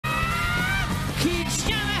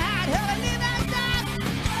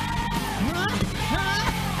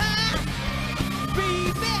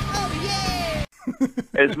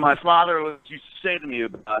as my father used to say to me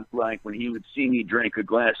about, like, when he would see me drink a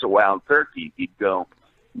glass of wild turkey, he'd go,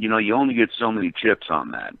 you know, you only get so many chips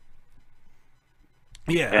on that.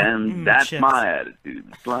 Yeah. And that's chips. my attitude.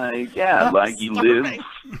 It's like, yeah, like you live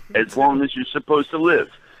as long as you're supposed to live.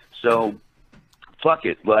 So, fuck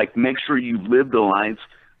it. Like, make sure you live the life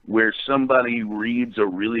where somebody reads a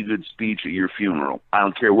really good speech at your funeral. I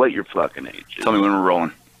don't care what your fucking age is. Tell me when we're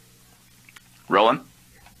rolling. Rolling?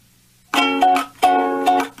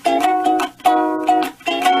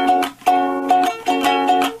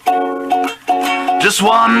 Just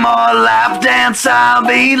one more lap dance, I'll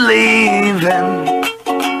be leaving.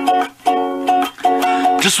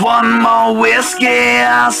 Just one more whiskey,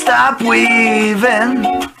 I'll stop weaving.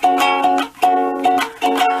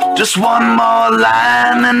 Just one more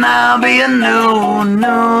line and I'll be a new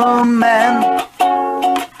man.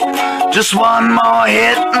 Just one more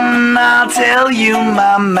hit and I'll tell you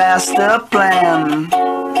my master plan.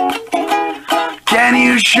 Can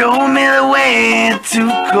you show me the way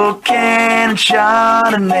to cocaine and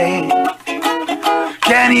Chardonnay?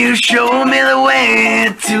 Can you show me the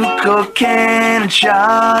way to cocaine and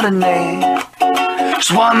Chardonnay?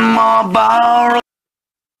 Just one more bar.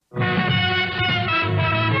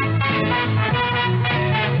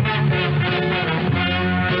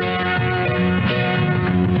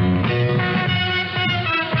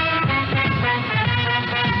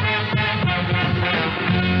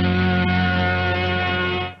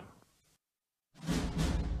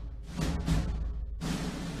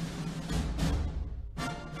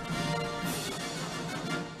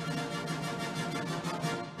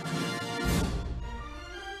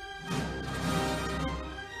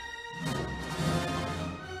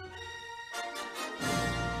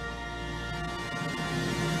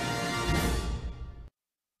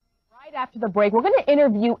 After the break, we're going to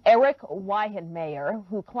interview Eric Weihenmayer,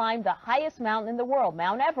 who climbed the highest mountain in the world,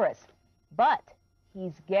 Mount Everest. But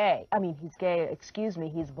he's gay. I mean, he's gay, excuse me,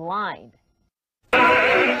 he's blind.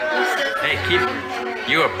 Hey, Keith,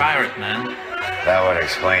 you're a pirate, man. That would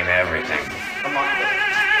explain everything.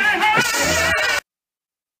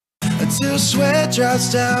 Until sweat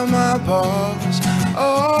drops down my balls.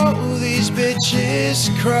 Oh, these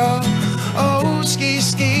bitches crawl. Oh, ski,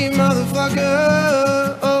 ski,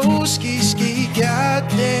 motherfucker. Oh, ski, ski,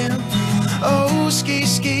 goddamn. Oh, ski,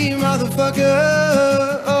 ski,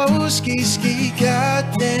 motherfucker. Oh, ski, ski,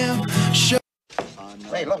 goddamn.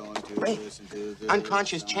 Hey, look, wait.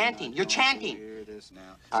 Unconscious chanting. You're chanting.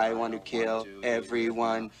 I want to kill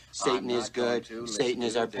everyone. Satan is good. Satan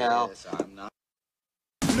is our pal.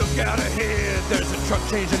 Look out ahead, there's a truck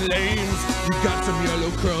changing lanes. You got some yellow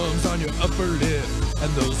crumbs on your upper lip,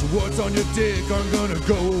 and those warts on your dick aren't gonna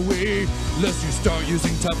go away unless you start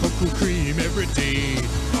using topical cream every day.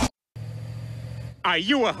 Are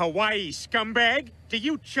you a Hawaii scumbag? Do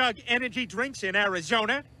you chug energy drinks in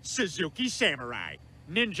Arizona? Suzuki Samurai.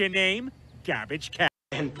 Ninja name, Garbage Cat.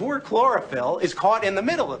 And poor Chlorophyll is caught in the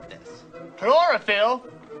middle of this. Chlorophyll?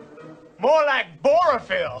 More like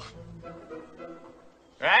Borophyll.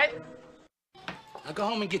 Right? Now go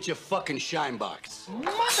home and get your fucking shine box.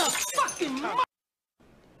 Motherfucking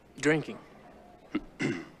Drinking.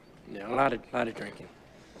 Yeah, a lot of drinking.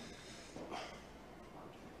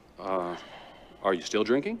 Are you still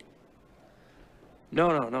drinking?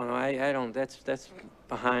 No, I don't. That's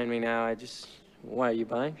behind me now. Why are you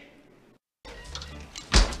buying?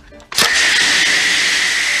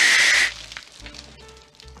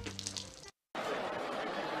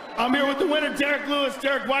 I'm here with the winner, Derek Lewis.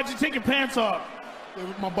 Derek, why'd you take your pants off?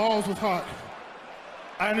 My balls was hot.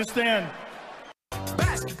 I understand.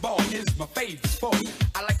 Basketball is my favorite sport.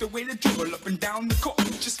 I like the way they dribble up and down the court,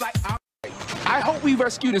 just like I hope we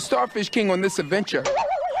rescue the Starfish King on this adventure.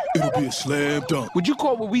 It'll be a slam dunk. Would you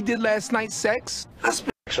call what we did last night sex? It's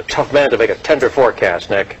a tough man to make a tender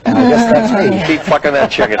forecast, Nick. And I guess that's me. Keep fucking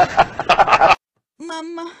that chicken.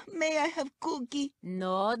 Mama, may I have cookie?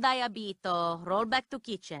 No, Diabito. Roll back to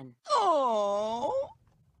kitchen. Oh.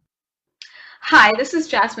 Hi, this is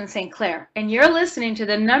Jasmine St. Clair, and you're listening to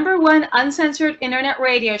the #1 uncensored internet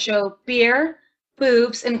radio show, Beer,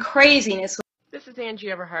 Boobs, and Craziness. This is Angie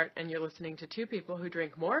Everhart, and you're listening to two people who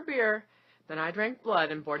drink more beer than I drank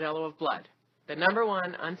blood in Bordello of Blood, the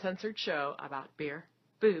 #1 uncensored show about beer,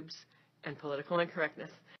 boobs, and political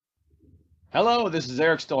incorrectness. Hello, this is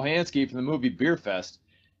Eric Stolhansky from the movie Beer Fest,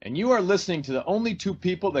 and you are listening to the only two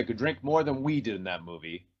people that could drink more than we did in that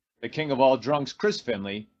movie, the king of all drunks, Chris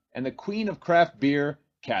Finley, and the queen of craft beer,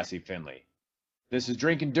 Cassie Finley. This is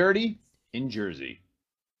Drinking Dirty in Jersey.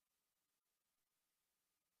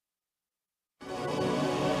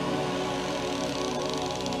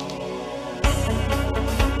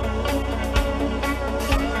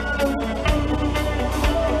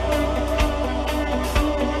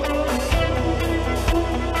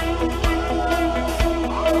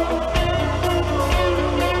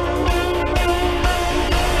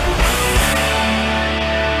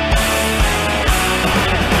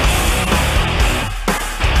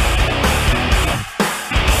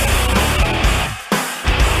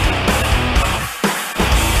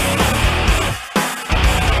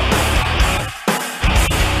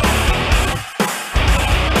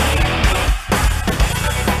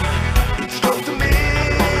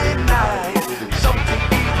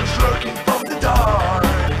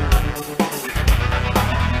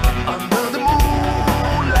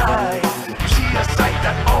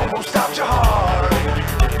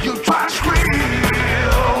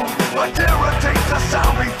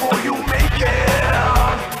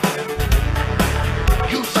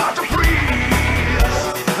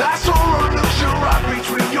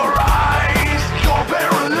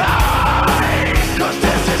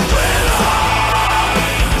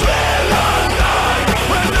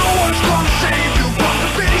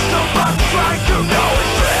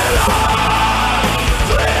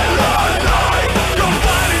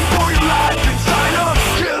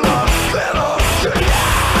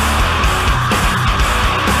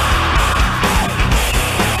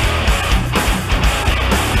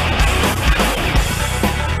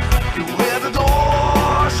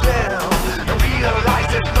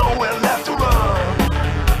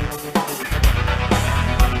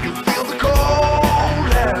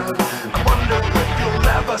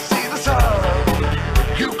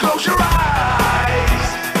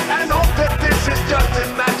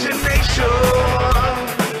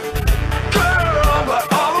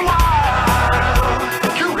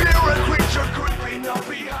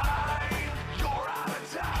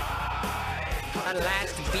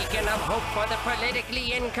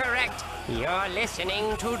 completely incorrect. You're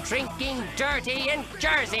listening to Drinking Dirty in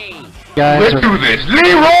Jersey. Let's do this.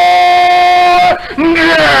 Leroy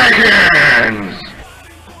Jenkins!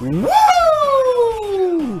 Woo!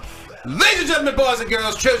 Ladies and gentlemen, boys and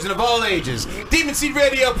girls, children of all ages, Demon Seed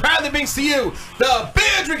Radio proudly brings to you the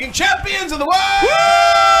beer drinking champions of the world!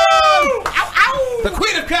 Ow, ow. The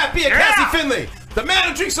queen of craft beer, Cassie Finley. The man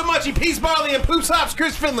who drinks so much he pees barley and poops hops,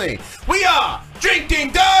 Chris Finley. We are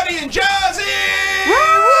Drinking Dirty in Jersey!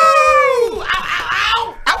 Woo! Ow, ow,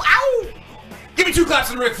 ow! Ow, ow! Give me 2 claps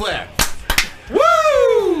and Ric Flair.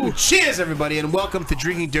 Woo! Cheers, everybody, and welcome to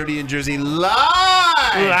Drinking Dirty in Jersey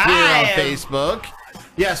live here on Facebook.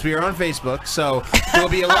 Yes, we are on Facebook, so there will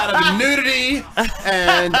be a lot of nudity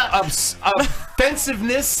and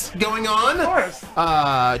offensiveness going on. Of course.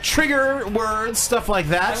 Trigger words, stuff like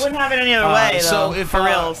that. I wouldn't have it any other way, though, so if, for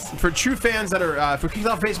reals. For true fans that are, if we're kicked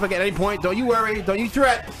off Facebook at any point, don't you worry, don't you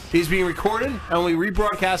fret. He's being recorded and will be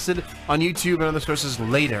rebroadcasted on YouTube and other sources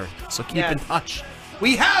later, so keep in touch.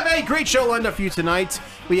 We have a great show lined up for you tonight.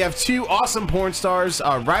 We have 2 awesome porn stars,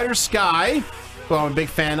 Ryder, Skye, who I'm a big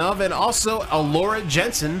fan of, and also Alura,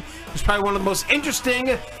 Jenson, who's probably one of the most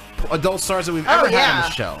interesting adult stars that we've ever had on the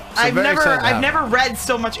show. So I've never read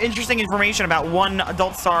so much interesting information about one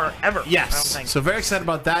adult star ever. Yes. So very excited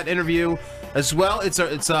about that interview as well. It's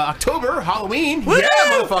October, Halloween. Woo! Yeah,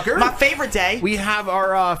 motherfucker. My favorite day. We have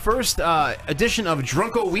our first edition of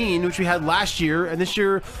Drunkoween, which we had last year. And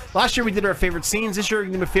last year we did our favorite scenes. This year we're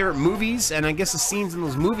going to do favorite movies, and I guess the scenes in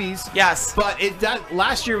those movies. Yes. But that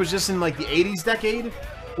last year was just in like the 80s decade,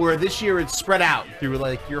 where this year it's spread out through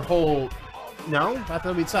like your whole... No? I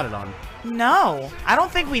thought we decided on. No. I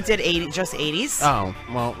don't think we did just 80s. Oh,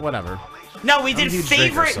 well, whatever. No, we did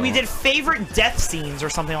favorite death scenes or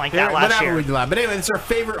something like that last year. We did that. But anyway, it's our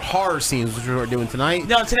favorite horror scenes, which we're doing tonight.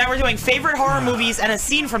 No, tonight we're doing favorite horror movies and a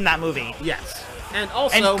scene from that movie. Yes. And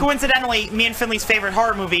also... And coincidentally, me and Finley's favorite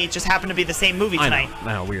horror movie just happened to be the same movie tonight.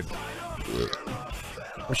 I know, weird.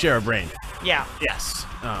 We share a brain. Yeah. Yes.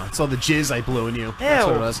 So the jizz I blew in you. Ew. That's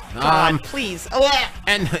what it was. God, please.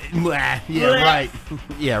 And yeah, right.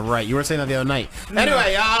 Yeah, right. You were saying that the other night.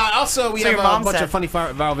 Anyway, also we have a bunch of funny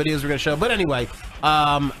viral videos we're gonna show. But anyway,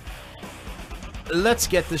 let's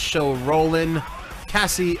get this show rolling.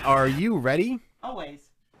 Cassie, are you ready? Always.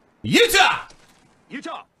 Utah.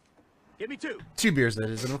 Give me 2. 2 beers,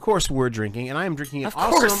 that is, and of course we're drinking, and I am drinking an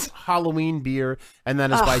awesome Halloween beer, and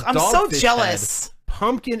that is by I'm Dogfish so jealous. Head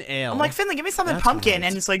Pumpkin Ale. I'm like, Finley, give me something pumpkin,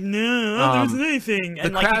 and it's like, no, there's anything,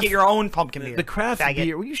 and like you get your own pumpkin beer. The craft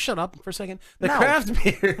beer. Will you shut up for a second? The No. craft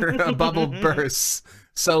beer bubble bursts.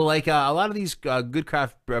 So like a lot of these good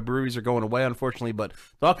craft breweries are going away, unfortunately, but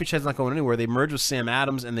Dogfish Head's not going anywhere. They merged with Sam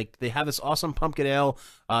Adams, and they have this awesome pumpkin ale,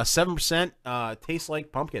 7%, tastes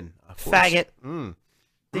like pumpkin. Faggot.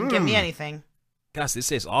 Didn't give me anything. Gosh, this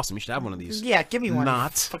tastes awesome. You should have one of these. Yeah, give me one.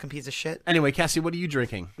 Not. Fucking piece of shit. Anyway, Cassie, what are you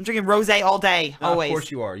drinking? I'm drinking rosé all day, always. Of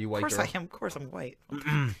course you are. You white girl. Of course I am. Of course I'm white.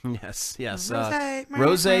 Yes.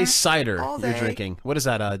 Rosé cider all you're day. drinking. What is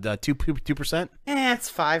that? 2%? It's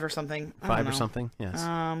 5 or something. I don't 5 or know. something? Yes.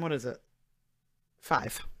 What is it?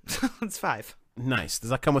 5. It's 5. Nice. Does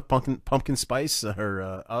that come with pumpkin spice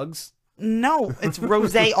or Uggs? No, it's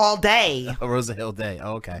rosé all day. A rosé all day.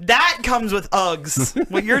 Oh, okay. That comes with Uggs.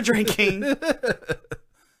 What you're drinking.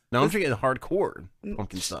 No, I'm drinking hardcore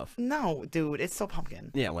pumpkin stuff. No, dude, it's still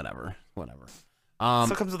pumpkin. Yeah, whatever.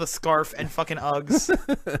 Still comes with a scarf and fucking Uggs.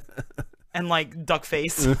 And like duck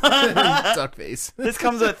face. Duck face. This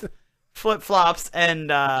comes with flip flops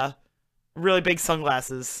and really big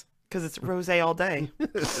sunglasses because it's rosé all day.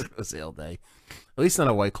 Rosé all day. At least not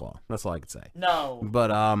a White Claw. That's all I can say. No.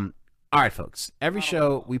 But all right, folks. Every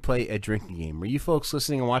show we play a drinking game where you folks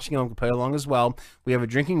listening and watching can play along as well. We have a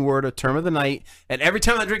drinking word, a term of the night, and every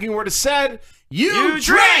time that drinking word is said, you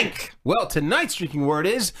drink. Well, tonight's drinking word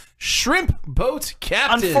is shrimp boat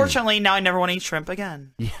captain. Unfortunately, now I never want to eat shrimp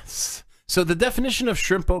again. Yes. So the definition of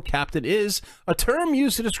shrimp boat captain is a term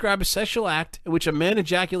used to describe a sexual act in which a man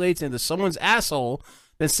ejaculates into someone's asshole,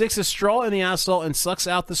 then sticks a straw in the asshole and sucks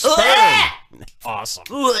out the sperm. Awesome.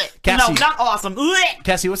 Cassie, no, not awesome.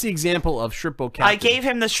 Cassie, what's the example of shrimp boat captain? I gave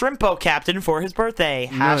him the shrimp boat captain for his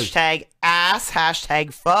birthday. Nice. Hashtag ass,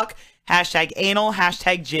 hashtag fuck, hashtag anal,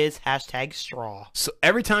 hashtag jizz, hashtag straw. So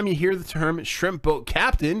every time you hear the term shrimp boat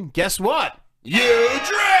captain, guess what? You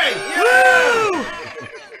drink! Woo!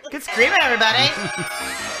 Good screaming, everybody.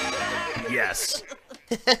 Yes.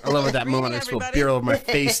 I love at that moment I spilled beer all over my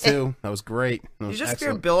face too. That was great. That was You just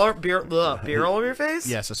excellent. spilled beer all over your face?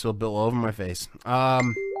 Yes, I spilled beer all over my face. Whoa,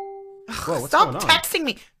 what's Stop going on? texting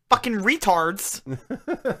me, fucking retards.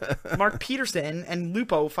 Mark Peterson and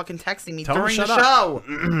Lupo fucking texting me Tell them during to the shut show.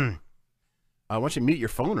 up. Why don't you mute your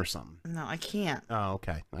phone or something? No, I can't. Oh,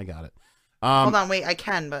 okay. I got it. Hold on, wait. I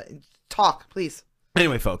can, but talk, please.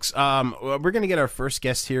 Anyway, folks, we're going to get our first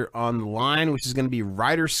guest here on the line, which is going to be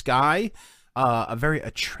Ryder Skye, a very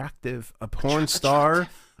attractive porn star.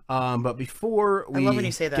 But before we love when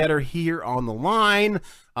you say that. get her here on the line,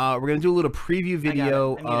 we're going to do a little preview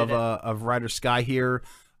video of Ryder Skye here.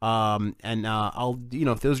 I'll,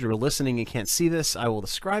 if those who are listening and can't see this, I will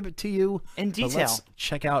describe it to you in detail. But let's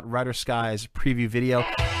check out Ryder Skye's preview video.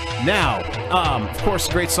 Now, of course,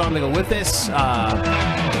 a great song to go with this. We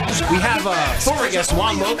have former guest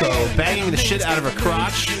Juan Loco banging the shit out of her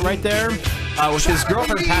crotch right there, with his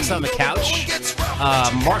girlfriend passed out on the couch.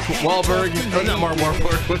 Mark Wahlberg, not Mark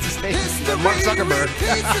Wahlberg, what's his name? Mark Zuckerberg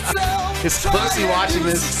is closely watching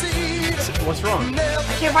this. What's wrong?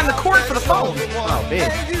 I can't find the cord for the phone. Oh,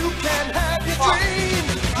 babe.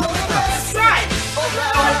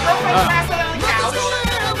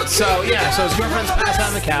 So his girlfriend's passed out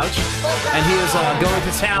on the couch, and he is going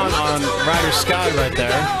to town on Ryder Skye right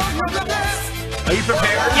there. Are you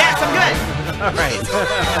prepared? Yes, I'm good. All right.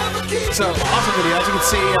 So, awesome video. As you can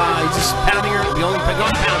see, he's just pounding her. Going to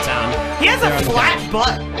Pound Town. He has a flat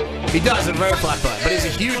butt. He does, a very flat butt, but he's a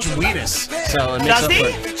huge weenus. So it makes Does up he? for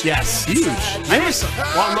it. Yes, huge. I never saw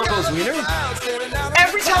Juan Loco's wiener.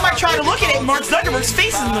 Every time I try to look at it, Mark Zuckerberg's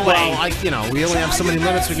face is in the way. Well, we only have so many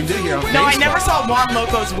limits we can do here on No, Facebook. I never saw Juan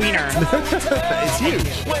Loco's wiener. It's huge.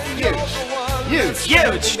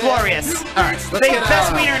 Huge. Glorious. All right, let's get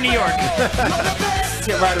best wiener in New York. Let's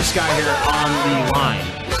get Ryder Skye here on the line.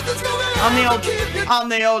 On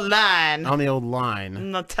the old line. On the old line.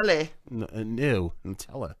 On the telly. No,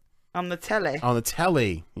 Nutella. On the telly. On the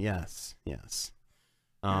telly. Yes.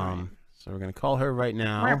 So we're gonna call her right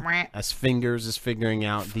now. As Fingers is figuring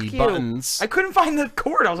out the buttons. I couldn't find the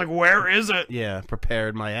cord. I was like, where is it? Yeah,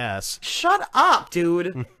 prepared my ass. Shut up,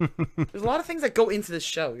 dude. There's a lot of things that go into this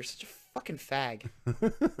show. You're such a fucking fag.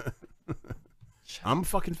 I'm a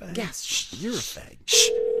fucking fag? Yes. Shh. You're a fag. Shh.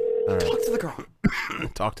 All right. Talk to the girl.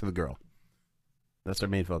 Talk to the girl. That's our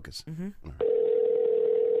main focus.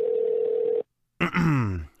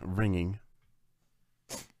 Ringing.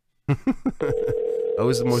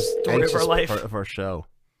 Always the most anxious part of our show.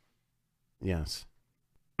 Yes.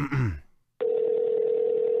 Did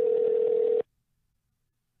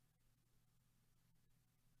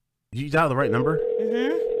you dial the right number?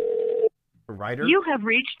 For Ryder? You have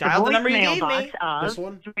reached Dial the number you voicemail gave box me. of This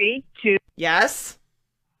one? 32. Yes.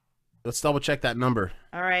 Let's double check that number.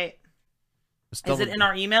 All right. Let's Is it in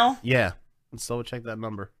our email? Yeah. Let's double check that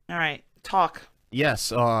number. All right. Talk.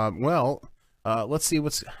 Yes. Let's see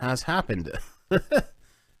what has happened.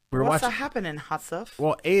 What's happening, hot stuff?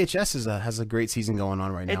 Well, AHS has a great season going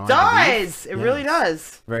on right now. It does. It really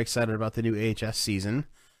does. Very excited about the new AHS season.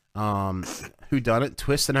 Whodunit,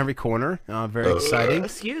 twist in every corner. Very exciting.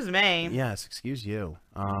 Excuse me. Yes, excuse you.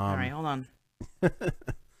 All right, hold on.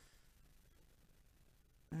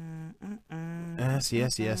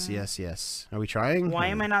 Yes. Are we trying? Why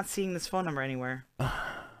am I not seeing this phone number anywhere?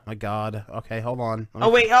 My God. Okay, hold on. Oh,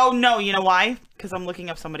 wait. Oh, no. You know why? Because I'm looking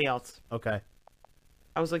up somebody else. Okay.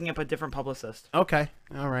 I was looking up a different publicist. Okay.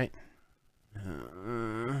 All right.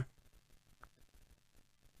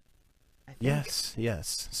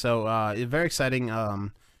 Yes. So, very exciting.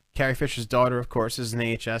 Carrie Fisher's daughter, of course, is in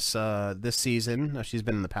AHS this season. She's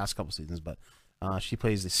been in the past couple seasons, but she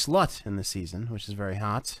plays the slut in this season, which is very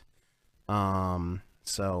hot.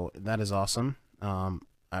 So that is awesome. Are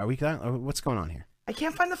we? What's going on here? I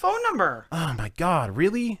can't find the phone number. Oh my God!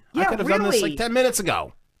 Really? Yeah, I could have done this like 10 minutes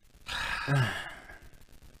ago.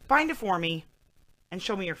 Find it for me, and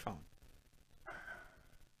show me your phone.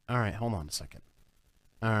 All right, hold on a second.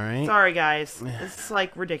 All right. Sorry, guys. This is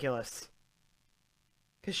like ridiculous.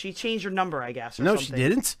 Because she changed her number, I guess. Or No, something. she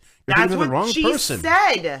didn't. You're That's thinking of the what wrong she person.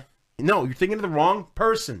 said. No, you're thinking of the wrong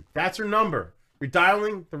person. That's her number. You're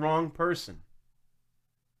dialing the wrong person.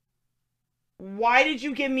 Why did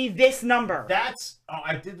you give me this number?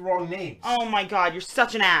 I did the wrong names. Oh my God, you're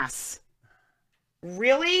such an ass.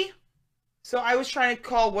 Really? So I was trying to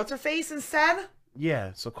call what's her face instead?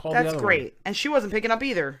 Yeah, so call the other That's one. great. And she wasn't picking up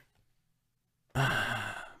either.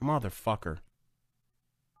 Motherfucker.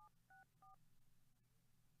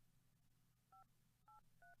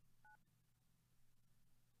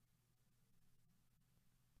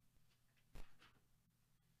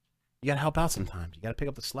 You gotta help out sometimes. You gotta pick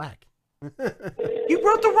up the slack. You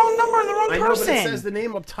wrote the wrong number and the wrong I know, person. but it says the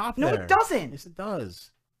name up top No, there. it doesn't. Yes, it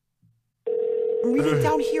does. I'm reading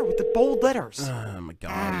down here with the bold letters. Oh my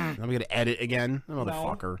God. I'm gonna edit again.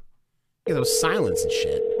 Motherfucker. Look at those silence and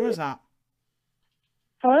shit. What is that?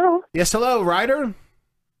 Hello? Yes, hello, Ryder?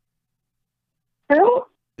 Hello?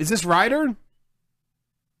 Is this Ryder?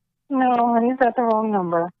 No, he's got the wrong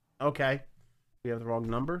number. Okay. We have the wrong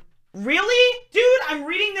number? Really? Dude, I'm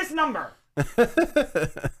reading this number. That's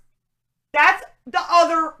the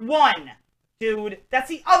other one. Dude, that's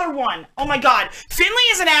the other one. Oh my god. Finley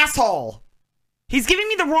is an asshole. He's giving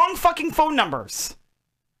me the wrong fucking phone numbers.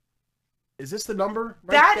 Is this the number?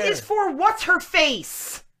 That is for what's her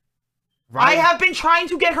face. Right. I have been trying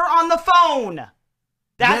to get her on the phone.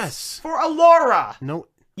 That's for Alura. No.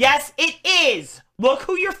 Yes, it is. Look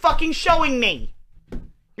who you're fucking showing me.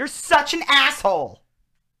 You're such an asshole.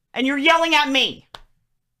 And you're yelling at me.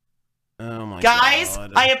 Oh my Guys,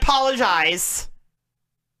 God. I apologize.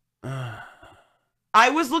 I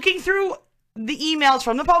was looking through the emails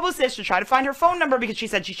from the publicist to try to find her phone number because she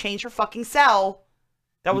said she changed her fucking cell.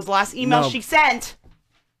 That was the last email she sent.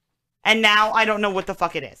 And now I don't know what the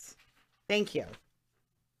fuck it is. Thank you.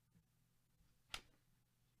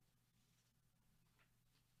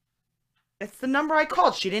 It's the number I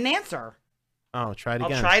called. She didn't answer. Oh, try it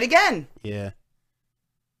again. I'll try it again. Yeah.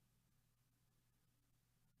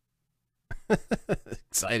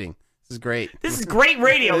 Exciting. This is great. This is great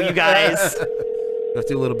radio, you guys. We have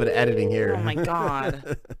to do a little bit of editing here. Oh my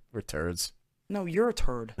god. We're turds. No, you're a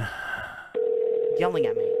turd. Yelling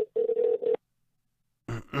at me.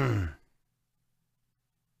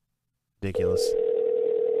 Ridiculous.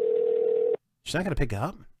 She's not going to pick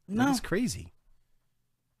up? No. That's crazy.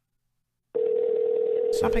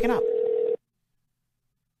 It's not picking up.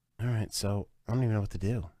 All right, so I don't even know what to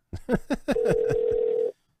do.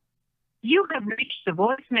 You have reached the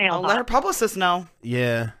voicemail I'll let her publicist know.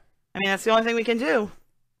 Yeah. I mean, that's the only thing we can do.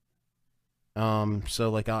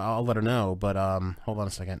 So like I'll let her know, but hold on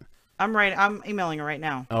a second. I'm emailing her right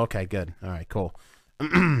now. Okay, good. All right, cool.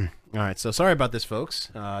 All right, so sorry about this, folks.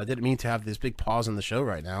 I didn't mean to have this big pause in the show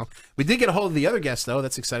right now. We did get a hold of the other guest, though.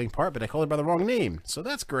 That's the exciting part, but I called her by the wrong name, so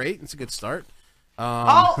that's great. It's a good start.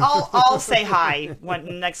 I'll say hi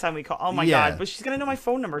when next time we call. Oh my Yeah. god, but she's gonna know my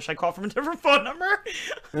phone number. Should I call from a different phone number?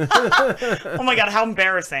 Oh my god, how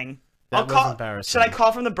embarrassing! That was embarrassing. Should I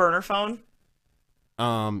call from the burner phone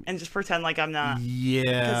And and just pretend like I'm not? yeah,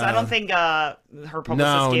 Because I don't think her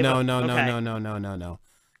publicist gave up. No.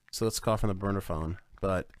 So let's call from the burner phone.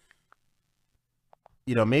 But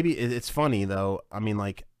you know, maybe it's funny though. I mean,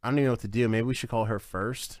 like I don't even know what to do. Maybe we should call her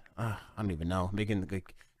first. I don't even know. Making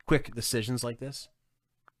like quick decisions like this.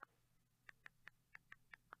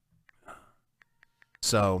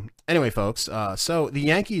 So anyway, folks. So the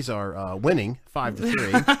Yankees are winning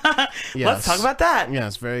 5-3. Yes. Let's talk about that. Yeah,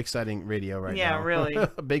 it's very exciting radio right now. Yeah, really. A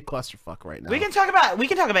big clusterfuck right now. We can talk about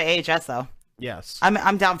AHS though. Yes.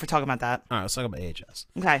 I'm down for talking about that. All right, let's talk about AHS.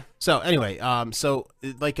 Okay. So anyway, I've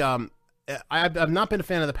not been a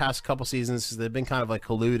fan of the past couple seasons because they've been kind of like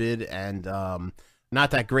colluded and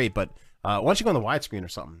not that great. But why don't you go on the widescreen or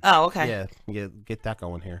something? Oh, okay. Yeah, get that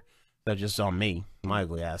going here. That's just on me, my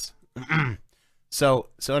ugly ass. So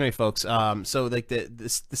anyway, folks. So like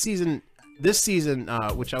this season,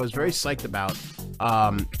 which I was very psyched about,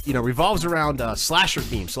 revolves around slasher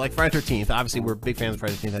themes. So like Friday the 13th. Obviously, we're big fans of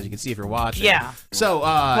Friday the 13th, as you can see if you're watching. Yeah. So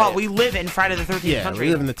well, we live in Friday the 13th country.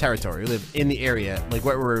 We live in the territory. We live in the area, like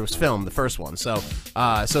where it was filmed, the first one. So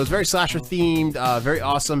it's very slasher themed, very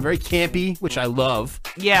awesome, very campy, which I love.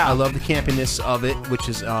 Yeah. I love the campiness of it, which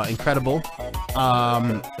is incredible.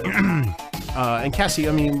 And Cassie,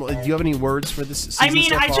 I mean, do you have any words for this season I mean,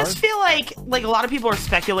 so I far? just feel like a lot of people are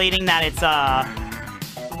speculating that it's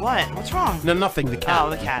what? What's wrong? No, nothing. The cat. Oh,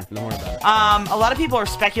 the cat. Don't worry about it. A lot of people are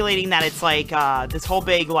speculating that it's like this whole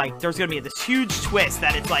big there's gonna be this huge twist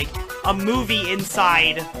that it's like a movie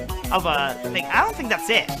inside of a thing. I don't think that's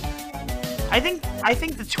it. I think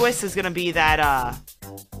the twist is gonna be that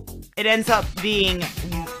it ends up being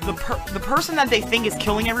the person that they think is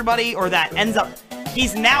killing everybody, or that ends up.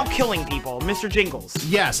 He's now killing people, Mr. Jingles.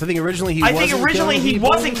 Yes, I think originally he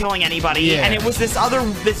wasn't killing anybody, Yeah. and it was this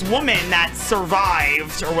woman that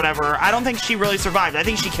survived or whatever. I don't think she really survived. I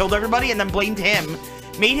think she killed everybody and then blamed him,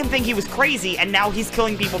 made him think he was crazy, and now he's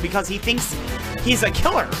killing people because he thinks he's a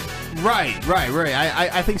killer. Right.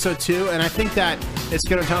 I think so too, and I think that it's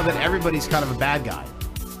going to tell that everybody's kind of a bad guy.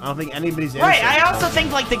 I don't think anybody's innocent. Right, I also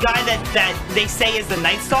think like the guy that they say is the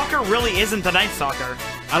Night Stalker really isn't the Night Stalker.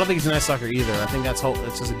 I don't think he's a Night Stalker either. I think it's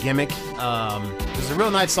just a gimmick. Because the real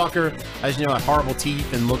Night Stalker, as you know, had horrible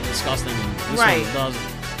teeth and looked disgusting. And this Right. one doesn't.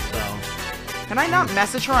 So. Can I not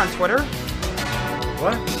message her on Twitter?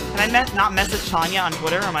 What? Can I not message Tanya on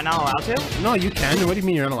Twitter? Am I not allowed to? No, you can. What do you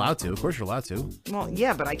mean you're not allowed to? Of course you're allowed to. Well,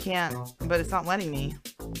 yeah, but I can't. But it's not letting me.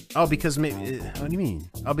 Oh, because maybe. What do you mean?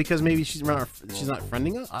 Oh, because maybe she's not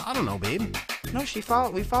friending us. I don't know, babe. No,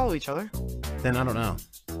 we follow each other. Then I don't know.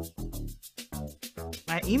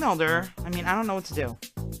 I emailed her. I mean, I don't know what to do.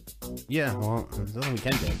 Yeah, well, there's nothing we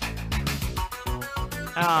can do.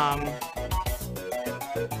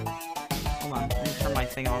 Hold on. Let me turn my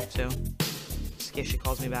thing off, too. Just in case she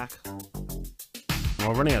calls me back. Well,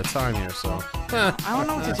 we're running out of time here, so. I don't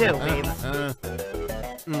know what to do, babe.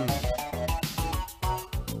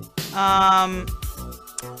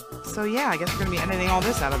 So yeah, I guess we're gonna be editing all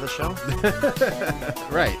this out of the show.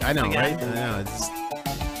 Right, I know, Again. right? I know, it's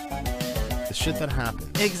the shit that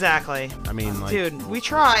happened. Exactly. I mean, like, dude, we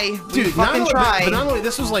try. We dude, fucking try. But not only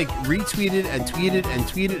this was like retweeted and tweeted and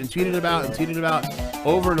tweeted and tweeted about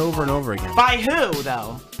over and over and over again. By who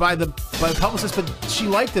though? By the publicist, but she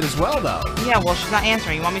liked it as well though. Yeah, well, she's not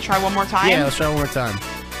answering. You want me to try one more time? Yeah, let's try one more time.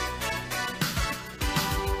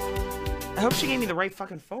 I hope she gave me the right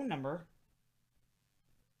fucking phone number.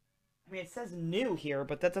 I mean, it says new here,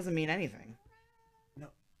 but that doesn't mean anything.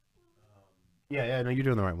 Yeah, no, you're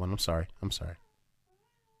doing the right one. I'm sorry.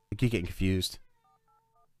 I keep getting confused.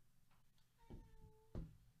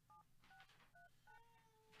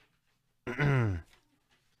 God,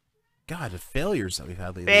 the failures that we've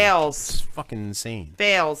had lately. Fails. It's fucking insane.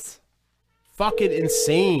 Fails. Fucking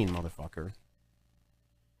insane, motherfucker.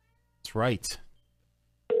 That's right.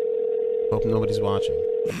 Hope nobody's watching.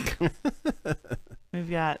 We've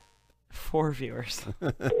got 4 viewers.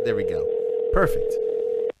 There we go. Perfect.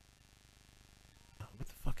 Oh, what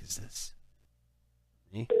the fuck is this?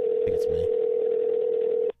 Me? I think it's me.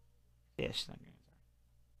 Yeah, she's not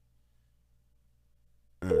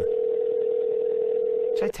gonna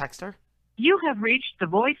Should I text her? You have reached the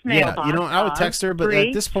voicemail Yeah, box. you know, I would text her, but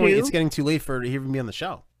at this point, 3, it's getting too late for her to even be on the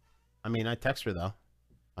show. I mean, I text her, though.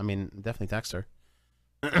 I mean, definitely text her.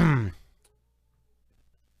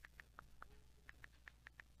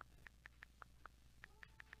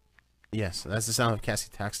 Yes, that's the sound of Cassie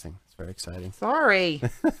texting. It's very exciting. Sorry.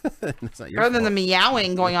 That's not your Other than the fault.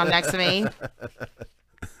 meowing going on next to me.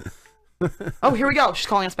 Oh, here we go. She's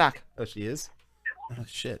calling us back. Oh, she is? Oh,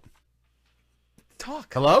 shit.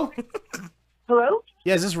 Talk. Hello? Hello?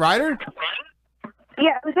 Yeah, is this Ryder?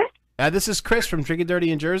 Yeah, who's this? This is Chris from Drinking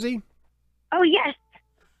Dirty in Jersey. Oh, yes.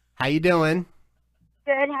 How you doing?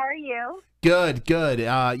 Good, how are you? Good.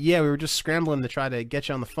 Yeah, we were just scrambling to try to get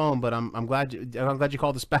you on the phone, but I'm glad you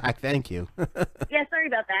called us back. Thank you. Yeah, sorry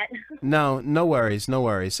about that. No worries.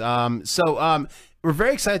 So we're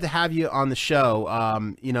very excited to have you on the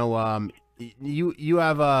show. You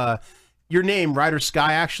have your name, Ryder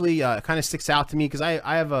Skye, actually kind of sticks out to me because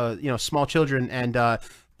I have small children, and the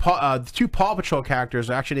 2 Paw Patrol characters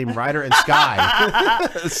are actually named Ryder and Skye.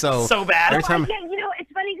 so bad. Every time, Yeah,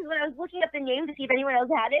 it's funny because when I was looking up the name to see if anyone else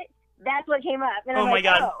had it, that's what came up. And Oh I'm my like,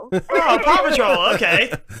 god. Oh. Oh, Paw Patrol.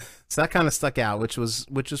 Okay. so that kind of stuck out, which was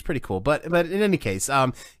pretty cool. But in any case,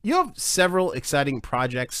 you have several exciting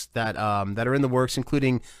projects that are in the works,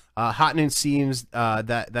 including Hot Noon Seams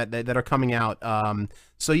that are coming out.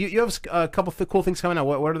 So you have a couple of cool things coming out.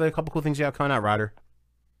 What are the couple cool things you have coming out, Ryder?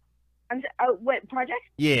 What project?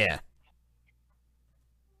 Yeah.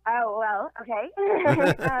 Oh, well, okay.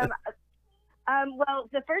 Well,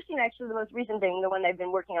 the first thing, actually, the most recent thing, the one I've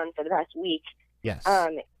been working on for the past week, yes,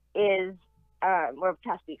 is or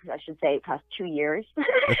past week, I should say, past 2 years. but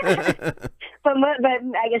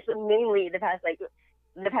I guess mainly the past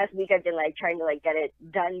week, I've been trying to get it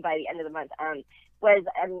done by the end of the month. I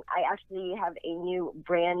actually have a new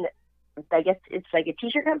brand. I guess it's like a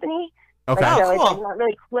t-shirt company. Okay. So cool. it's not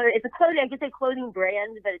really it's a clothing. I could say clothing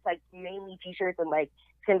brand, but it's mainly t-shirts and it's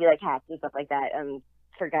gonna be hats and stuff like that.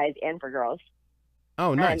 For guys and for girls.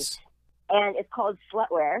 Oh, nice. And it's called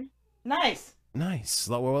Slutwear. Nice.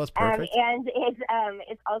 Well, that's perfect. And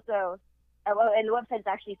it's also and the website's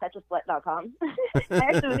actually suchaslut.com. I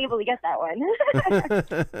actually was able to get that one.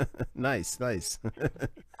 Nice. But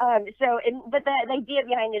the idea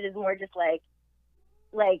behind it is more just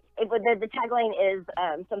the tagline is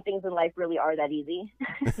some things in life really are that easy.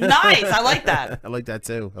 Nice. I like that. I like that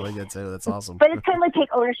too. That's awesome. But it's kind of take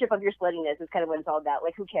ownership of your sluttiness is kind of what it's all about.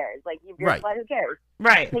 Who cares? If you're a slut, who cares?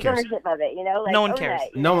 Right. Take ownership of it, no one cares.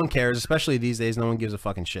 No one cares, especially these days. No one gives a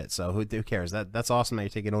fucking shit. So who cares? That's awesome that you're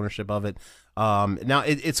taking ownership of it. Now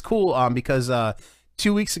it's cool because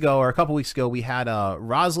 2 weeks ago or a couple weeks ago we had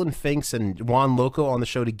Rosalind Finks and Juan Loco on the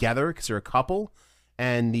show together because they're a couple.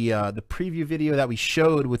 And the preview video that we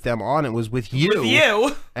showed with them on it was with you. With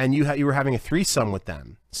you. And you were having a threesome with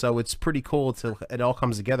them. So it's pretty cool it all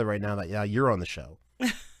comes together right now that you're on the show.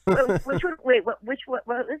 Which one? Wait, what was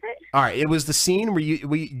it? All right, it was the scene where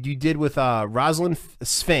you did with Rosalind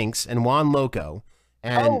Sphinx and Juan Loco.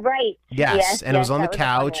 And oh right. Yes, and it was on the that was a fun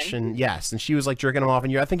couch, one. and yes, and she was jerking him off,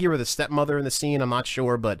 and I think you were the stepmother in the scene. I'm not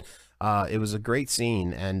sure, but It was a great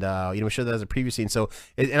scene, and we showed that as a previous scene. So,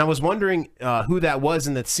 and I was wondering who that was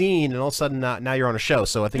in that scene, and all of a sudden now you're on a show.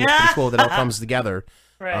 So I think it's pretty cool that it all comes together.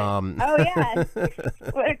 Right. Oh yeah,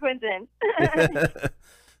 what a coincidence.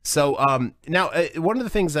 So now one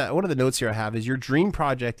of the notes here I have is your dream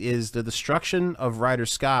project is the destruction of Ryder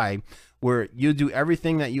Skye, where you do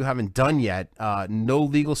everything that you haven't done yet. No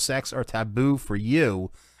legal sex or taboo for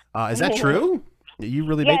you. Is that true? Are you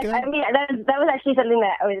really making that? I mean, that was actually something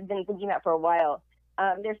that I've been thinking about for a while.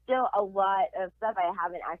 There's still a lot of stuff I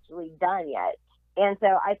haven't actually done yet. And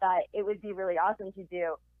so I thought it would be really awesome to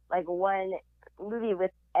do like one movie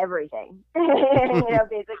with everything.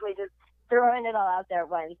 Basically just throwing it all out there at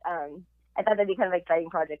once. I thought that'd be kind of an exciting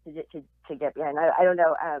project to get behind. I don't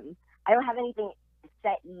know. I don't have anything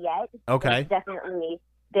set yet. Okay. It's definitely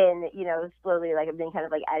been, slowly, like I've been kind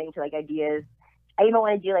of like adding to like ideas. I even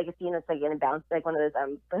want to do like a scene that's like in a bounce, like one of those a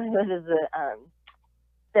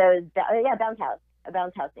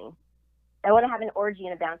bounce house scene. I want to have an orgy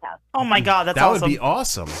in a bounce house. Oh my god, that's awesome.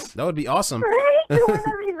 awesome. That would be awesome. That would be awesome. Right? Wouldn't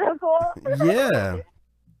that be so cool? Yeah.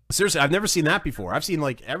 Seriously, I've never seen that before. I've seen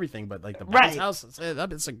like everything, but like the bounce house,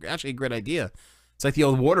 it's actually a great idea. It's like the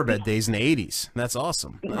old waterbed days in the 80s. That's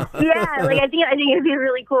awesome. Yeah, like I think it'd be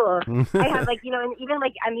really cool. I have like, and even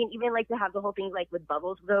like, even like to have the whole thing like with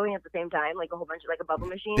bubbles going at the same time, like a whole bunch of like a bubble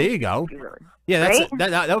machine. There you go. Yeah, Right?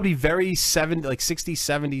 that would be very 60s,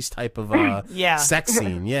 70s type of sex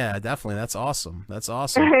scene. Yeah, definitely. That's awesome. That's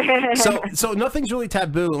awesome. So nothing's really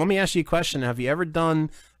taboo. Let me ask you a question. Have you ever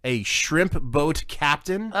done a shrimp boat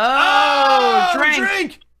captain? Oh,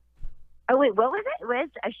 drink. Oh wait, what was it? Was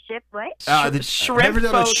a ship? What? The shrimp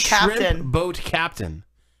boat captain. Boat captain.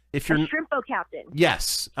 If you're a shrimp boat captain.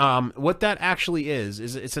 Yes. What that actually is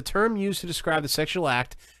it's a term used to describe the sexual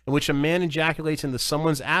act in which a man ejaculates into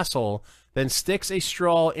someone's asshole, then sticks a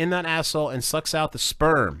straw in that asshole and sucks out the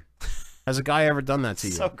sperm. Has a guy ever done that to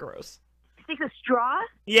you? So gross. Sticks a straw?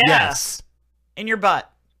 Yeah. Yes. In your butt.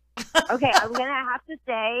 Okay, I'm gonna have to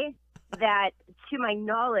say that, to my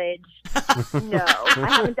knowledge, no, I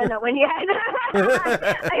haven't done that one yet.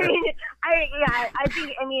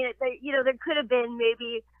 There could have been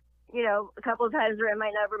maybe, a couple of times where I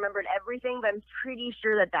might not have remembered everything, but I'm pretty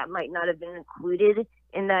sure that might not have been included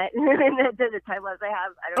in that the time lapse I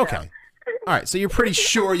have. I don't know. All right, so you're pretty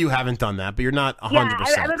sure you haven't done that, but you're not 100%. Yeah,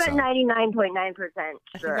 I'm about 99.9% sure.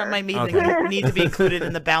 I think that might need to be included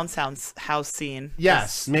in the bounce house scene.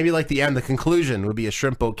 Yes, maybe like the end, the conclusion would be a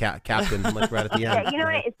shrimp boat captain, like right at the end. Yeah, you know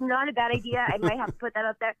what? It's not a bad idea. I might have to put that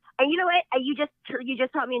up there. And you know what? You just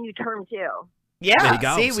taught me a new term too. Yeah, there you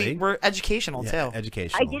go. See? We're educational too.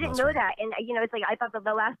 Educational. I didn't know that, and it's like I thought that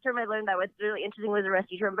the last term I learned that was really interesting was a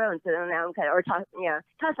rusty trombone. So now I'm kind of, toss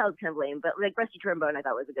sounds kind of lame, but like rusty trombone I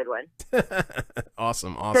thought was a good one.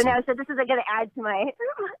 Awesome. So this is going to add to my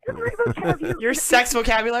vocabulary. Your sex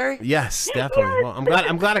vocabulary? Yes, definitely. Yes. Well,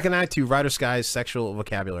 I'm glad I can add to Ryder Skye's sexual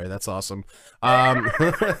vocabulary. That's awesome. Now,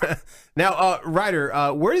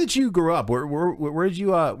 Ryder, where did you grow up? Where were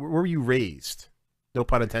you raised? No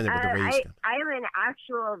pun intended with the raised. I am an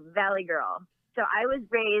actual Valley girl. So I was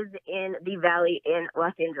raised in the Valley in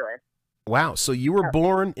Los Angeles. Wow. So you were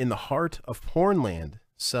born in the heart of Pornland.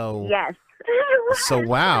 So yes. So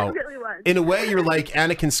wow. It really was. In a way, you're like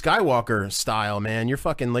Anakin Skywalker style, man. You're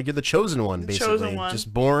fucking like you're the chosen one, basically. Chosen one.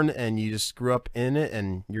 Just born and you just grew up in it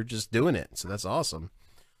and you're just doing it. So that's awesome.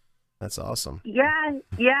 That's awesome. Yeah.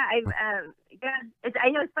 I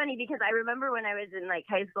know it's funny because I remember when I was in like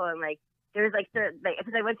high school and like there was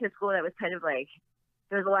because I went to a school that was kind of like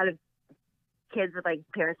there was a lot of kids with like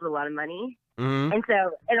parents with a lot of money. Mm-hmm.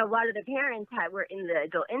 And a lot of the parents were in the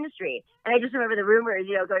adult industry, and I just remember the rumors,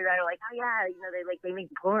 going around like, oh yeah, they make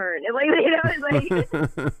porn, and it's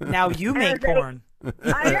like now you make porn.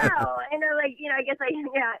 I know, and I guess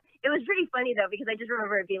it was pretty funny though because I just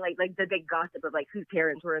remember it being like the big gossip of like whose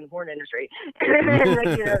parents were in the porn industry, and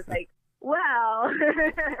it's like. Wow.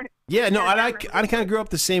 Yeah, no, I kind of grew up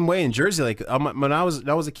the same way in Jersey. Like when I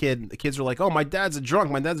was a kid, the kids were like, "Oh, my dad's a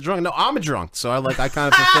drunk. My dad's a drunk." No, I'm a drunk. So I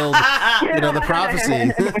kind of fulfilled, the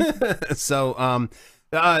prophecy. So,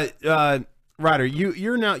 Ryder,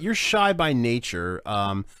 you're shy by nature,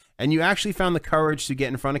 and you actually found the courage to get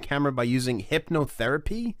in front of camera by using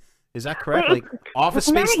hypnotherapy. Is that correct? Wait, like Office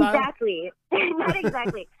Space style? Not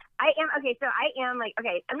exactly.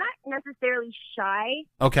 I'm not necessarily shy.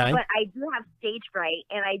 Okay. But I do have stage fright,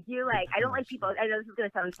 and I do I don't like people. I know this is going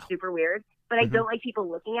to sound super weird, but I don't like people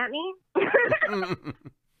looking at me. But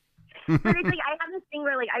it's like I have this thing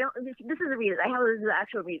where I don't. This is the reason. This is the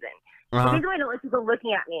actual reason. The reason why I don't like people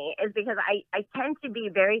looking at me is because I tend to be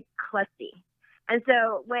very klutzy, and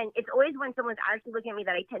so when someone's actually looking at me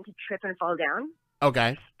that I tend to trip and fall down.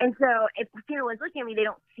 Okay. And so if no one's looking at me, they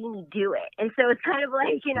don't see me do it. And so it's kind of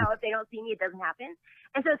like, you know, if they don't see me, it doesn't happen.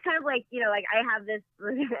 And so it's kind of like, you know, like I have this,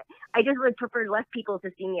 I just would prefer less people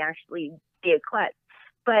to see me actually be a klutz.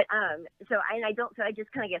 But so I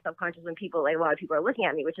just kind of get self-conscious when people, like a lot of people are looking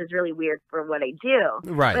at me, which is really weird for what I do.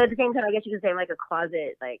 Right. But at the same time, I guess you could say I'm like a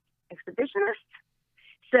closet like exhibitionist.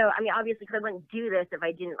 So I mean, obviously, because I wouldn't do this if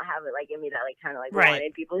I didn't have it like in me that like kind of like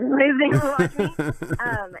wanted people to watch me.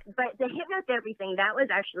 But the hypnotherapy thing, that was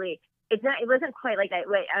actually it wasn't quite like that.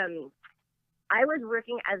 Wait, I was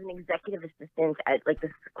working as an executive assistant at like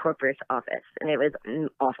this corporate office, and it was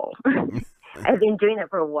awful. I've been doing that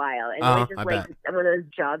for a while, and it was just like some of those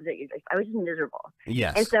jobs that I was just miserable.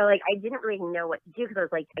 Yes. And so like I didn't really know what to do because I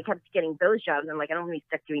was like I kept getting those jobs. And I'm like I don't want to be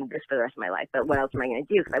stuck doing this for the rest of my life. But what else am I going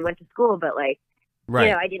to do? Because I went to school, but like you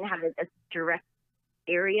know I didn't have a direct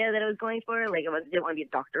area that I was going for. Like I didn't want to be a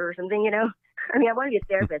doctor or something. You know. I mean I wanted to be a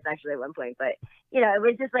therapist actually at one point, but you know it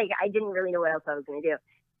was just like I didn't really know what else I was going to do.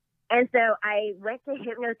 And so I went to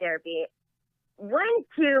hypnotherapy. One,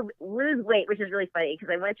 to lose weight, which is really funny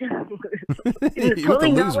because I went to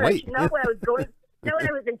totally not what I was going, not what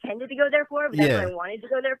I was intended to go there for, but that's what I wanted to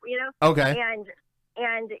go there for, you know. Okay.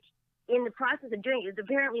 And in the process of doing it,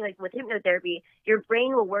 apparently like with hypnotherapy, your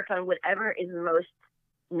brain will work on whatever is most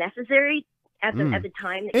necessary at the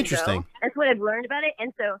time that you go. That's what I've learned about it.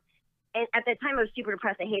 And so, and at that time I was super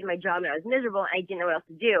depressed. I hated my job and I was miserable and I didn't know what else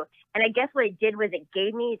to do. And I guess what it did was it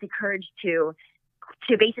gave me the courage to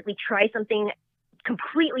basically try something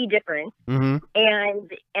completely different and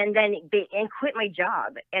then quit my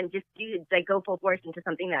job and just go full force into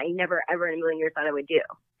something that I never ever in a million years thought I would do.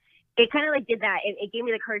 It kind of like did that. It gave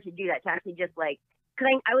me the courage to do that, to actually just like,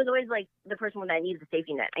 because I was always like the person that needed a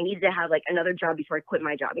safety net. I needed to have like another job before I quit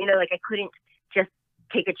my job. You know, like I couldn't just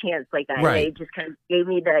take a chance like that. Right. And it just kind of gave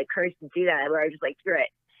me the courage to do that, where I was just like, screw it.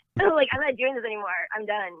 So like I'm not doing this anymore. I'm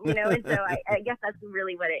done. You know, and so I guess that's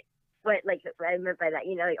really what I meant by that,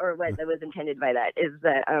 you know, or what was intended by that is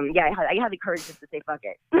that, I had the courage just to say fuck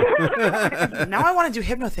it. Now I want to do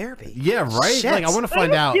hypnotherapy. Yeah, right. Shit. Like I want to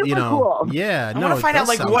find out, you know. Cool. Yeah, I want to find out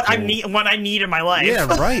like what I need in my life. Yeah,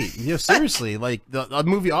 right. Yeah, seriously. Like the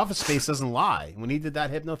movie Office Space doesn't lie. When he did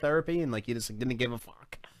that hypnotherapy and like he just didn't give a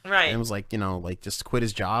fuck. Right. And it was like, you know, like just quit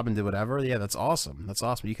his job and do whatever. Yeah, that's awesome. That's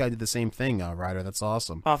awesome. You guys did the same thing, Ryder. That's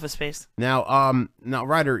awesome. Office Space. Now,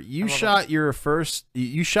 Ryder, you shot your first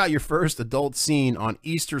adult scene on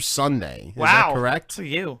Easter Sunday. Is that correct? For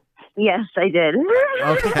you. Yes, I did.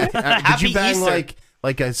 Okay. Did you bang Easter.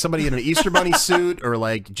 like somebody in an Easter bunny suit or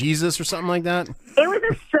like Jesus or something like that? It was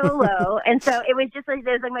a solo, and so it was just like it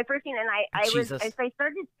was like my first scene, and I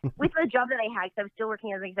started with the job that I had because I was still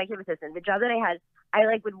working as an executive assistant. The job that I had, I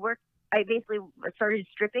like would work. I basically started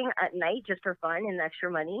stripping at night just for fun and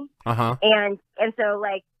extra money. And so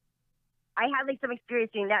like I had like some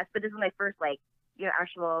experience doing that, but this was my first like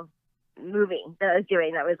actual movie that I was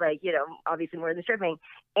doing that was like obviously more than stripping.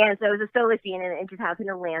 And so it was a solo scene, and it just happened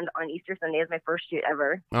to land on Easter Sunday as my first shoot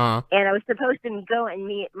ever. And I was supposed to go and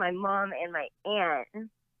meet my mom and my aunt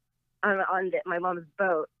on my mom's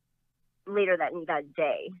boat later that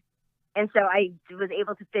day. And so I was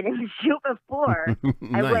able to fit in the shoot before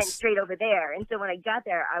I went straight over there. And so when I got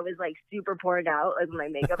there, I was like super poured out with my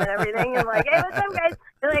makeup and everything. I'm like, hey, what's up, guys?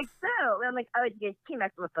 They're like, so. And I'm like, oh, it just came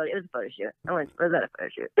back from a photo. It was a photo shoot. I went, was that a photo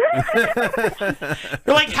shoot?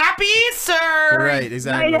 They're like, Happy Easter! Right,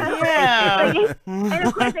 exactly. Yeah. And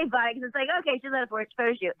of course they bought it because it's like, okay, she's at a photo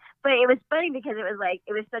shoot. But it was funny because it was like,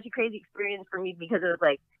 it was such a crazy experience for me because it was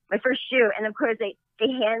like my first shoot. And of course they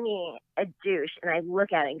hand me a douche and I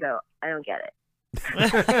look at it and go, I don't get it.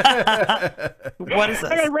 What is this?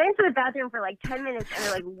 And I went into the bathroom for like 10 minutes and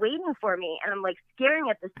they're like waiting for me and I'm like staring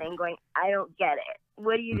at this thing going, I don't get it.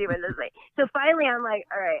 What do you do with this thing? So finally I'm like,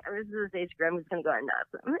 all right, I'm just going to say screw, I'm just going to go nuts.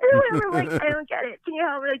 And I'm like, I don't get it. Can you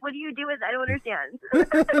help me? Like, what do you do with it? I don't understand.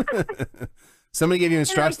 Somebody gave you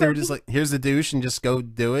instructions. They were just like, here's the douche and just go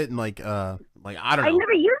do it. And like I don't know. I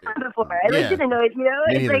never used that before. I didn't know it, Me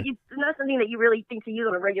It's like, it's not something that you really think to use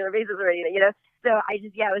on a regular basis or anything, So I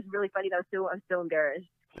just, it was really funny. I was so embarrassed.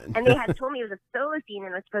 And they had told me it was a solo scene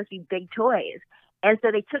and it was supposed to be big toys. And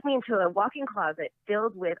so they took me into a walk-in closet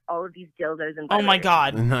filled with all of these dildos and oh my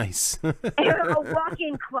God. Nice. A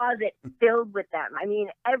walk-in closet filled with them. I mean,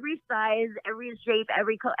 every size, every shape,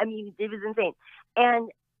 every color. I mean, it was insane.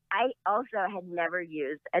 And I also had never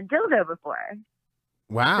used a dildo before.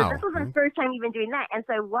 Wow. So this was my first time even doing that. And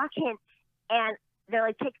so I walk in and they're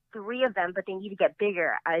like, take 3 of them, but they need to get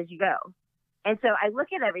bigger as you go. And so I look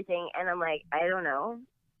at everything and I'm like, I don't know.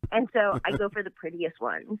 And so I go for the prettiest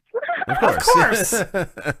ones. Of course.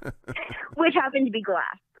 Which happened to be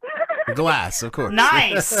glass. Glass, of course.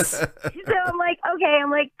 Nice. So I'm like, okay,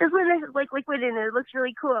 this one is like liquid and it looks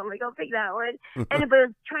really cool. I'm like, I'll pick that one. And but I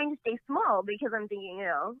was trying to stay small because I'm thinking,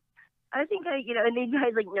 I think and then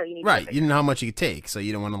guys like, no, you need Right. You know how much you could take, so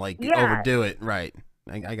you don't want to like overdo it. Right.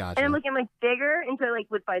 I got you. And I'm looking like bigger, and so like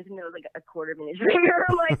with Five's nose like a quarter of an inch bigger.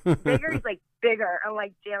 I'm like bigger. He's like bigger. I'm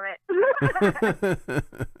like, damn it.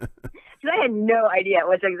 Because I had no idea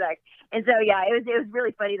what to expect. And so yeah, it was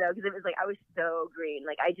really funny though, because it was like I was so green,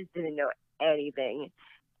 like I just didn't know anything.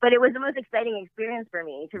 But it was the most exciting experience for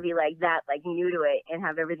me to be like that, like new to it, and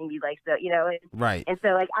have everything be like so, Right. And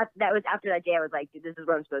so like that was after that day, I was like, dude, this is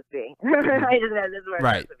where I'm supposed to be. I just know this is where I'm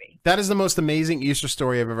Right. supposed to be. That is the most amazing Easter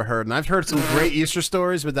story I've ever heard, and I've heard some great Easter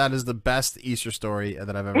stories, but that is the best Easter story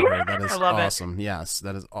that I've ever heard. That is I love it. awesome. Yes,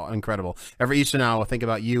 that is incredible. Every Easter now, I'll think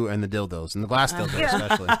about you and the dildos, and the glass dildos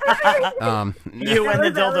especially. You and the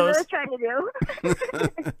That was what I dildos. was trying to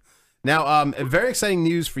do. Now, very exciting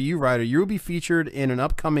news for you, Ryder. You will be featured in an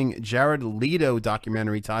upcoming Jared Leto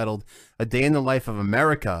documentary titled "A Day in the Life of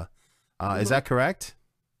America." Is that correct?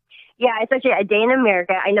 Yeah, it's actually A Day in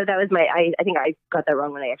America. I know that was I think I got that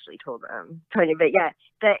wrong when I actually told Tony, but yeah,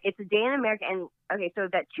 it's A Day in America. And okay, so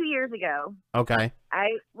that 2 years ago, Okay.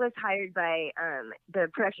 I was hired by the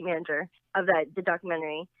production manager of the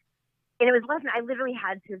documentary, and it was less than, I literally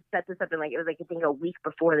had to set this up in it was like I think a week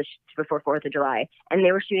before before 4th of July, and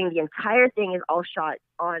they were shooting the entire thing is all shot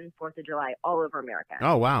on 4th of July all over America.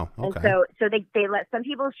 Oh wow. Okay. And so they let some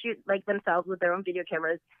people shoot like themselves with their own video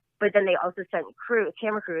cameras, but then they also sent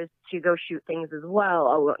camera crews to go shoot things as well,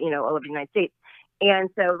 all over the United States.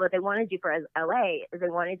 And so what they wanted to do for LA is they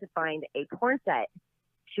wanted to find a porn set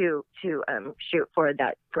to shoot for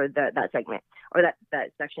that segment or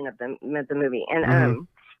that section of the movie. And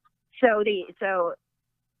so they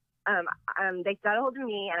got a hold of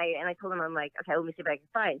me, and I told them, I'm like, okay, let me see if I can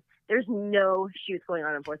find. There's no shoots going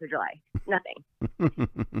on 4th of July, nothing.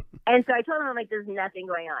 And so I told them, I'm like, there's nothing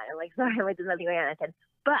going on. I'm like, sorry, there's nothing going on. I said,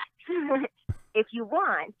 but if you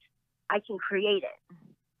want, I can create it.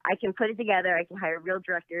 I can put it together. I can hire real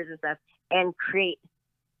directors and stuff and create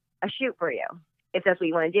a shoot for you if that's what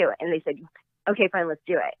you want to do. And they said, okay, fine, let's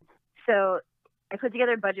do it. So I put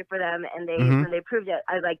together a budget for them, and when they approved it,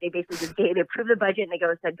 they basically just they approved the budget, and they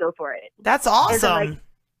said, go for it. That's And awesome. so,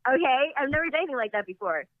 okay, I've never done anything like that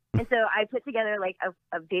before. And so I put together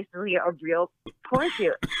a basically a real porn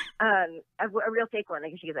shoot, a real fake one, I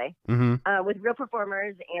guess you could say, with real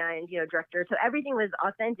performers and directors. So everything was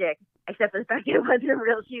authentic except for the fact that it wasn't a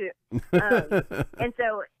real shoot.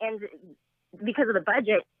 And because of the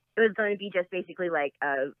budget, it was going to be just basically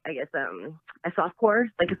a softcore,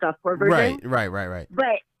 like a softcore version. Right.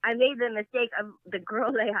 But I made the mistake of the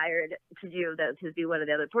girl they hired to do one of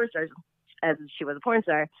the other porn stars, as she was a porn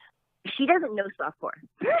star. She doesn't know softcore.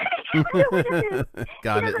 She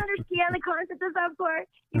doesn't understand the concept of softcore.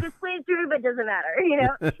 You just play it through, but it doesn't matter,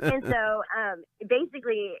 And so,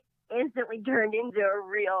 basically, instantly turned into a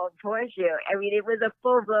real porn shoot. I mean, it was a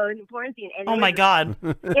full-blown porn scene. And Oh my God.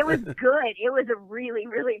 It was good. It was a really,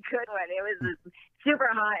 really good one. It was super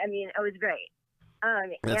hot. I mean, it was great.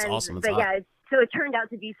 That's awesome. It's but hot. yeah, so it turned out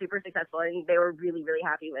to be super successful, and they were really, really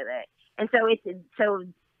happy with it. And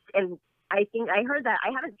and I think I heard that.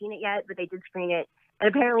 I haven't seen it yet, but they did screen it. And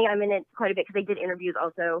apparently I'm in it quite a bit because they did interviews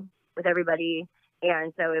also with everybody.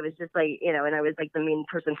 And so it was just and I was the main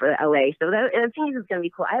person for LA. So I think it's going to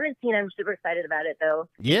be cool. I haven't seen it. I'm super excited about it, though.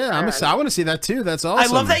 Yeah, I want to see that too. That's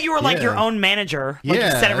awesome. I love that you were your own manager. You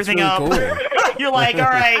set everything really up. Cool. You're like, all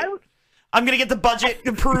right, I'm going to get the budget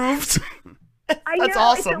approved. That's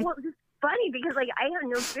awesome. It's funny because I have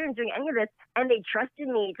no experience doing any of this, and they trusted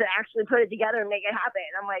me to actually put it together and make it happen.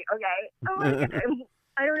 I'm like, okay.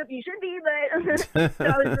 I don't know if you should be, but so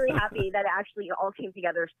I was really happy that it actually all came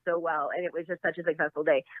together so well, and it was just such a successful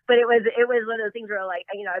day. But it was one of those things where I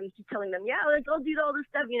was just telling them, yeah, I'll do all this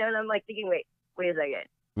stuff, and I'm thinking, wait a second.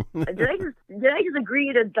 Did I just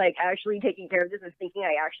agree to actually taking care of this and thinking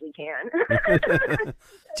I actually can?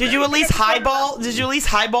 Did you at least highball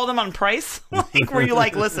them on price? Were you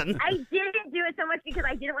listen? I didn't do it so much because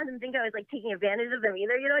I didn't want them to think I was taking advantage of them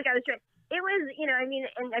either. I was trying. It was,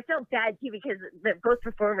 and I felt bad too because both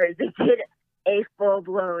performers, they did a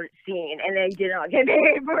full-blown scene, and they did not get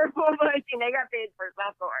paid for a full-blown scene. They got paid for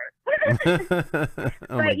softcore.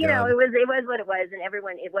 But it was what it was, and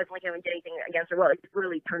it wasn't like anyone did anything against her. Well, it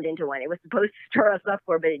really turned into one. It was supposed to start off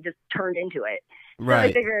softcore, but it just turned into it.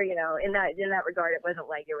 Right. So I figure, in that regard, it wasn't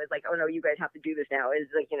it was oh no, you guys have to do this now. It's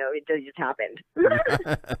it just happened.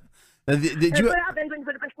 Did you? What happens when you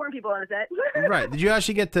put a bunch of porn people on a set? Right. Did you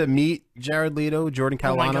actually get to meet Jared Leto, Jordan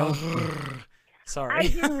Catalano? Sorry. I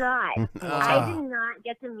did not. I did not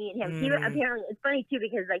get to meet him. He apparently, it's funny too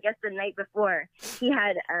because I guess the night before he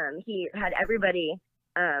had everybody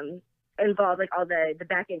involved, like all the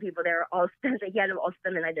back end people. They were all spent. He had them all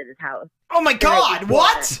spend the night at his house. Oh my God!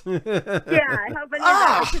 What? Yeah, how funny is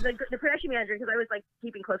that? Because the production manager, because I was like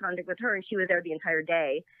keeping close contact with her, and she was there the entire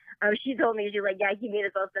day. She told me, she's like, yeah, he made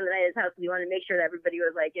us all spend the night at his house. We wanted to make sure that everybody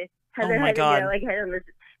was like, had their head, God. You know, like had them, like,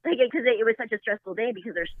 because it was such a stressful day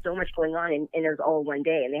because there's so much going on, and it was all one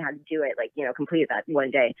day, and they had to do it, like, you know, complete that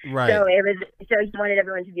one day. Right. So so he wanted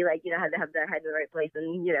everyone to be like, you know, had to have their head in the right place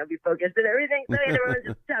and, you know, be focused and everything. So everyone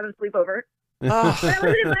was just having a sleepover. But I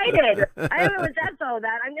was invited. I don't know what that's all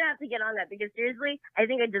about. I'm gonna have to get on that because seriously, I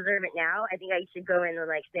think I deserve it now. I think I should go in and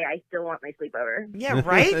like say I still want my sleepover. Yeah,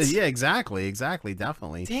 right? Yeah, exactly,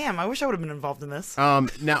 definitely. Damn, I wish I would have been involved in this. Now,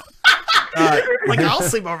 like I'll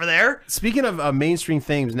sleep over there. Speaking of mainstream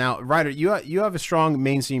themes, now, Ryder, you have a strong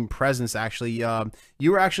mainstream presence. Actually,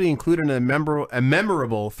 you were actually included in a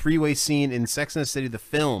memorable three-way scene in Sex and the City, the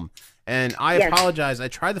film. And I apologize. I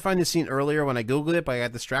tried to find this scene earlier when I googled it, but I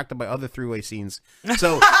got distracted by other three-way scenes.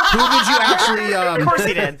 So, who did you actually? Of course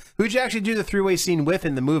he did. Who did you actually do the three-way scene with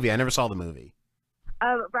in the movie? I never saw the movie.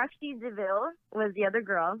 Roxy DeVille was the other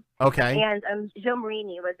girl. Okay. And Joe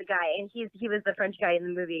Marini was the guy, and he was the French guy in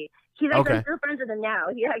the movie. He's actually still friends with him now.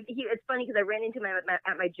 It's funny because I ran into him at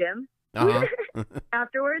my gym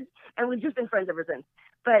afterwards, and we've just been friends ever since.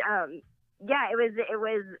 But yeah, it was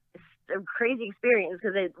a crazy experience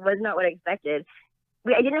because it was not what I expected.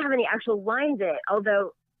 I didn't have any actual lines in it,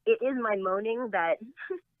 although it is my moaning that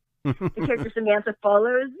the character Samantha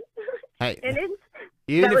follows. Hey. And it's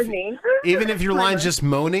Even was me. Even if your line's just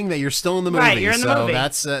moaning, that you're still in the movie. Right, you're in the movie.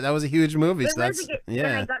 That's that was a huge movie. So that's And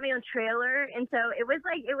I got my own trailer, and so it was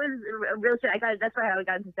a real shit. That's why I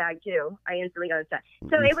got into SAG too. I instantly got into SAG.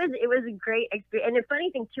 So it was a great experience. And the funny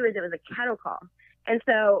thing too is it was a cattle call. And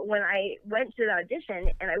so when I went to the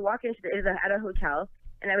audition and I walked into it was at a hotel,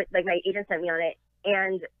 and I was like, my agent sent me on it,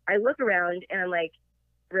 and I look around and I'm like,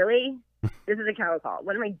 really? This is a cattle call.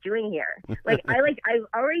 What am I doing here? Like I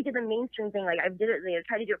already did the mainstream thing. Like I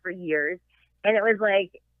tried to do it for years, and it was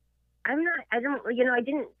like, I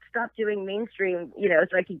didn't stop doing mainstream,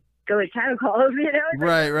 so I could go to cattle calls,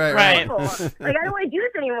 Right. Like I don't want to do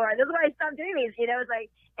this anymore. This is why I stopped doing these, It's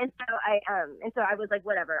like, and so I was like,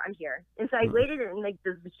 whatever, I'm here. And so I waited in like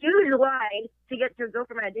this huge line to go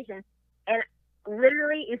for my audition, and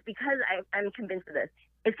literally it's because I'm convinced of this.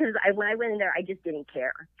 It's because when I went in there, I just didn't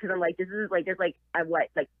care. Because I'm like, this is like, there's like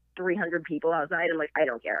 300 people outside. I'm like, I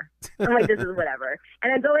don't care. I'm like, this is whatever.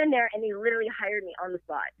 And I go in there, and they literally hired me on the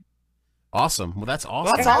spot. Awesome. Well, that's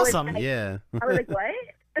awesome. That's awesome. Yeah. I was like, what?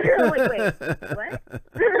 I'm like, wait, what?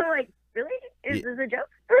 I'm like, really? Is this a joke?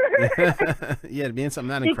 Yeah, being something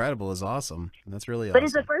that incredible is awesome. That's really awesome. But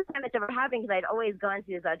it's the first time it's ever happened because I'd always gone to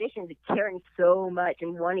these auditions caring so much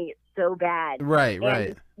and wanting it so bad. Right.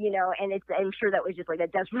 And I'm sure that was just like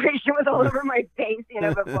that desperation was all over my face,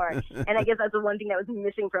 before. And I guess that's the one thing that was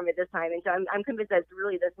missing from it this time. And so I'm convinced that it's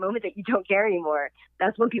really this moment that you don't care anymore.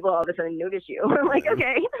 That's when people all of a sudden notice you. I'm like,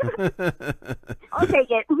 okay, I'll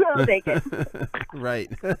take it. I'll take it. Right.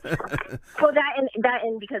 Well, that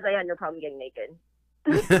and because I had no problem getting naked.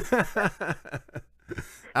 That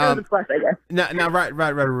was a plus, I guess. Now, right.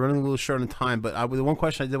 We're running a little short on time, but the one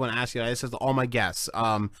question I did want to ask you, I asked this to all my guests.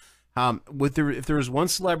 If there was one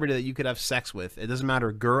celebrity that you could have sex with, it doesn't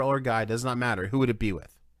matter, girl or guy, does not matter. Who would it be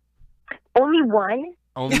with? Only one.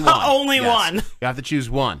 Only one. Only Yes. one. You have to choose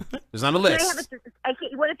one. There's not a list.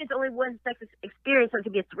 What if it's only one sex experience? So it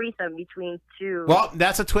could be a threesome between two. Well,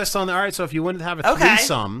 that's a twist on the. All right, so if you wanted to have a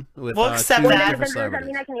threesome with we'll accept two that. different Does that celebrities.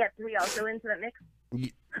 mean I can get three also into that mix?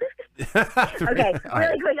 Three. Okay, All right.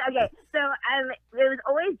 really quick. Okay, so it was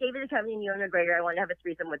always David Duchovny and Ewan McGregor. I wanted to have a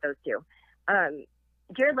threesome with those two.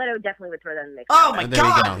 Jared Leto definitely would throw that in the mix. Oh my There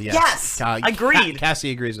you God! go, Yes, agreed.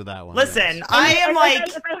 Cassie agrees with that one. Listen, yes. I am like.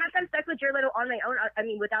 If I have to have sex with Jared Leto on my own,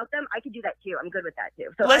 without them, I could do that too. I'm good with that too.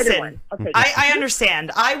 So either one, Listen, I'll take it. I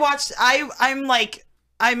understand.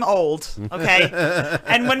 I'm old, okay?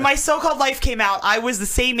 And when My So-Called Life came out, I was the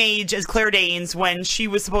same age as Claire Danes when she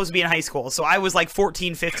was supposed to be in high school. So I was like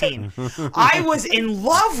 14, 15. I was in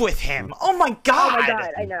love with him. Oh my God. Oh my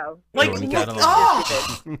God, I know. Like,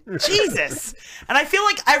 Jesus. And I feel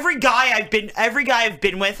like every guy I've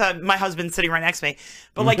been with, my husband's sitting right next to me,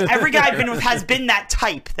 but like every guy I've been with has been that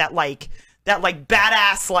type, that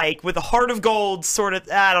badass, with a heart of gold sort of,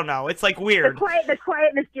 I don't know. It's like weird. The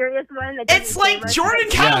quiet, mysterious one. That it's like Jordan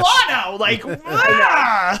Catalano.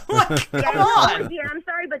 Come on. I'm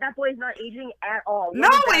sorry sorry, but that boy's not aging at all. No,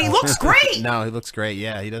 and he looks great. No, he looks great.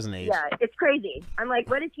 Yeah, he doesn't age. Yeah, it's crazy. I'm like,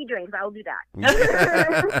 what is he doing? Because I'll do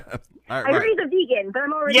that. All right, I heard he's a vegan, but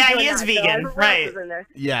I'm already Yeah, doing he is that, vegan, so I don't know what right. else is in there.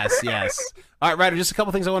 Yes. All right, Ryder, just a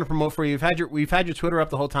couple things I want to promote for you. We've had your Twitter up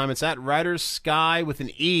the whole time. It's at Ryder Skye with an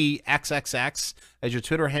E XXX as your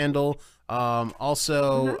Twitter handle.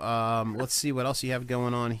 Also, let's see what else you have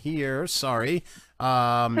going on here. Sorry. You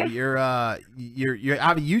have a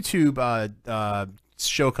YouTube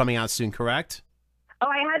show coming out soon, correct? Oh,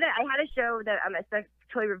 I had a show that a sex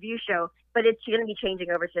toy review show, but it's going to be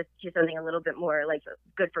changing over to something a little bit more like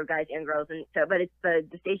good for guys and girls, and so. But it's the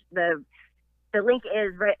link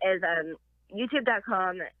is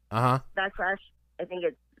youtube.com / I think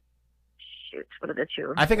it's what are the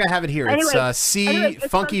two? I think I have it here. Anyway, it's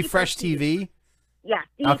Funky Fresh TV. Yeah.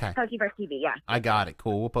 Okay. Funky Fresh TV. Yeah. I got it.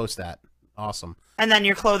 Cool. We'll post that. Awesome. And then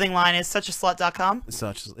your clothing line is suchaslut.com. Yes.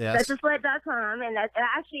 Suchaslut.com, and that's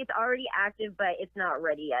actually it's already active, but it's not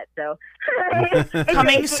ready yet. So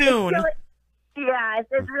Coming soon.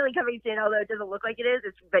 It's really coming soon. Although it doesn't look like it is,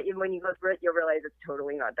 but when you go through it, you'll realize it's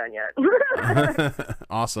totally not done yet.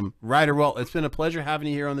 Awesome, Ryder. Well, it's been a pleasure having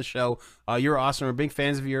you here on the show. You're awesome. We're big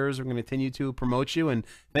fans of yours. We're going to continue to promote you, and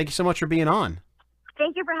thank you so much for being on.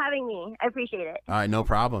 Thank you for having me. I appreciate it. All right, no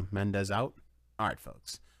problem. Mendez out. All right,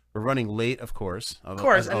 folks. We're running late, of course. Of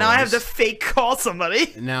course, and now I have to fake call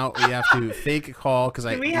somebody. Now we have to fake call because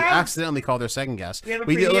I accidentally called their second guest. Let's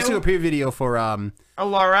do a preview video for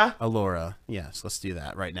Alura. Alura, yes, let's do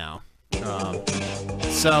that right now.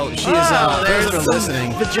 So she is, for those that are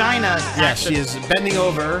listening, vagina. Yeah, she is bending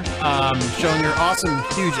over, showing her awesome,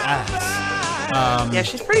 huge ass. Yeah,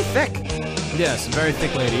 she's pretty thick. Yes, a very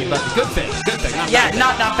thick lady, but good thick, not bad thick.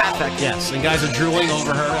 not bad thick. Yes, and guys are drooling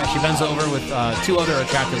over her as she bends over with two other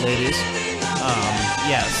attractive ladies.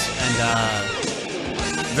 Yes, and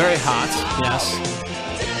very hot. Yes,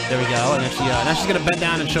 there we go. And now she's gonna bend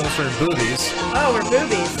down and show us her boobies. Oh, her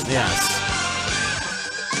boobies. Yes.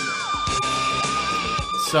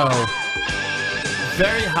 So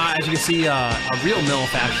very hot, as you can see, a real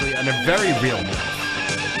MILF actually, and a very real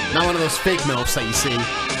MILF. Not one of those fake MILFs that you see.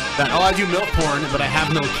 That, I do MILF porn, but I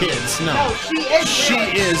have no kids. No. No, she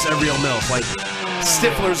is a real MILF, like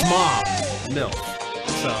Stifler's mom MILF.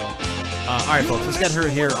 So, all right, folks, let's get her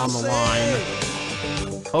here on the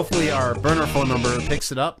line. Hopefully our burner phone number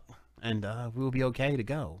picks it up, and we'll be okay to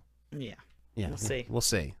go. Yeah. We'll see. We'll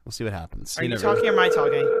see. We'll see what happens. Are you talking or am I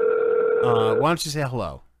talking? Why don't you say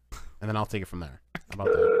hello, and then I'll take it from there. How about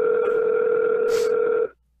that?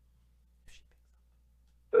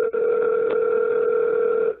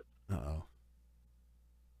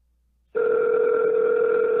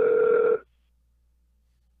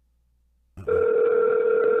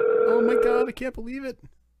 Oh my God, I can't believe it.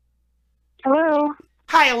 Hello.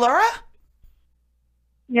 Hi, Alura?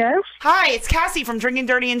 Yes? Hi, it's Cassie from Drinking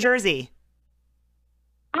Dirty in Jersey.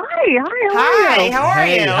 Hi, how are you? How are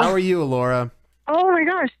you? How are you, Alura? Oh my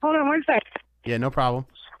gosh, hold on one sec. Yeah, no problem.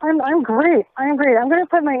 I'm great. I'm going to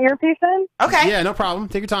put my earpiece in. Okay. Yeah, no problem.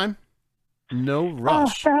 Take your time. No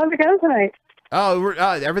rush. Oh, how's it going tonight? Oh,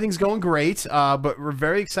 everything's going great, but we're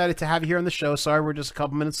very excited to have you here on the show. Sorry we're just a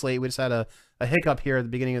couple minutes late. We just had a hiccup here at the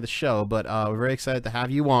beginning of the show, but we're very excited to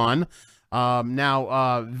have you on.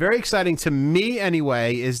 Now, very exciting to me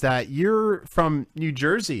anyway is that you're from New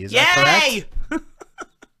Jersey. Is that correct?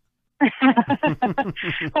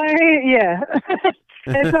 Yeah.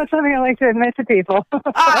 It's not something I like to admit to people. Oh,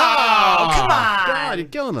 come on. God, you're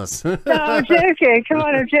killing us. No, I'm joking. Come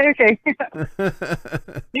on, I'm joking.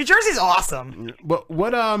 New Jersey's awesome. What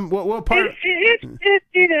part?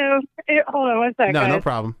 Hold on one second. No, no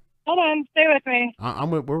problem. Hold on, stay with me.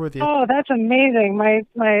 We're with you. Oh, that's amazing. My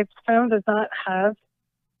phone does not have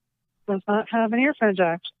an earphone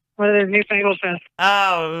jack. One of those newfangled phones.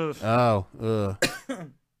 Oh.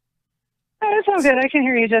 Oh, it's all good. I can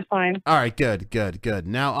hear you just fine. All right, good.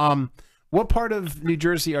 Now, what part of New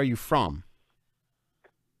Jersey are you from?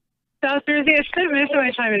 South Jersey. I spent most of my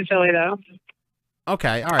time in Philly, though.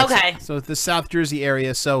 Okay, all right. Okay. So the South Jersey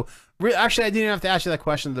area. So actually, I didn't have to ask you that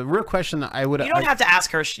question. The real question I would. You don't have to ask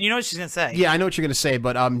her. You know what she's gonna say. Yeah, I know what you're gonna say.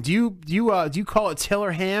 But do you call it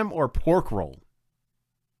Taylor ham or pork roll?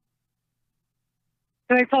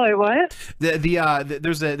 Do I call it what?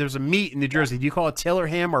 There's a meat in New Jersey. Do you call it Taylor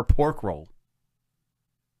ham or pork roll?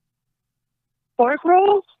 Pork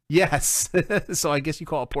roll? Yes. So I guess you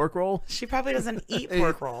call it pork roll? She probably doesn't eat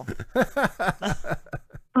pork roll.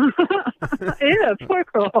 Yeah, pork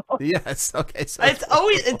roll. Yes. Okay. So it's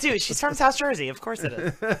always, dude, she's from South Jersey. Of course it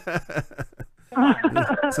is.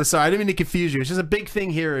 So sorry, I didn't mean to confuse you. It's just a big thing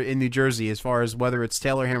here in New Jersey as far as whether it's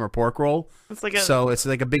Taylor ham or pork roll. It's like it's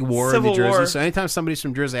like a big war in Civil New Jersey. War. So anytime somebody's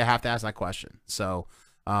from Jersey, I have to ask that question. So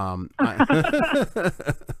I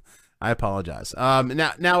apologize.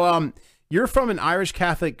 Now you're from an Irish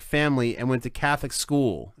Catholic family and went to Catholic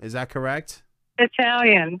school. Is that correct?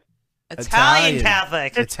 Italian. Italian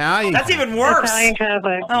Catholic. Italian. That's even worse. Italian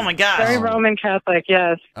Catholic. Oh my gosh. Very Roman Catholic,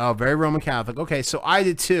 yes. Oh, very Roman Catholic. Okay, so I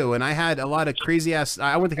did too, and I had a lot of crazy ass.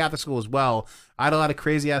 I went to Catholic school as well. I had a lot of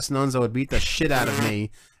crazy ass nuns that would beat the shit out of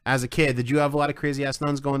me as a kid. Did you have a lot of crazy ass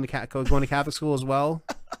nuns going to Catholic school as well?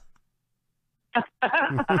 Well,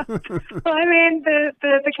 I mean,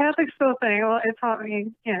 the Catholic school thing. Well, it taught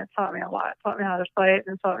me a lot. It taught me how to fight,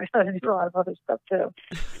 and taught me how to do a lot of other stuff too.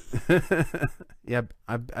 Yeah,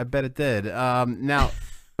 I bet it did. Now,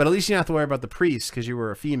 but at least you didn't have to worry about the priest because you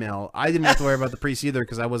were a female. I didn't have to worry about the priest either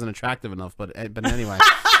because I wasn't attractive enough. But anyway.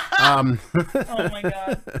 Oh my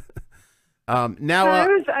god. Now I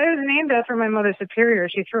was named after my mother superior.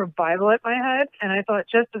 She threw a Bible at my head, and I thought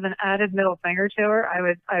just as an added middle finger to her, I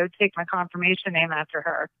would take my confirmation name after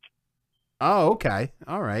her. Oh, okay.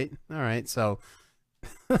 All right. So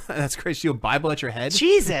that's crazy. She threw a Bible at your head?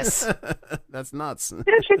 Jesus. That's nuts.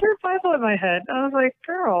 Yeah, she threw a Bible at my head. I was like,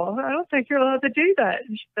 girl, I don't think you're allowed to do that.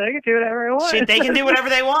 And she said, I can do whatever I want. They can do whatever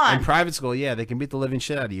they want. In private school, yeah, they can beat the living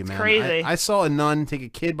shit out of you, man. Crazy. I saw a nun take a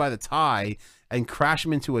kid by the tie and crash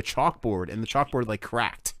him into a chalkboard, and the chalkboard like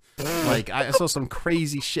cracked. Like I saw some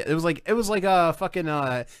crazy shit. It was like a fucking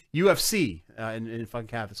UFC in fucking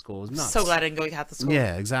Catholic school. It was nuts. So glad I didn't go to Catholic school.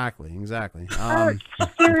 Yeah, exactly. It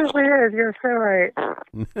seriously is. You're so right.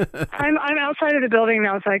 I'm outside of the building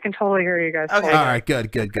now, so I can totally hear you guys. Okay. All right.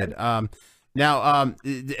 Good. Now,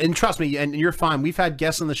 and trust me, and you're fine. We've had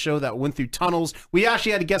guests on the show that went through tunnels. We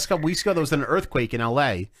actually had a guest a couple weeks ago that was in an earthquake in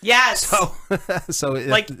L.A. Yes. So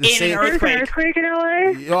like in an earthquake. There's an earthquake in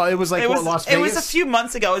L.A.? Oh, it was like Las Vegas. It was a few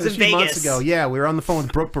months ago. It was in Vegas. A few months ago. Yeah, we were on the phone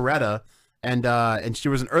with Brooke Beretta, and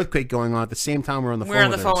there was an earthquake going on at the same time we were on the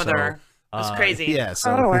phone with her. It was crazy. Yeah.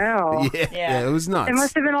 So, oh wow. Yeah, it was nuts. It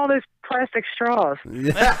must have been all those plastic straws.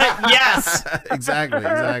 Yes. Exactly.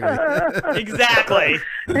 Exactly.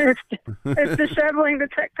 It's disheveling the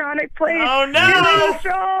tectonic plate. Oh no!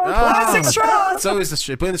 Plastic straws. It's always the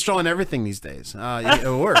straw. Putting the straw in everything these days.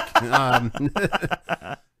 It'll work.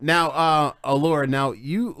 Now, Alura, now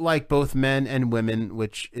you like both men and women,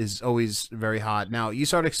 which is always very hot. Now, you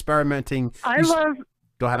started experimenting. I love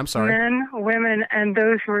Go ahead, I'm sorry. men, women, and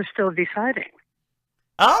those who are still deciding.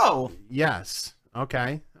 Oh. Yes.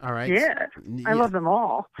 Okay. All right. Yeah. I love them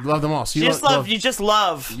all. You love them all. So you just love. You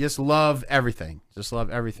just love everything. Just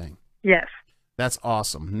love everything. Yes. That's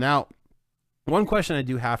awesome. Now, one question I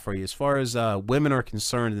do have for you, as far as women are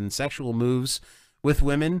concerned and sexual moves with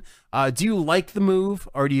women, do you like the move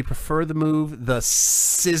or do you prefer the move, the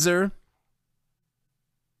scissor?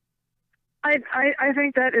 I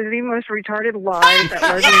think that is the most retarded lie that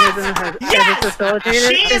lesbianism has ever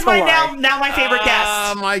facilitated. She is now my favorite guest.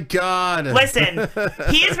 Oh my god! Listen,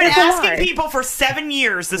 he has been asking people for 7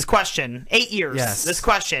 years this question, 8 years. Yes. This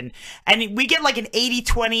question, and we get like an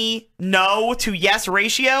 80-20 no to yes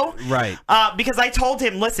ratio. Right. Because I told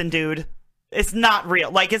him, listen, dude, it's not real.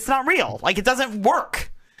 Like it's not real. Like it doesn't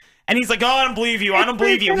work. And he's like, oh, I don't believe you. I don't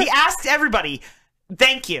believe you. He asks everybody.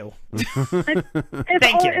 Thank you.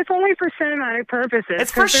 Thank you. It's only for cinematic purposes. It's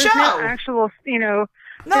for show. There's no actual,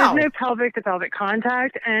 there's no pelvic to pelvic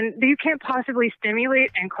contact, and you can't possibly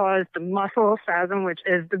stimulate and cause the muscle spasm, which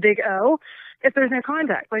is the big O, if there's no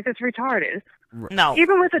contact. Like, it's retarded. No.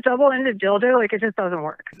 Even with a double-ended dildo, like, it just doesn't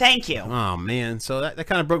work. Thank you. Oh man, so that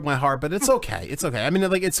kind of broke my heart, but it's okay. It's okay. I mean,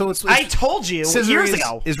 like it's I told you years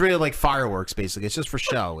ago. It's really like fireworks, basically. It's just for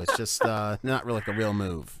show. It's just not really like a real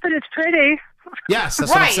move. But it's pretty. Yes,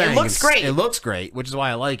 that's what I'm saying. It looks great. It looks great, which is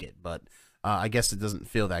why I like it. But I guess it doesn't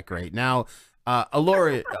feel that great. Now,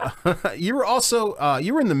 Alura, you were also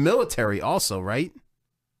you were in the military, also, right?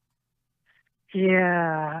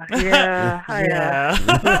 Yeah. I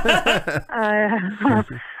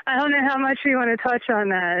don't know how much you want to touch on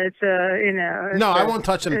that. It's no, I won't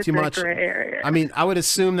touch on it too much. Gray area. I mean, I would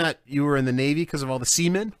assume that you were in the Navy because of all the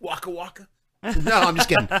seamen. Waka waka. No, I'm just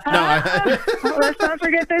kidding. No, let's not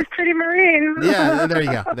forget those pretty Marines. Yeah, there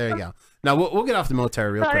you go. Now we'll get off the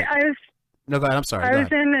military real quick. No, go ahead. I'm sorry. I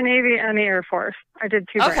was in the Navy and the Air Force. I did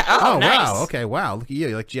 2 branches. Oh, nice. Wow. Okay. Wow. Look at you.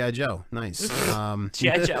 You're like G.I. Joe. Nice.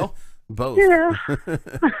 G.I. Joe. Both. Yeah.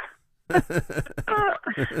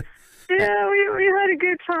 Yeah, we had a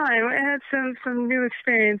good time. I had some new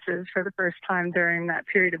experiences for the first time during that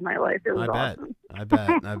period of my life. It was awesome. I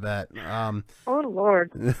bet. Oh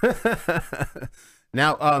Lord.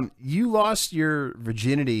 Now, you lost your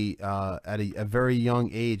virginity at a very young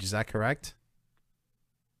age. Is that correct?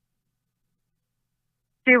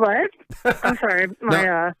 Do what? I'm sorry.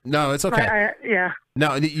 No, it's okay. Yeah.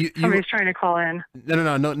 No, you Somebody's trying to call in.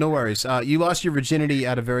 No worries. You lost your virginity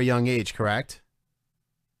at a very young age, correct?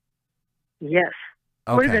 Yes.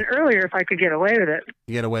 Okay. Would have been earlier if I could get away with it.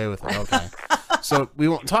 You get away with it. Okay. So we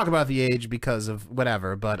won't talk about the age because of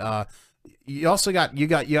whatever, but you also got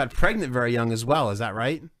pregnant very young as well. Is that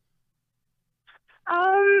right?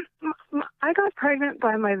 I got pregnant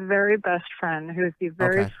by my very best friend, who was the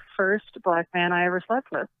very first black man I ever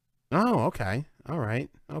slept with. Oh, okay. All right.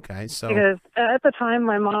 Okay. So Because at the time,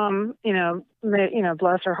 my mom,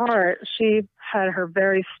 bless her heart, she had her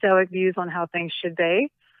very stoic views on how things should be.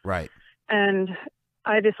 Right. And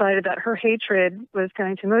I decided that her hatred was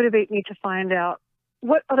going to motivate me to find out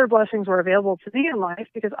what other blessings were available to me in life,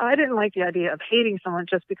 because I didn't like the idea of hating someone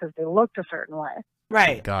just because they looked a certain way.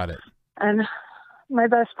 Right. Got it. And my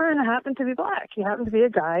best friend happened to be black. He happened to be a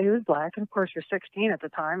guy who was black. And of course, you're 16 at the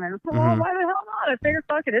time. And well, why the hell not? I figured,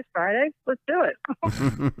 fuck it, it's Friday. Let's do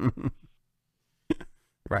it.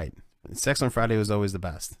 Right. Sex on Friday was always the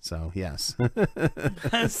best. So, yes.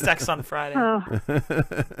 Sex on Friday. Oh,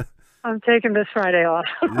 I'm taking this Friday off.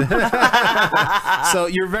 So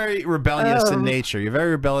you're very rebellious in nature. You're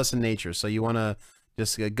very rebellious in nature. So you want to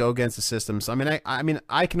just go against the system. So I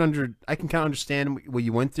can kind of understand what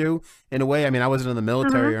you went through in a way. I mean, I wasn't in the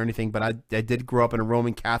military or anything, but I did grow up in a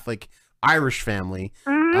Roman Catholic Irish family.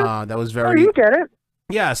 That was very. Oh, you get it.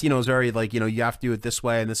 Yes, it was very like, you have to do it this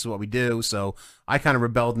way and this is what we do. So I kind of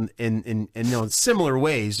rebelled in similar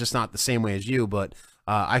ways, just not the same way as you, but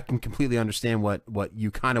I can completely understand what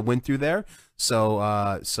you kind of went through there.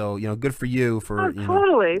 So good for you for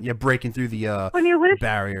totally. Breaking through the when you live,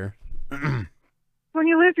 barrier. When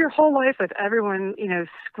you live your whole life with everyone,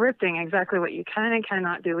 scripting exactly what you can and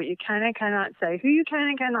cannot do, what you can and cannot say, who you can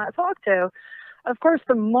and cannot talk to. Of course,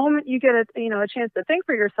 the moment you get a chance to think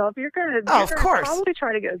for yourself, you're going to probably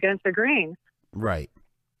try to go against the grain. Right.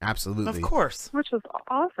 Absolutely. Of course. Which was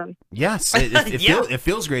awesome. Yes, it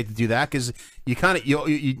feels great to do that because you kind of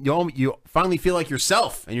you finally feel like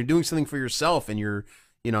yourself and you're doing something for yourself and you're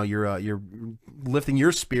lifting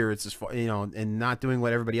your spirits as far and not doing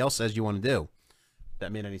what everybody else says you want to do. If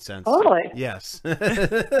that made any sense? Totally. Yes.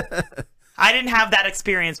 I didn't have that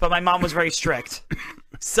experience, but my mom was very strict.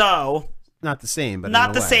 So. Not the same, but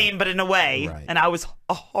not the same, but in a way. Right. And I was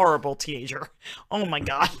a horrible teenager. Oh my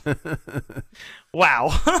god! Wow.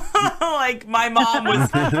 Like my mom was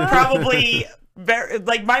probably very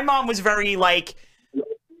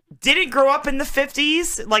didn't grow up in the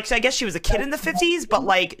 50s. Like I guess she was a kid in the 50s, but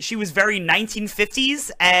like she was very 1950s,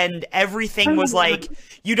 and everything was like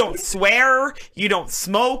you don't swear, you don't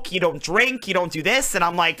smoke, you don't drink, you don't do this, and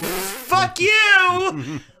I'm like, fuck you!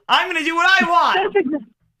 I'm gonna do what I want.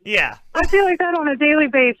 Yeah. I feel like that on a daily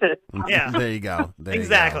basis. Yeah. There you go.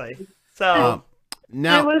 Exactly. So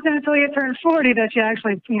now it wasn't until you turned 40 that you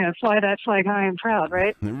actually, fly that flag high and proud,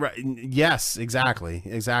 right? Right. Yes, exactly.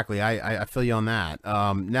 I feel you on that.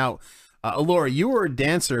 Now, Alura, you were a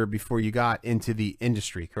dancer before you got into the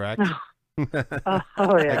industry, correct?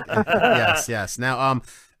 Oh yeah. Yes. Now,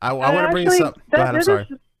 I want to bring this up. Go ahead. I'm sorry.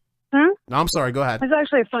 No, I'm sorry. Go ahead. It's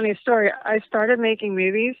actually a funny story. I started making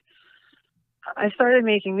movies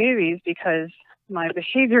because my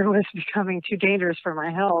behavior was becoming too dangerous for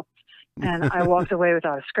my health, and I walked away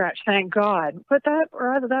without a scratch. Thank God. But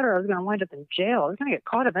or either that, or I was going to wind up in jail. I was going to get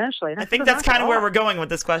caught eventually. I think that's kind of where we're going with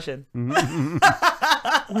this question. Well,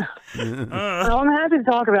 I'm happy to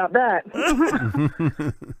talk about that.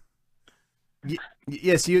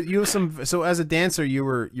 Yes, you have some. So as a dancer, you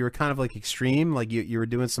were kind of like extreme, like you were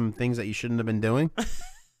doing some things that you shouldn't have been doing.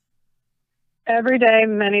 Every day,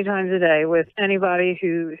 many times a day, with anybody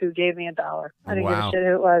who gave me $1. I didn't give a shit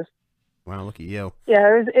who it was. Wow, look at you.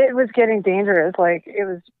 Yeah, it was getting dangerous. Like it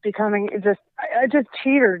was becoming I just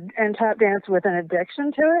teetered and tap danced with an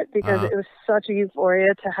addiction to it because it was such a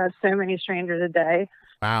euphoria to have so many strangers a day.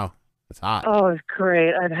 Wow, that's hot. Oh, it was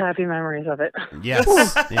great. I have happy memories of it. Yes.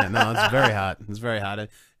 Yeah, no, it's very hot. It's very hot.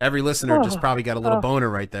 Every listener just probably got a little boner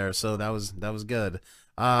right there, so that was good.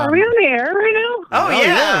 Are we on the air right now? Oh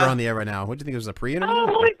yeah, we're on the air right now. What do you think? It was a pre-interview? Oh,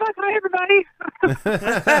 holy fuck! Hi, everybody.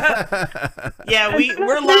 Yeah,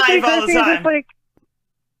 we're live all the time.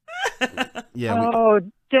 Yeah. Oh,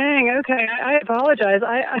 dang. Okay, I apologize.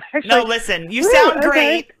 I actually. No, listen. You sound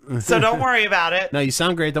great, so don't worry about it. No, you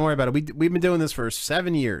sound great. Don't worry about it. We've been doing this for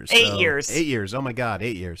 7 years. 8 years. 8 years. Oh my God,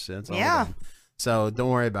 8 years. That's all. Yeah. So don't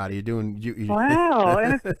worry about it. You're doing.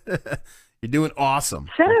 Wow. You're doing awesome.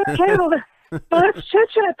 Well, let's chit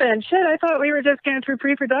chat then. Shit, I thought we were just going through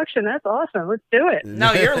pre-production. That's awesome. Let's do it.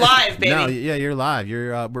 No, you're live, baby. No, yeah, you're live.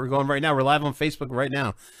 We're going right now. We're live on Facebook right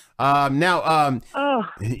now.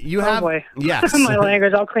 You have boy. Yes. My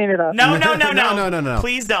language. I'll clean it up. No.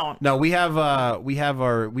 Please don't. No, we've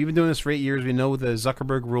been doing this for 8 years. We know the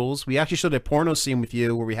Zuckerberg rules. We actually showed a porno scene with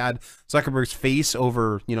you where we had Zuckerberg's face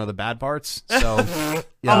over, the bad parts. So,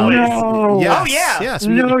 no. Yes, Oh, yeah. Yes.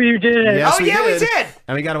 No, you didn't. Yes, we did.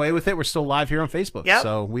 And we got away with it. We're still live here on Facebook. Yep.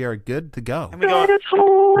 So we are good to go. That is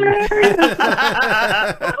hilarious.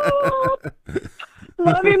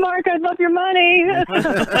 Love you, Mark. I love your money.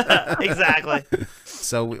 Exactly.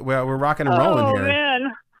 So we're rocking and rolling here. Oh,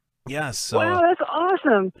 man. Yes. So, wow, that's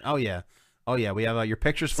awesome. Oh, yeah. We have your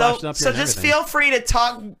pictures So, flashing up here. so just feel free to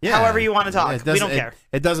talk Yeah. however you want to talk. It We doesn't- don't care.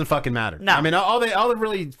 It doesn't fucking matter. No. I mean, all that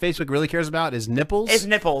really Facebook really cares about is nipples. It's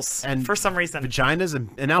nipples, and for some reason. Vaginas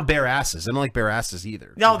and now bare asses. I don't like bare asses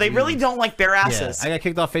either. No, they really don't like bare asses. Yeah, I got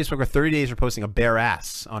kicked off Facebook for 30 days for posting a bare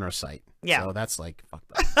ass on our site. Yeah. So that's like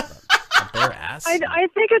fucked up. A bare ass? I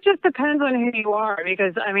think it just depends on who you are,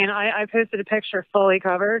 because I mean, I posted a picture fully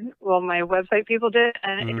covered. Well, my website people did,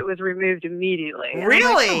 and it was removed immediately. And I'm like,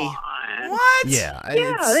 Really? come on. What? Yeah.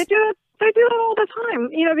 Yeah, they do it. They do it all the time.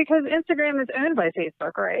 Because Instagram is owned by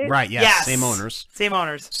Facebook, right? Right, yes. Same owners. Same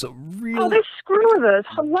owners. So really, Oh, they screw with us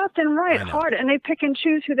left and right I know. hard, and they pick and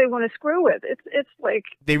choose who they want to screw with. It's like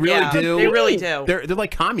they really do. They really do. They're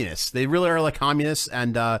like communists. They really are like communists,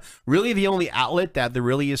 and really the only outlet that there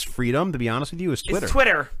really is freedom, to be honest with you, is Twitter. It's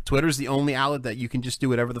Twitter. Twitter's the only outlet that you can just do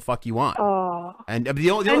whatever the fuck you want. Oh. And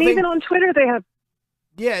the only and thing, even on Twitter they have.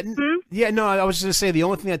 yeah, no, I was just gonna say the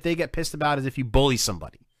only thing that they get pissed about is if you bully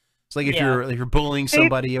somebody. It's like if you're bullying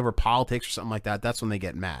somebody over politics or something like that. That's when they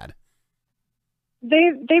get mad.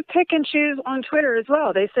 They pick and choose on Twitter as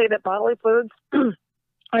well. They say that bodily fluids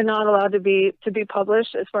are not allowed to be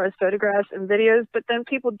published as far as photographs and videos, but then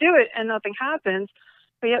people do it and nothing happens.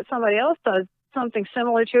 But yet somebody else does something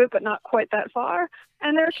similar to it, but not quite that far,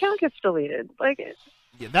 and their account gets deleted.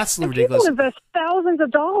 Yeah, that's and ridiculous. People invest thousands of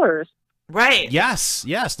dollars. Right. Yes.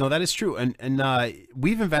 No, that is true. And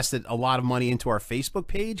we've invested a lot of money into our Facebook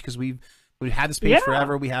page because we've had this page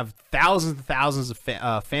forever. We have thousands and thousands of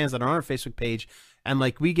fans that are on our Facebook page, and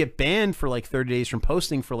we get banned for 30 days from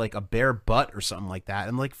posting for a bare butt or something like that.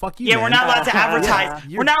 And fuck you. Yeah, man. we're not allowed to advertise.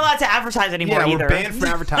 We're not allowed to advertise anymore either. We're banned from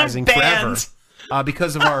advertising forever.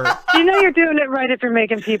 Because of our You're doing it right if you're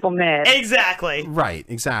making people mad. Exactly. Right,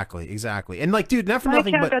 exactly. And dude, not for My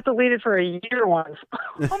nothing, account but got deleted for a year once.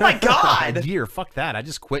 Oh my god. a year, fuck that. I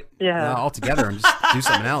just quit Yeah. altogether and just do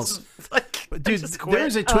something else. But dude,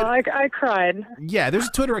 there's a Twitter. I cried. Yeah, there's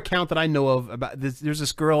a Twitter account that I know of about this. There's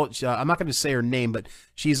this girl. I'm not going to say her name, but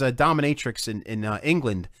she's a dominatrix in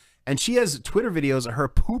England, and she has Twitter videos of her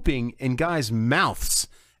pooping in guys' mouths,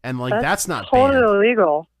 and that's not totally banned.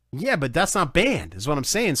 illegal. Yeah, but that's not banned, is what I'm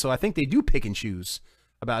saying. So I think they do pick and choose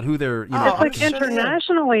about who they're. It's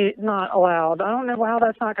internationally not allowed. I don't know how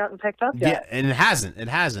that's not gotten picked up yet. Yeah, and it hasn't. It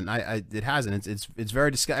hasn't. It hasn't. It's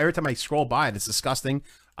very disgusting. Every time I scroll by it, it's disgusting.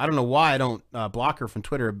 I don't know why I don't block her from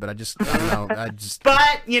Twitter, but I don't know.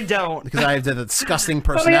 But you don't, because I have the disgusting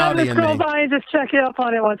personality in me. Scroll by and just check you up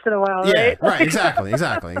on it once in a while, Yeah, right? right. Exactly.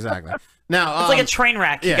 Now it's like a train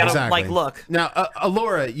wreck. You gotta look. Now,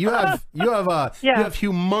 Alura, you have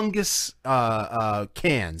humongous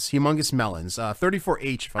cans, humongous melons,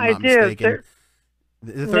 34H if I'm not mistaken.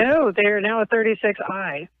 No, they're now a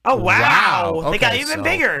 36i. Oh wow! Okay, They got even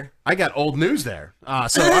bigger. I got old news there.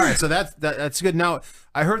 So all right, so that's good. Now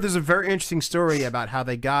I heard there's a very interesting story about how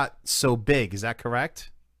they got so big. Is that correct?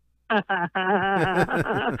 Oh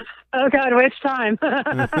God, which time?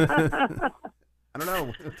 I don't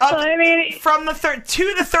know. I mean, from the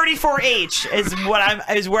to the 34H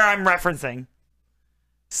is where I'm referencing.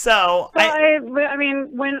 So I mean,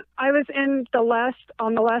 when I was on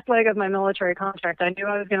the last leg of my military contract, I knew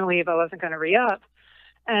I was going to leave. I wasn't going to re-up,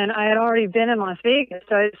 and I had already been in Las Vegas,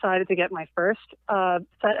 so I decided to get my first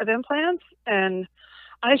set of implants. And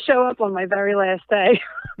I show up on my very last day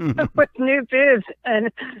with new boobs, and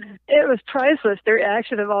it was priceless. The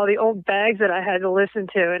reaction of all the old bags that I had to listen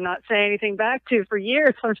to and not say anything back to for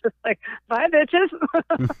years. I'm just like, bye, bitches.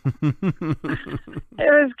 It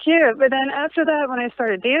was cute. But then after that, when I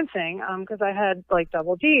started dancing, because I had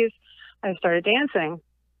double Ds, I started dancing,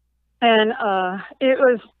 and it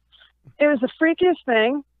was the freakiest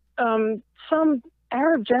thing. Some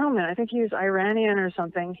Arab gentleman, I think he was Iranian or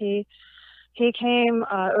something. He came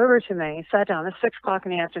over to me, sat down. It's 6 o'clock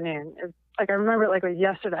in the afternoon. I remember it like it was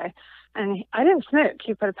yesterday. And I didn't smoke.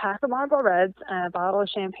 He put a pack of Marlboro Reds and a bottle of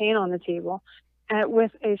champagne on the table,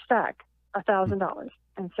 with a stack, $1,000,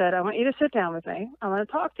 and said, "I want you to sit down with me. I want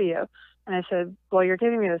to talk to you. And I said, well, you're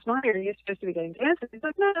giving me this money. Are you supposed to be getting dances? He's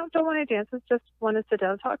like, no, don't want any dances. Just want to sit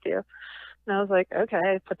down and talk to you. And I was like, okay,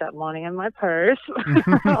 I put that money in my purse.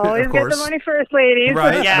 Always get the money first, ladies.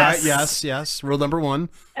 Right, yes. Rule number one.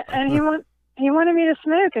 And he wanted me to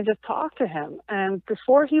smoke and just talk to him. And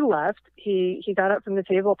before he left, he got up from the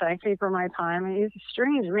table, thanked me for my time. And he's a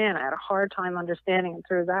strange man. I had a hard time understanding him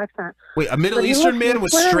through his accent. Wait, a Middle Eastern man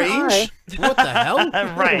was strange? What the hell?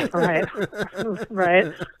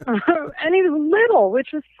 Right. And he was little, which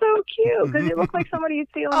was so cute because he looked like somebody you'd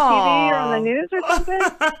see on TV or on the news or something.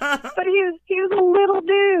 But he was a little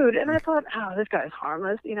dude. And I thought, oh, this guy's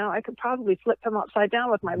harmless. You know, I could probably flip him upside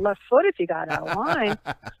down with my left foot if he got out of line.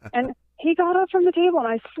 And he got up from the table, and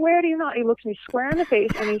I swear to you not, he looks me square in the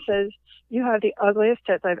face, and he says, you have the ugliest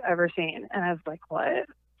tits I've ever seen. And I was like, what?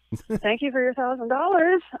 Thank you for your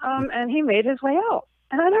 $1,000. And he made his way out.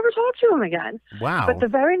 And I never talked to him again. Wow. But the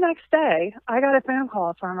very next day, I got a phone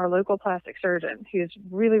call from our local plastic surgeon, who's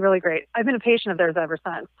really, really great. I've been a patient of theirs ever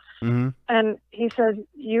since. Mm-hmm. And he says,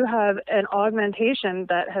 you have an augmentation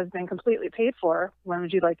that has been completely paid for. When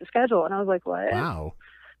would you like to schedule? And I was like, what? Wow.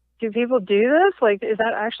 Do people do this? Like, is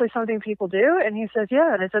that actually something people do? And he says,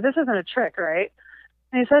 yeah. And I said, this isn't a trick, right?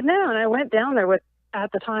 And he said, no. And I went down there with,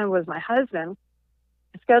 at the time, was my husband,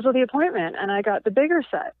 scheduled the appointment, and I got the bigger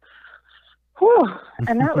set. Whew.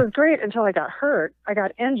 And that was great until I got hurt. I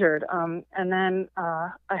got injured, and then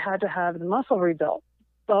I had to have the muscle rebuilt.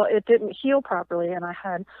 Well, it didn't heal properly, and I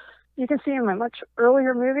had, you can see in my much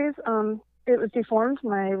earlier movies, it was deformed.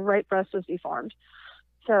 My right breast was deformed.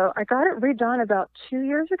 So I got it redone about 2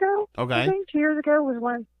 years ago. Okay. I think 2 years ago was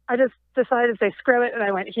when I just decided to say screw it, and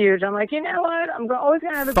I went huge. I'm like, you know what? I'm always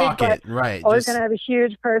going to have a Fuck big butt. it. Right. Always going to have a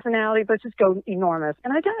huge personality, but just go enormous.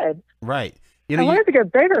 And I did. Right. You I know, wanted to go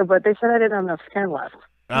bigger, but they said I didn't have enough skin left.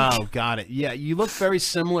 Oh, got it. Yeah, you look very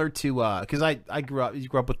similar to because I grew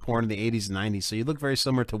up with porn in the 80s and 90s, so you look very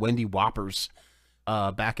similar to Wendy Whoppers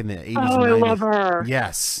back in the 80s and 90s. Oh, I love her.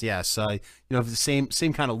 Yes. You know, the same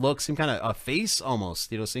kind of look, same kind of face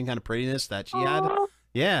almost. You know, same kind of prettiness that she had.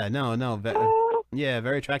 Yeah, yeah,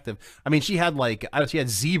 very attractive. I mean, she had she had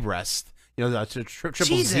Z breast. You know,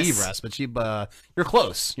 triple Z breast, but you're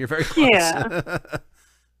close. You're very close. Yeah.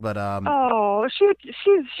 But oh,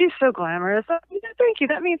 she's so glamorous. Thank you.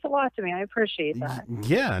 That means a lot to me. I appreciate that.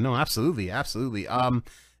 Yeah, no, absolutely.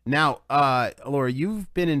 Now, Alura,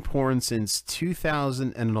 you've been in porn since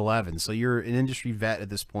 2011, so you're an industry vet at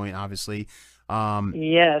this point, obviously.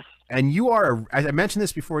 Yes. And you are, as I mentioned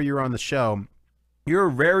this before you were on the show, you're a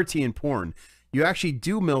rarity in porn. You actually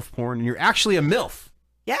do MILF porn, and you're actually a MILF.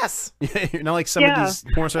 Yes. You're not like some of these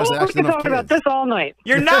porn stars that we actually can don't talk have about kids. this all night.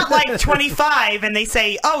 You're not like 25 and they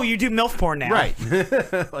say, oh, you do MILF porn now. Right.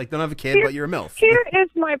 Like, don't have a kid, but you're a MILF. Here is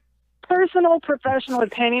my personal professional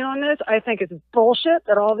opinion on this. I think it's bullshit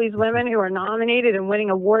that all these women who are nominated and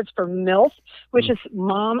winning awards for MILF, which is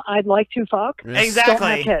Mom, I'd like to fuck, Exactly. don't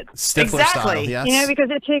have kids. Stifler style, yes. You know,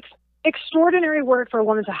 because it takes extraordinary work for a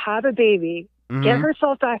woman to have a baby, get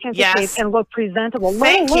herself back into shape, and look presentable.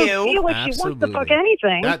 Thank let alone you. feel like she wants to fuck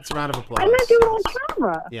anything. That's a round of applause. And then do it on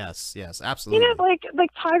camera. Yes, absolutely. You know, like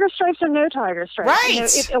tiger stripes or no tiger stripes. Right. You know,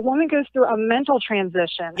 if a woman goes through a mental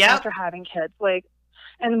transition after having kids,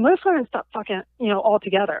 and most women stop fucking,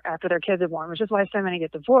 altogether after their kids are born, which is why so many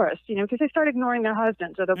get divorced, because they start ignoring their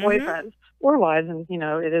husbands or their boyfriends or wives, and,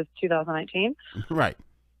 it is 2019. Right.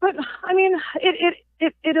 But, I mean,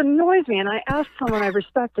 it annoys me, and I asked someone I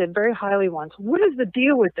respected very highly once, what is the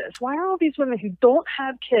deal with this? Why are all these women who don't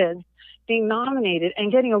have kids being nominated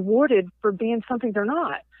and getting awarded for being something they're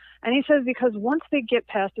not? And he says because once they get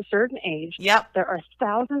past a certain age, there are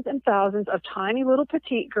thousands and thousands of tiny little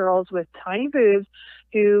petite girls with tiny boobs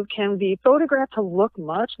who can be photographed to look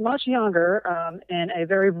much, much younger in a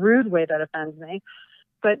very rude way that offends me.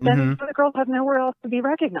 But then the girls have nowhere else to be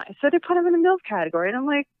recognized. So they put them in the MILF category. And I'm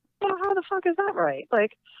like, well, how the fuck is that right?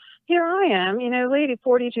 Like, here I am, lady,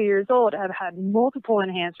 42 years old, have had multiple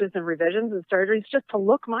enhancements and revisions and surgeries just to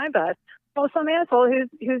look my best. Well, some asshole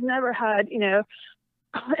who's never had, an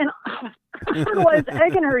fertilized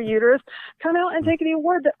egg in her uterus come out and take the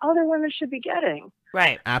award that other women should be getting.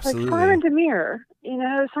 Right. Absolutely. Like Simon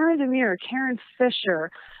Demir, Karen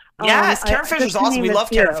Fisher. Yes, Karen Fisher's awesome. We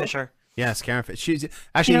love Karen Fisher. Yes, Karen Fisher. She's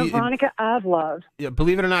actually Veronica Avlov. Yeah,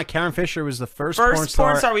 believe it or not, Karen Fisher was the first porn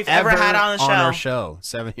star we've ever had on the show. On our show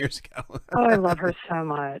 7 years ago. Oh, I love her so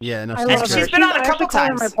much. Yeah, no, I love her. She's been on a couple I actually call her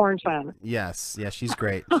times. my porn fan. Yes, she's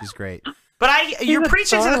great. She's great. But you're was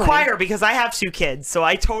preaching to the darling. choir because I have 2 kids, so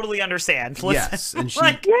I totally understand. Listen, Yes, and she-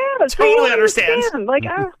 like, Yeah, so totally you understand. Like,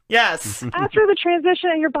 Yes. after the transition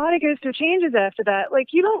and your body goes through changes after that, like,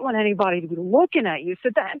 you don't want anybody to be looking at you. So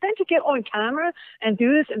then to get on camera and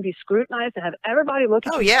do this and be scrutinized and have everybody look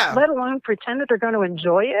at Oh, you, yeah. let alone pretend that they're going to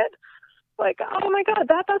enjoy it. Like, oh my God,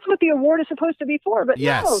 that's what the award is supposed to be for. But no,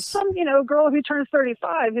 Yes. some, girl who turns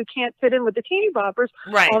 35 who can't fit in with the teeny boppers,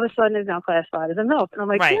 Right. all of a sudden is now classified as a MILF. And I'm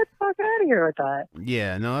like, Right. get the fuck out of here with that.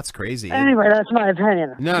 Yeah, no, that's crazy. Anyway, that's my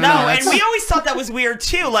opinion. No, and that's, we always thought that was weird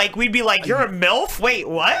too. Like we'd be like, "You're a MILF? Wait,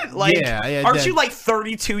 what? Like, Yeah, aren't that- you like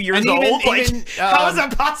 32 years and old? Like, how is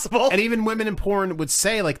that possible?" And even women in porn would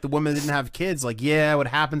say, like, the women didn't have kids. Like, yeah, what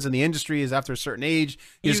happens in the industry is after a certain age,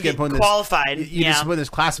 you just get put in qualified. This, you Yeah. just put in this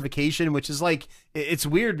classification, which is like, it's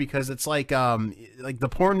weird because it's like the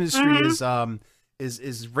porn industry Mm-hmm.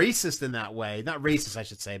 is racist in that way. Not racist, I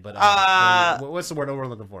should say, but what's the word we're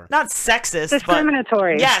looking for? Not sexist,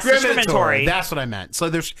 discriminatory. But yes, discriminatory. That's what I meant. So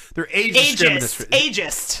they're age Ageist.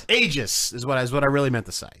 discriminatory. Ageist is what I really meant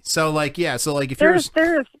to say. So like, yeah, so like if you're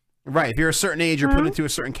right, if you're a certain age, you're put into a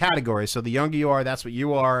certain category. So the younger you are, that's what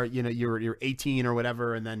you are. You're 18 or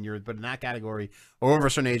whatever, and then you're put in that category. Or over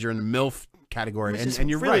a certain age, you're in the MILF category, Which is and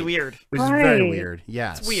you're really right. weird. Which is very Right. weird.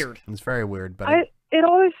 Yes, It's weird. It's very weird. But It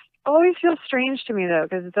always feels strange to me though,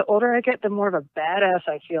 because the older I get, the more of a badass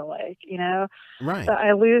I feel like. right.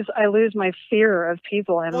 I lose my fear of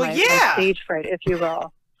people and my stage fright, if you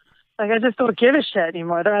will. Like, I just don't give a shit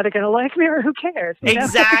anymore. They're either going to like me or who cares?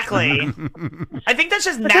 Exactly. I think that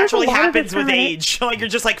just But there's naturally a lot of happens with discriminate- age. Like you're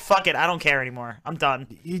just like, fuck it, I don't care anymore. I'm done.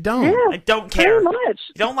 You don't. Yeah, I don't care. pretty much.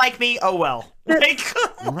 You don't like me? Oh well. Like,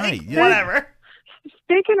 right. Yeah. whatever.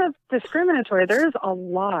 Speaking of discriminatory, there's a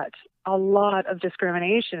lot of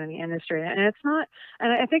discrimination in the industry, and it's not.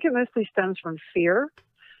 And I think it mostly stems from fear.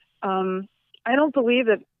 I don't believe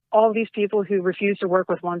that all these people who refuse to work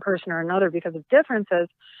with one person or another because of differences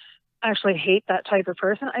actually hate that type of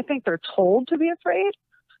person. I think they're told to be afraid,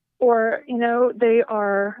 or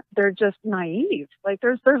they're just naive. Like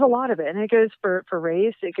there's a lot of it, and it goes for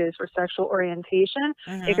race, it goes for sexual orientation,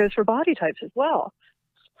 it goes for body types as well.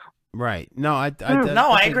 Right. No, I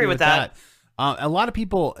I agree with that. A lot of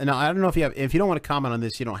people, and I don't know if you don't want to comment on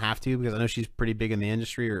this, you don't have to, because I know she's pretty big in the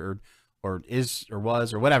industry, or is or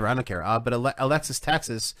was or whatever. I don't care. But Alexis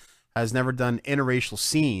Texas has never done interracial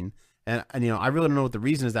scene, and I really don't know what the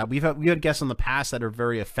reason is. That we had guests in the past that are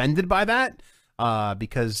very offended by that,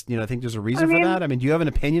 because I think there's a reason for that. I mean, do you have an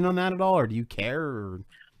opinion on that at all, or do you care? Or...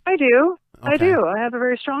 I do. Okay. I do. I have a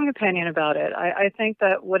very strong opinion about it. I think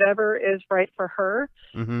that whatever is right for her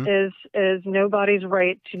is nobody's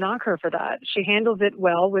right to knock her for that. She handles it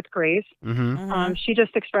well with grace. She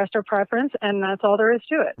just expressed her preference, and that's all there is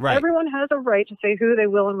to it. Right. Everyone has a right to say who they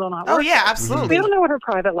will and will not work Oh yeah, with. absolutely. We don't know what her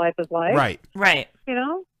private life is like. Right.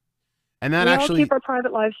 And that we actually all keep our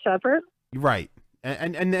private lives separate. right,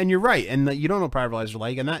 and you're right, and you don't know what private lives are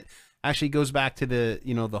like, and that actually goes back to the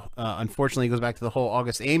unfortunately goes back to the whole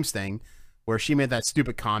August Ames thing, where she made that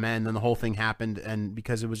stupid comment, and then the whole thing happened, and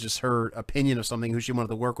because it was just her opinion of something, who she wanted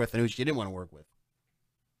to work with and who she didn't want to work with.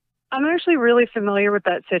 I'm actually really familiar with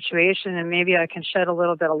that situation, and maybe I can shed a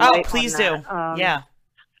little bit of light. Oh, please on do. that. Yeah.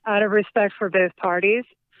 Out of respect for both parties,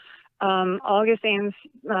 August Ames,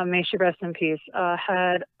 may she rest in peace,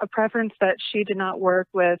 had a preference that she did not work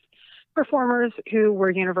with performers who were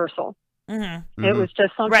universal. It was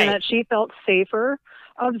just something that she felt safer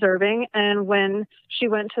observing, and when she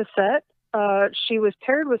went to set, she was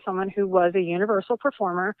paired with someone who was a universal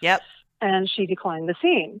performer. Yep. And she declined the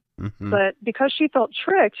scene. But because she felt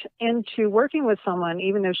tricked into working with someone,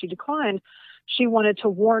 even though she declined, she wanted to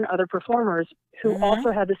warn other performers who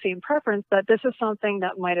also had the same preference that this is something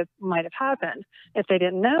that might have happened if they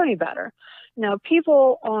didn't know any better. Now,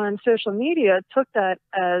 people on social media took that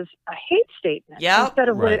as a hate statement instead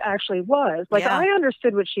of what it actually was. Like, I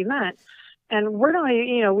understood what she meant. And we're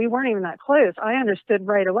not, we weren't even that close. I understood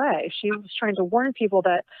right away. She was trying to warn people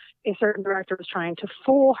that a certain director was trying to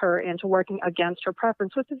fool her into working against her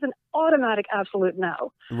preference, which is an automatic absolute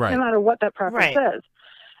no, no matter what that preference is.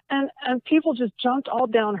 And people just jumped all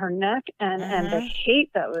down her neck, and the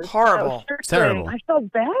hate that was horrible. That was terrible. I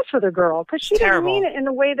felt bad for the girl because she didn't mean it in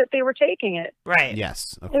the way that they were taking it. Right.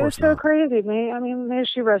 Yes, of It was course so crazy. May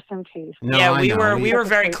she rest in peace. No, yeah, I know. we were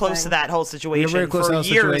very close to that whole situation. We were very close for to that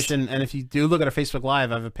years. situation, and if you do look at our Facebook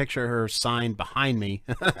Live, I have a picture of her signed behind me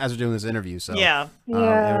as we're doing this interview. So yeah,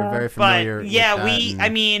 we're very familiar. But yeah,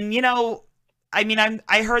 with that,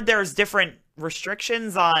 I heard there's different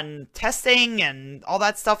restrictions on testing and all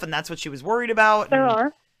that stuff, and that's what she was worried about. There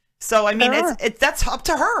are. So I mean, it's that's up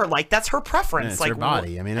to her. Like that's her preference. Yeah, it's like her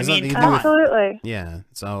body. I mean, there's nothing you come can do on. with- Absolutely. Yeah.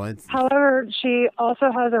 So it's. However, she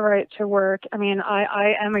also has a right to work. I mean,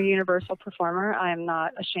 I am a universal performer. I am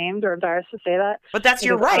not ashamed or embarrassed to say that. But that's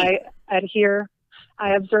your because right. I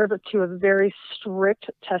observe it to a very strict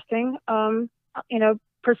testing,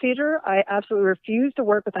 procedure. I absolutely refuse to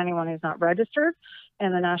work with anyone who's not registered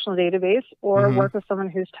in the national database or Mhm. work with someone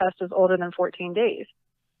whose test is older than 14 days.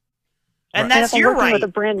 And And that's if I'm your working right. with a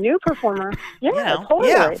brand new performer, yeah, know? totally.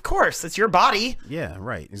 Yeah, of course, it's your body. Yeah.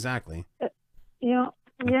 Right. Exactly. Yeah,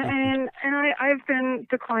 and I've been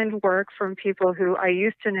declined work from people who I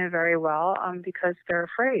used to know very well because they're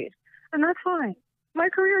afraid, and that's fine. My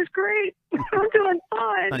career is great. I'm doing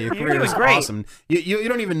fine. No, your career is awesome. You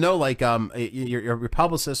don't even know, like, your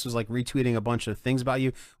publicist was like retweeting a bunch of things about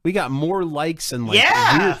you. We got more likes and like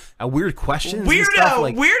weird questions. and stuff.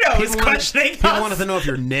 Like, weirdos questioning People us. wanted to know if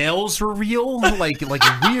your nails were real. like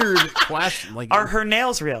weird question. Like, Are her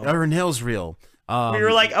nails real? Are her nails real? We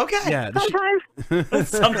were like, okay. Yeah. Sometimes.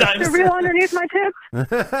 Sometimes. They're real underneath my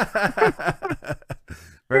tips.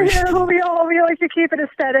 Very we like to keep it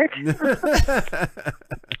aesthetic.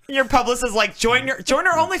 Your publicist is like, join her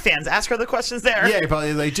OnlyFans. Ask her the questions there. Yeah, you're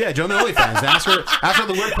probably like, yeah, join the OnlyFans. Ask her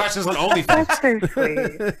the weird questions on OnlyFans. That's so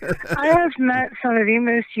sweet. I have met some of the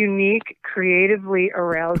most unique, creatively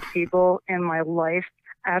aroused people in my life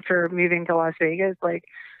after moving to Las Vegas. Like,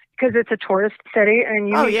 because it's a tourist city and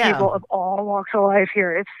you meet people of all walks of life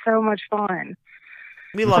here. It's so much fun.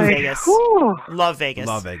 We love Like, Vegas. whew. Love Vegas.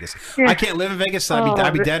 Love Vegas. Yeah. I can't live in Vegas. So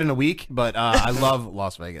I'd be dead in a week. But I love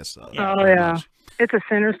Las Vegas. So, very much. It's a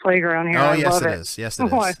sinner's playground here. Oh I yes, love it is. Yes, it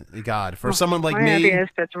is. What? God, for someone like My me,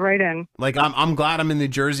 happiest fits right in. like I'm glad I'm in New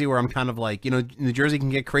Jersey, where I'm kind of like, New Jersey can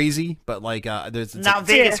get crazy, but like it's Not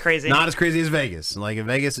Vegas crazy. Not as crazy as Vegas. Like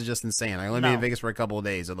Vegas is just insane. I only be in Vegas for a couple of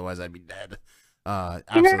days, otherwise I'd be dead.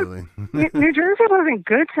 Absolutely. New Jersey wasn't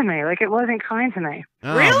good to me. Like, it wasn't kind to me.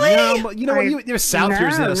 Really? No, but you know what? There's South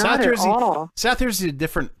Jersey. Though. not South at Jersey. all. South Jersey is a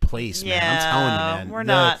different place, man. I'm telling you, man. we're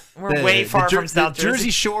not. We're way far from South the Jersey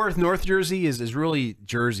Shore, North Jersey is really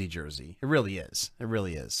Jersey. It really is. It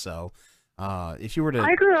really is. So, if you were to,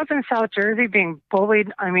 I grew up in South Jersey being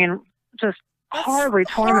bullied. I mean, just horribly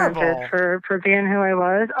tormented for being who I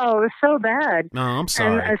was. Oh, it was so bad. No, I'm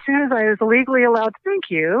sorry. And as soon as I was legally allowed, thank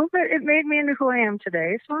you, but it made me into who I am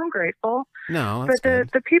today. So I'm grateful. No, but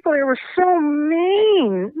the people there were so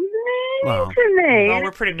mean to me. Oh,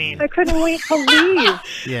 we're pretty mean. I couldn't wait to leave.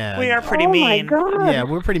 Yeah, We are pretty oh mean. My God. Yeah,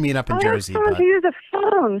 we're pretty mean up in Jersey. I had to use a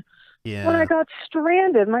phone. Yeah. When I got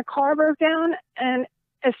stranded, my car broke down, and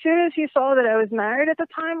as soon as he saw that I was married at the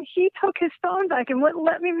time, he took his phone back and wouldn't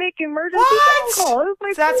let me make emergency phone calls. It was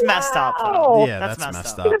like, That's messed up. wow. Yeah, that's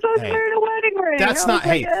messed up. Because I was Hey. wearing a wedding ring. That's I not- was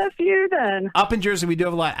like, hey. F you then. Up in Jersey, we do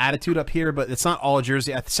have a lot of attitude up here, but it's not all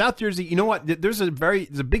Jersey. At South Jersey, you know what? There's a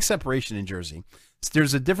big separation in Jersey.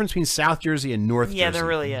 There's a difference between South Jersey and North Jersey. Yeah, there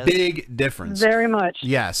really is. Big difference. Very much.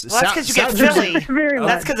 Yes. Well, that's 'cause you get South Philly. Jersey- Very much.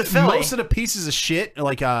 That's 'cause of Philly. Most of the pieces of shit,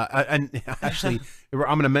 like and actually, I'm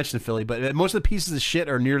going to mention Philly, but most of the pieces of shit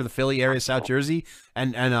are near to the Philly area, South Jersey,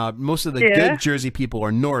 and most of the Yeah. good Jersey people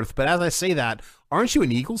are north. But as I say that, aren't you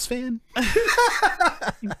an Eagles fan?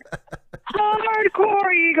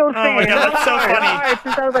 Hardcore Eagles Oh my fan. God, that's so Hard, funny. hard,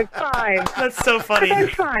 since I was like 5. That's so funny. But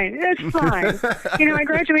that's fine. It's fine. I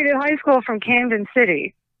graduated high school from Camden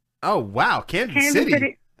City. Oh wow, Kansas Camden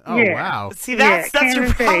City. Oh yeah. wow. See, that's your Camden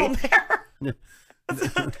City. problem there.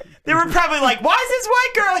 They were probably like, why is this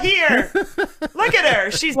white girl here? Look at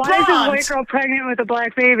her. She's Why blonde. is this white girl pregnant with a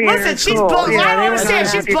black baby? Listen, she's blonde. I don't understand.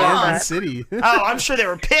 She's blonde. City. Oh, I'm sure they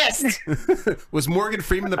were pissed. Was Morgan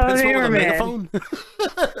Freeman the Oh, principal they with a were mad. megaphone?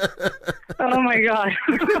 Oh my God.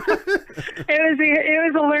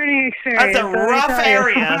 it was a learning experience. That's a let me rough tell you.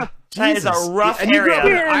 area. That is a rough and you grew up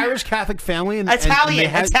in area. an Irish Catholic family, and Italian, they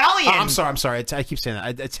had, Italian. Oh, I'm sorry. I keep saying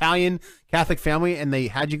that. Italian Catholic family, and they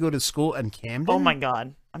had you go to school in Camden. Oh my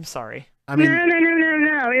God. I'm sorry. I mean,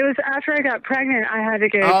 no. It was after I got pregnant, I had to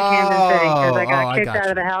go to Camden City because I got kicked out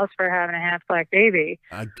of the house for having a half black baby.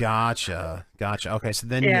 Gotcha. Okay, so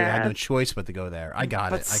then you Yeah. had no choice but to go there. I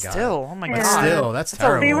got it. Still, oh my But God. still, that's a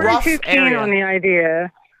terrible. They weren't too keen on the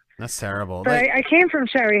idea. That's terrible. But I came from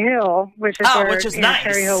Cherry Hill, which is where, which is you know, nice.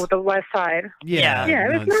 Cherry Hill with the west side. Yeah,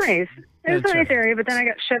 it was no, nice. It was a it's nice area, but then I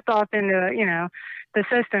got shipped off into, the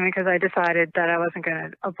system because I decided that I wasn't going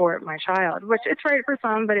to abort my child, which it's right for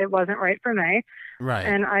some, but it wasn't right for me. Right.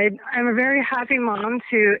 And I'm a very happy mom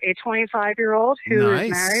to a 25-year-old who is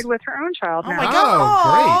Nice. married with her own child Oh now. my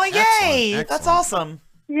God. great. Oh, yay. Excellent. That's awesome.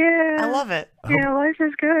 Yeah. I love it. Yeah, life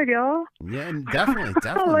is good, y'all. Yeah, definitely. Life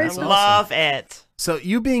That's is- awesome. Love it. So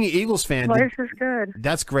you being an Eagles fan, Life is good.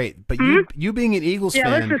 that's great. But Hmm? you being an Eagles Yeah,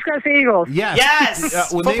 fan, let's discuss the Eagles. yes,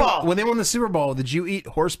 Yes! Football. when they won the Super Bowl, did you eat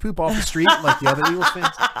horse poop off the street like the other Eagles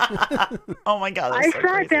fans? Oh my God. I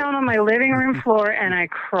sat down on my living room floor and I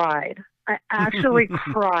cried. I actually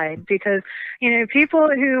cried because, people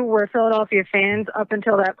who were Philadelphia fans up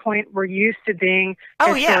until that point were used to being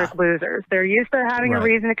historic losers. They're used to having a Right.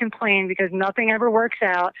 reason to complain because nothing ever works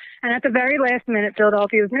out. And at the very last minute,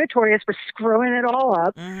 Philadelphia was notorious for screwing it all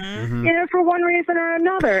up, for one reason or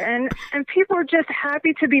another. And people are just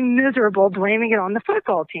happy to be miserable, blaming it on the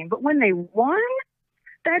football team. But when they won,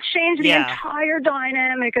 that changed the entire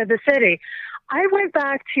dynamic of the city. I went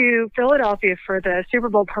back to Philadelphia for the Super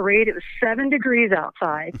Bowl parade. It was 7 degrees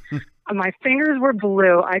outside. My fingers were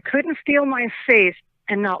blue. I couldn't feel my face,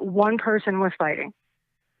 and not one person was fighting.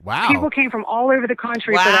 Wow. People came from all over the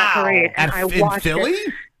country for that parade, and I watched in Philly?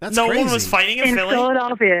 it. That's No crazy. one was fighting in Philly?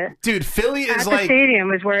 Philadelphia. Dude, Philly is At the like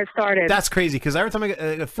stadium is where it started. That's crazy because every time I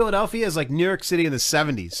go, Philadelphia is like New York City in the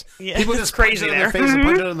 70s. Yeah, People it's just crazy punch it in their there. face and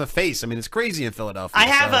punch Mhm. it in the face. I mean, it's crazy in Philadelphia. I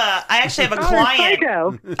actually have a Oh, client.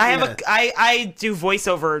 psycho. I do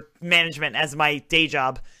voiceover management as my day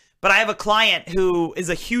job, but I have a client who is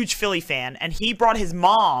a huge Philly fan, and he brought his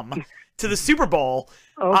mom to the Super Bowl.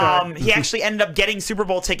 Oh, God. He actually ended up getting Super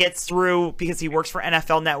Bowl tickets through because he works for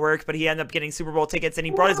NFL Network, but he ended up getting Super Bowl tickets, and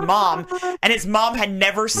he brought his mom, and his mom had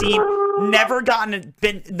never gotten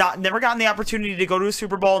the opportunity to go to a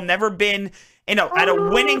Super Bowl, never been at a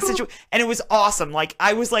winning situation, and it was awesome.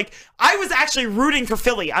 I was actually rooting for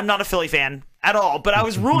Philly. I'm not a Philly fan at all, but I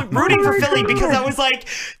was rooting for Philly because I was like,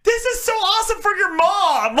 this is so awesome for your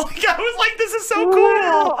mom. I was like, this is so cool.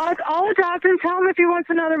 Well, I'll drop him. Tell him if he wants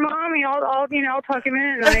another mommy. I'll tuck him in.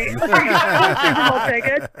 Super Bowl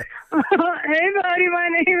tickets. Hey, buddy, my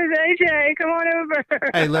name is AJ. Come on over.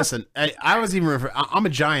 Hey, listen, I was even I'm a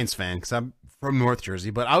Giants fan because I'm from North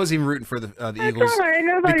Jersey, but I was even rooting for the Eagles. It's all right.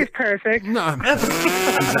 Nobody's perfect. No,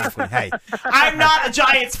 exactly. Hey, I'm not a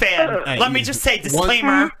Giants fan. Hey, Let me just say,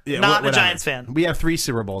 disclaimer, not a whatever. Giants fan. We have 3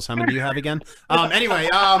 Super Bowls. How many do you have again? Anyway,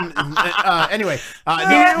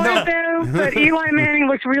 But Eli Manning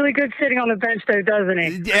looks really good sitting on the bench, though, doesn't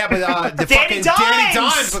he? Yeah, but the Danny Danny Dimes!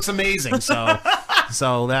 Dimes looks amazing. So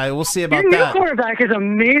we'll see about Your new that. quarterback is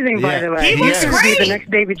amazing, by Yeah. the way. He looks gonna be great. the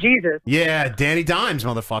next baby Jesus. Yeah, Danny Dimes,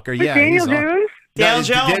 motherfucker. With Yeah, Daniel he's Jones? Daniel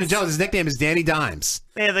Jones. Danny Jones. His nickname is Danny Dimes.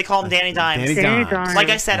 Yeah, they call him Danny Dimes. Danny Dimes. Like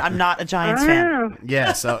I said, I'm not a Giants fan.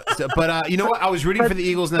 Yeah, but you know what? I was rooting for the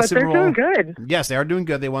Eagles in that But Super they're Bowl. doing good. Yes, they are doing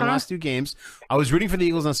good. They won the last 2 games. I was rooting for the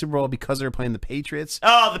Eagles in the Super Bowl because they were playing the Patriots.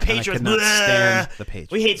 Oh, the and I Patriots. could not stand Bleh. the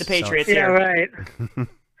Patriots. We hate the Patriots Yeah, here. right.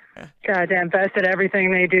 Goddamn best at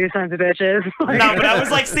everything they do, sons of bitches. No, but I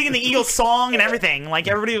was like singing the Eagles song and everything. Like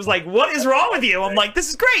everybody was like, "What is wrong with you?" I'm like, "This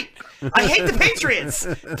is great. I hate the Patriots.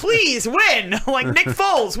 Please win." Like Nick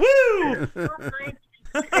Foles. Woo!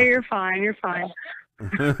 Hey, you're fine. You're fine.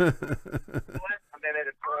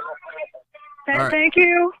 All right. Thank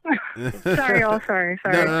you. Sorry, y'all. Sorry.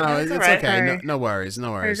 No, it's all right. okay. Sorry. No worries.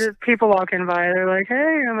 No worries. There's just people walking by. They're like,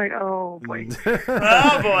 "Hey," I'm like, "Oh boy."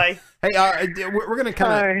 Oh boy. Hey, we're gonna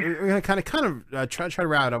kind of try to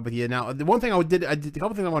route up with you now. The one thing I did a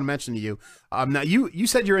couple things I want to mention to you. Now you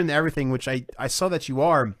said you're into everything, which I saw that you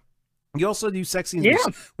are. You also do sex scenes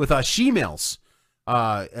with she-males.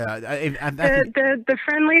 The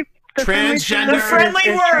friendly. Transgender. The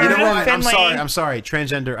friendly word. You know what? Finley. I'm sorry.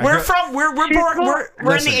 Transgender. We're in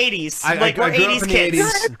the 80s. I We're grew up 80s in the kids. 80s. No,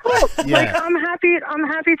 it's cool. Yeah. Like I'm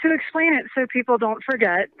happy to explain it so people don't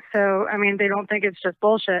forget. So I mean, they don't think it's just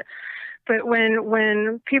bullshit. But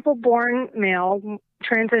when people born male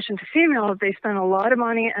transition to female, they spend a lot of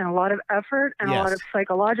money and a lot of effort and a lot of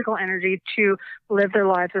psychological energy to live their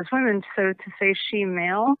lives as women. So to say she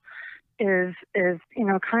male is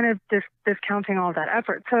kind of discounting all of that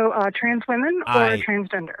effort. So trans women or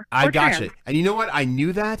transgender. I or got trans. you. And you know what? I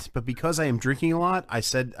knew that, but because I am drinking a lot, I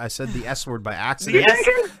said the S word by accident.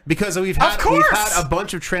 Because we've had a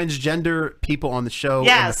bunch of transgender people on the show in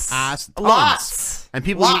the past. Tons. Lots. And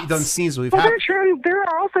people who've done scenes we've Well, had. there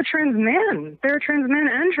are also trans men. There are trans men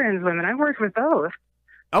and trans women. I've worked with both.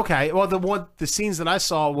 Okay. Well, the scenes that I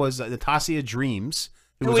saw was Natasha Dreams,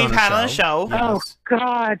 who we've had on the show. Yes. Oh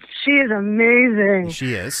God, she is amazing.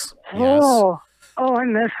 She is. Oh, I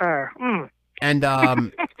miss her. Mm. And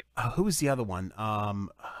who was the other one?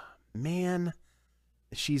 Man,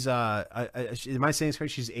 she's am I saying this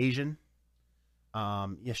correct? She's Asian.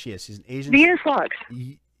 Yes, she is. She's an Asian. Venus Lux.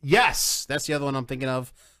 Yes, that's the other one I'm thinking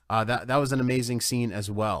of. That was an amazing scene as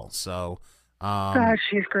well. So. God,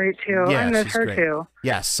 she's great too. Yeah, I miss she's her great. too.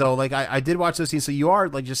 Yes, so like I did watch those scenes. So you are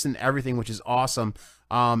like just in everything, which is awesome.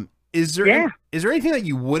 Is there Yeah. is there anything that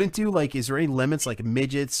you wouldn't do? Like, is there any limits, like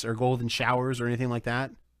midgets or golden showers or anything like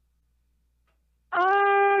that?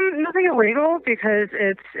 Nothing illegal because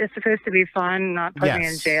it's supposed to be fun, not put me in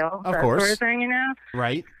Yes, jail, of that course. sort of thing, you know?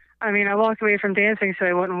 Right. I mean, I walked away from dancing so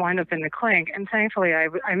I wouldn't wind up in the clink, and thankfully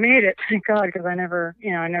I made it, thank God, because I never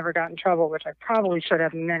got in trouble, which I probably should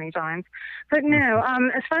have many times. But no,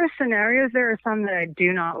 as far as scenarios, there are some that I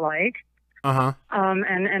do not like. Uh-huh.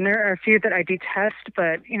 And there are a few that I detest,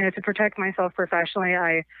 but, to protect myself professionally,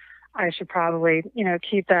 I should probably,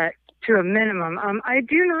 keep that to a minimum. I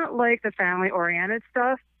do not like the family-oriented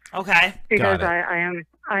stuff. Okay. Because Got it.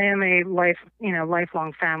 I am a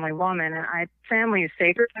lifelong family woman, and family is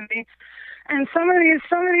sacred to me. And some of these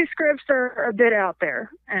scripts are a bit out there,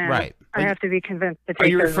 and Right. I have to be convinced to take Are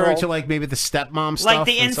you those referring roles. to like maybe the stepmom stuff? Like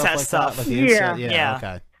the and incest like stuff. that? Like the incest, Yeah. yeah.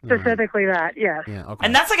 Okay. Specifically that, yes. Yeah. Okay.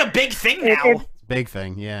 And that's like a big thing now. Big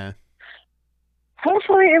thing. Yeah.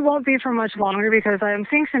 Hopefully it won't be for much longer because I'm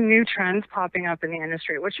seeing some new trends popping up in the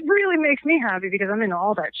industry, which really makes me happy because I'm into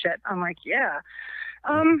all that shit. I'm like, yeah.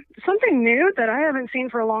 Something new that I haven't seen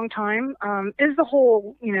for a long time is the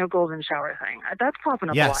whole, golden shower thing. That's popping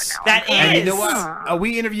up a lot now. That And you is. know what?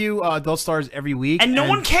 We interview adult stars every week, And no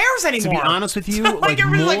one cares To anymore. be honest with you, Like, like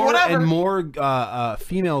everybody's more like, whatever. and more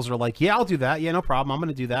females are like, "Yeah, I'll do that. Yeah, no problem. I'm going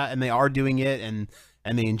to do that," and they are doing it, and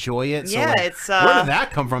they enjoy it. So, Yeah, like, it's, where did that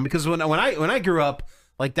come from? Because when I grew up,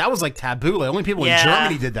 like that was like taboo. Like only people in Yeah.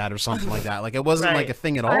 Germany did that or something like that. Like it wasn't like a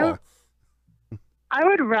thing at all. I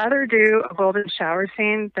would rather do a golden shower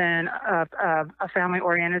scene than a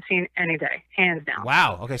family-oriented scene any day, hands down.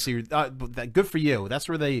 Wow. Okay, so you're good for you. That's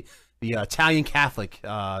where the Italian Catholic,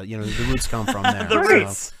 the roots come from there. The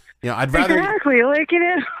roots. I'd rather Exactly,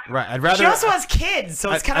 right. I'd rather. She also has kids,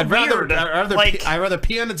 so it's kind of weird. I'd rather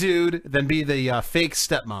pee on a dude than be the fake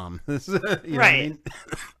stepmom. You know what I Right. mean?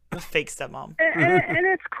 The fake stepmom. and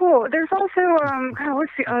it's cool. There's also God,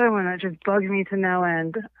 what's the other one that just bugs me to no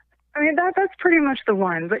end? I mean that's pretty much the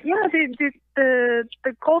one. But yeah, the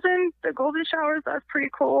golden showers, that's pretty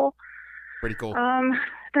cool. Pretty cool.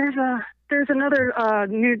 There's another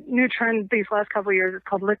new trend these last couple of years. It's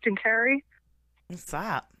called lift and carry. What's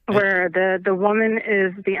that? Where the woman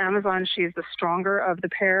is the Amazon, she's the stronger of the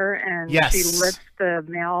pair, and Yes. she lifts the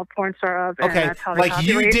male porn star up. And Okay, that's how they like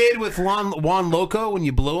you copulate. did with Juan Loco when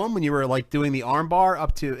you blew him, when you were like doing the arm bar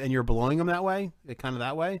up to, and you're blowing him that way, kind of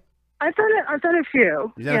that way. I've done a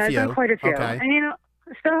few. You've done a I've few. done quite a few. Okay. And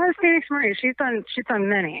so has Phoenix Marie. She's done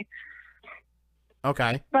many.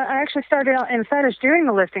 Okay. But I actually started out in fetish doing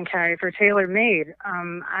the lift and carry for Taylor Made.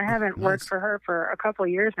 I haven't worked for her for a couple of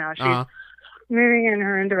years now. She's moving in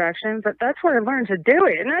her own direction, but that's where I learned to do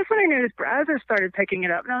it. And that's when I noticed Brazzers started picking it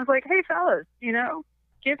up. And I was like, hey, fellas,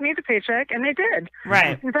 give me the paycheck. And they did.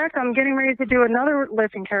 Right. In fact, I'm getting ready to do another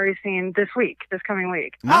lift and carry scene this coming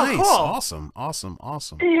week. Nice. Oh, cool. Awesome.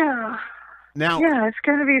 Yeah. Now, yeah, it's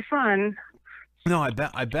going to be fun. No,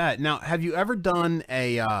 I bet. Now, have you ever done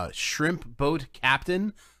a shrimp boat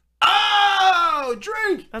captain? Oh,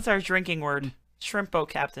 drink! That's our drinking word. Shrimp boat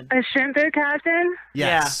captain. A shrimp boat captain?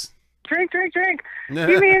 Yes. Drink.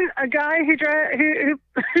 You mean a guy who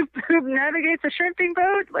navigates a shrimping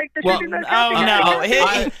boat, like the shrimping boat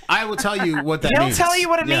captain? I will tell you what that He'll means. tell you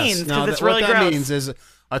what it Yes. means, 'cause No, it's what really that gross. means is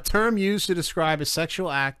a term used to describe a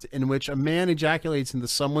sexual act in which a man ejaculates into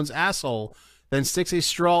someone's asshole, then sticks a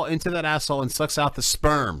straw into that asshole and sucks out the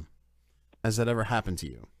sperm. Has that ever happened to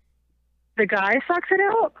you? The guy sucks it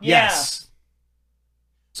out? Yes.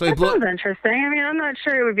 So he That sounds interesting. I mean, I'm not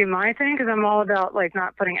sure it would be my thing because I'm all about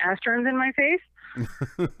not putting asteroids in my face.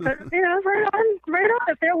 But right on.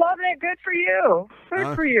 If they're loving it, good for you.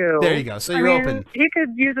 Good for you. There you go. So you're open. He could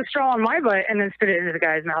use a straw in my butt and then spit it into the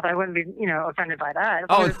guy's mouth. I wouldn't be, offended by that. As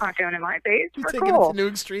long as it's not going in my face. You're We're taking cool. it to new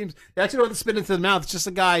extremes. You actually don't have to spit into the mouth. It's just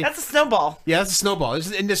a guy. That's a snowball. Yeah, that's a snowball.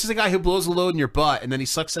 And this is a guy who blows a load in your butt and then he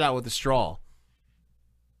sucks it out with a straw.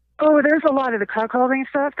 Oh, there's a lot of the cuckolding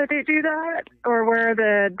stuff that they do that, or where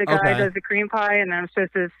the guy Okay. does the cream pie and then I'm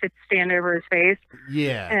supposed to stand over his face.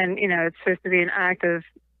 Yeah. And, it's supposed to be an act of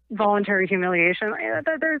voluntary humiliation.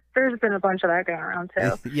 There's been a bunch of that going around,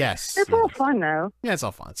 too. Yes. It's all fun, though. Yeah, it's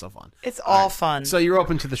all fun. It's all fun. So you're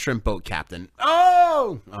open to the shrimp boat captain.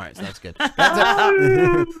 Oh! All right, so that's good.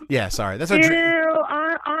 Yeah, sorry. That's a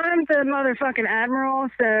I'm the motherfucking admiral,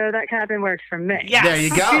 so that captain works for me. Yes. There you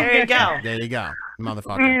go. There you go. There you go.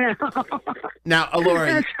 Motherfucker. Now,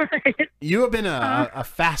 Alura, That's right. you have been a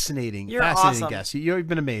fascinating, You're fascinating awesome. guest. You've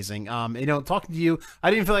been amazing. Talking to you,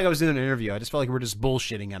 I didn't feel like I was doing an interview. I just felt like we're just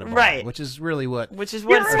bullshitting at a bar, Right. which is really what. Which is Yeah,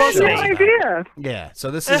 what it's I supposed had to no be. idea. Yeah.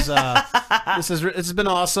 So this is it's been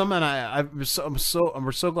awesome, and we're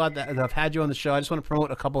so glad that I've had you on the show. I just want to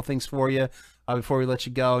promote a couple of things for you before we let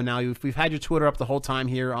you go. Now we've had your Twitter up the whole time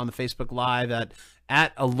here on the Facebook Live at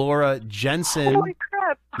Alura Jenson. Holy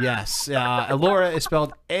crap. Yes, Alura is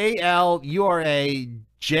spelled ALURA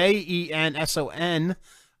JENSON.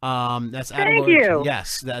 That's at Thank Alura. you.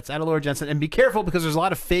 Yes, that's at Alura Jenson. And be careful because there's a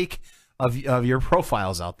lot of fake of your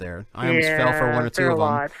profiles out there. I almost fell for one or two there are of a them.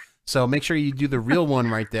 lot. So make sure you do the real one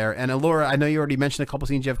right there. And Alura, I know you already mentioned a couple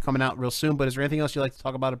scenes you have coming out real soon, but is there anything else you'd like to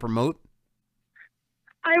talk about or promote?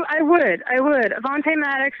 I would. Avante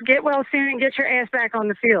Maddox, get well soon and get your ass back on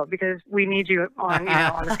the field because we need you on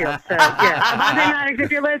the field. So yeah, Avante Maddox,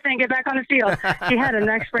 if you're listening, get back on the field. He had a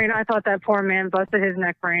neck sprain. I thought that poor man busted his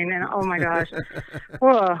neck brain, and oh my gosh.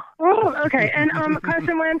 Whoa. Okay. And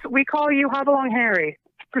Carson Wentz, we call you Hobblong Harry.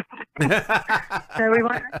 So we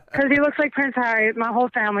want because he looks like Prince Harry. My whole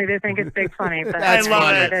family, they think it's big funny. But That's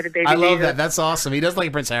funny. I love Jesus. that. That's awesome. He does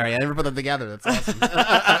like Prince Harry. I never put them together. That's awesome.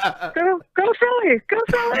 Go Philly! Go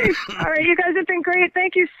Philly! All right, you guys have been great.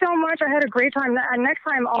 Thank you so much. I had a great time. And next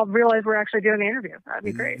time I'll realize we're actually doing the interview. That'd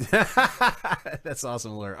be great. That's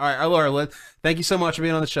awesome, Laura. All right, Laura, thank you so much for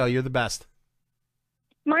being on the show. You're the best.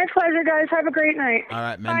 My pleasure, guys. Have a great night. All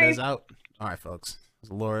right, Mendez out. All right, folks.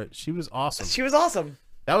 Laura, she was awesome. She was awesome.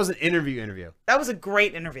 That was an interview. That was a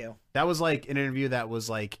great interview. That was like an interview that was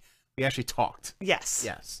like we actually talked. Yes.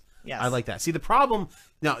 Yes. Yes. I like that. See, the problem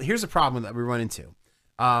now. Here's the problem that we run into.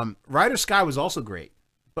 Ryder Skye was also great,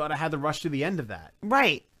 but I had to rush to the end of that.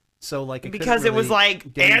 Right. So like because it was like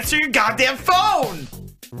answer your goddamn phone.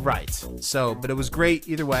 Right. So, but it was great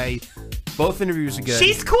either way. Both interviews are good.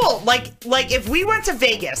 She's cool. Like if we went to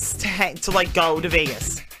Vegas to go to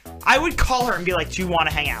Vegas, I would call her and be like, "Do you want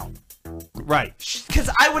to hang out?" Right. Because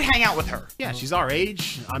I would hang out with her. Yeah, she's our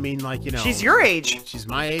age. I mean, She's your age. She's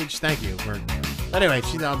my age. Thank you. Anyway,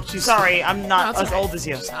 she's. Sorry, I'm not as okay. old as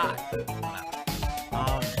you.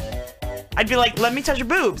 I'd be like, let me touch your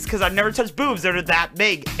boobs, because I've never touched boobs that are that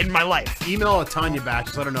big in my life. Email Tanya back.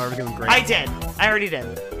 Just let her know everything was great. I did. I already did.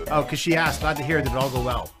 Oh, because she asked. Glad to hear. Did it all go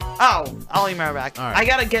well? Oh, I'll email her back. All right. I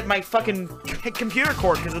gotta get my fucking computer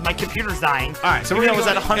cord because my computer's dying. All right, so Even we're though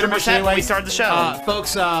gonna it was at 100% when we started the show.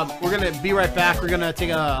 Folks, we're gonna be right back. We're gonna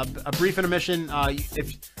take a brief intermission.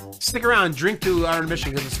 If stick around, drink to our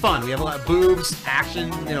intermission because it's fun. We have a lot of boobs,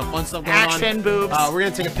 action, fun stuff going on. Action, boobs. We're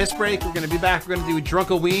gonna take a piss break. We're gonna be back. We're gonna do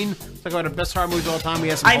Drunkoween. Talk about our best horror movies of all time. We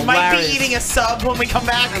have some I might be hilarious- eating a sub when we come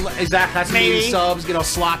back. Exactly. That's Maybe. eating subs. Get all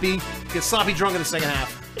sloppy. Get sloppy drunk in the second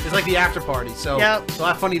half. It's like the after party. So, Yep. so a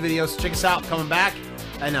lot of funny videos. Check us out. Coming back.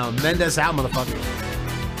 I know. Mendez out, motherfucker.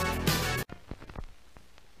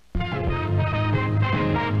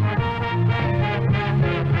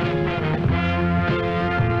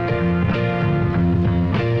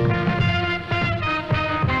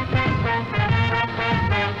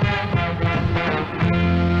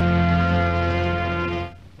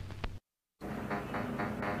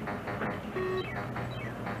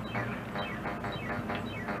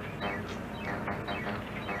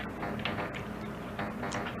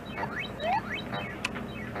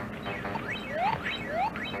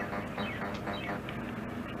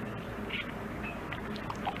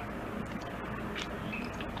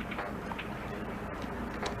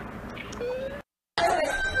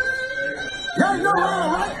 Y'all know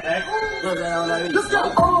all right? Let's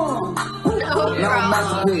go.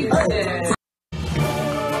 Hey.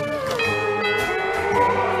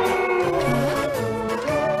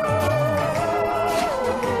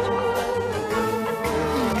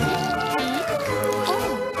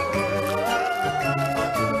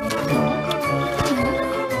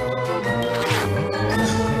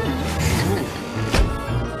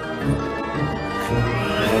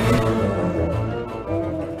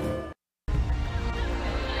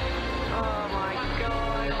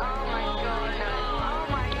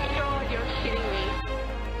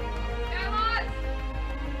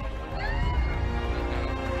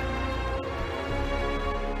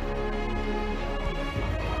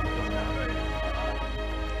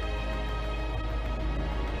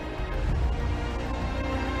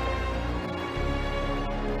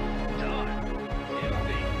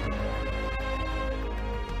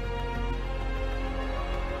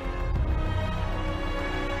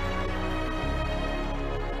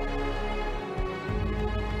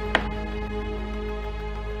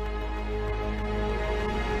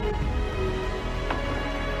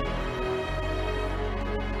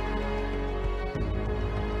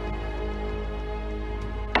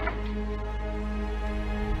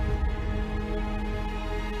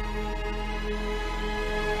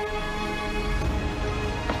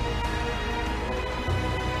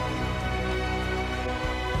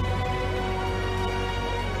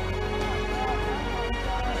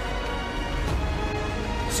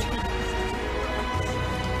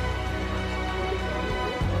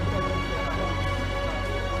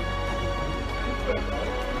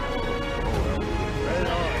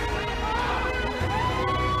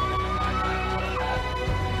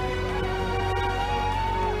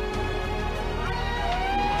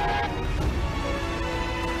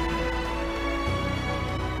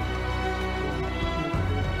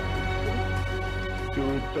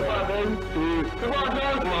 Come on, baby. Come on,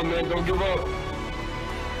 dog. Come on, man. Don't give up.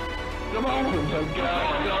 Come on. Come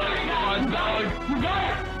on, dog. You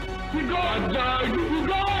got it. You got it, dog. You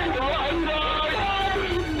got it. Come on, dog. Do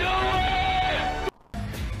it.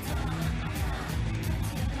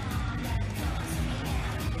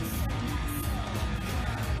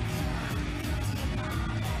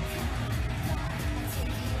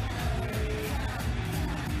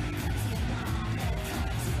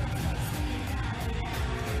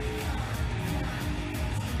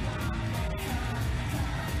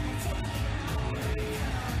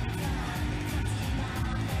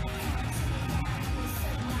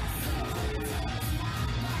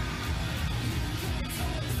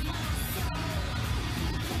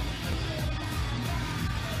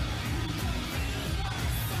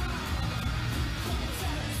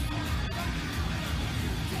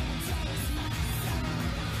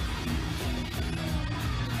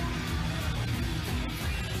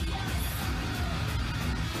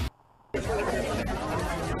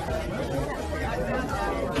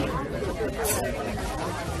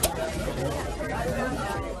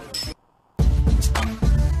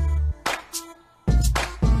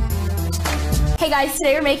 Hey guys,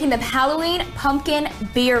 today we're making the Halloween pumpkin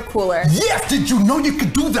beer cooler. Yes, did you know you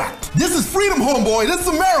could do that? This is freedom, homeboy. This is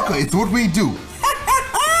America. It's what we do.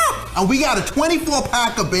 And we got a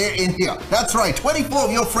 24-pack of beer in here. That's right, 24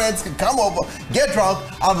 of your friends can come over, get drunk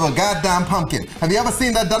out of a goddamn pumpkin. Have you ever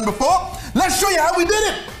seen that done before? Let's show you how we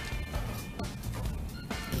did it.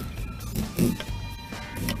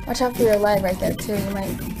 Watch out for your leg right there too, you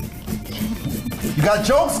might. You got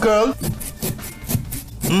jokes, girl?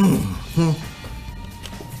 Mm-hmm.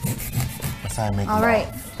 That's how I make love. Right.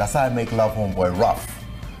 That's how I make love, homeboy. Rough.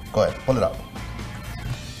 Go ahead, pull it up.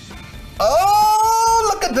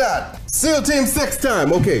 Oh, look at that. SEAL Team 6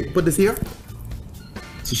 time. Okay, put this here.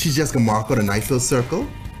 So she's just gonna mark out a nice little circle.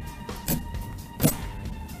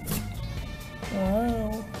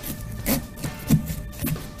 Wow.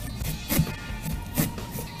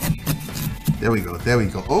 There we go, there we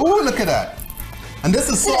go. Oh, look at that. And this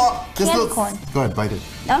is so. Candy corn. Go ahead, bite it.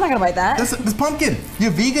 I'm not gonna bite that. This pumpkin.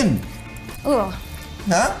 You're vegan. Ooh.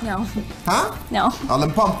 Huh? No. Huh? No. All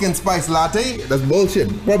them pumpkin spice latte, that's bullshit.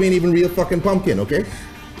 Probably ain't even real fucking pumpkin, okay?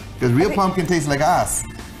 Because real pumpkin tastes like ass.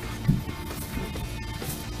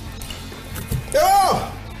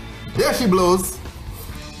 Oh! There she blows.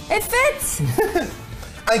 It fits.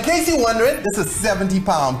 In case you're wondering, this is a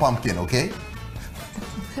 70-pound pumpkin, okay?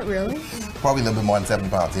 Really? Probably a little bit more than 70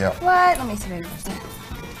 pounds, yeah. What? Let me see if I can understand.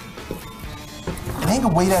 I ain't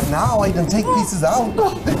gonna weigh that now. I can take pieces out.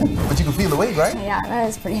 But you can feel the weight, right? Yeah, that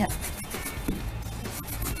is pretty heavy.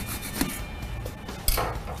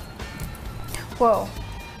 Whoa.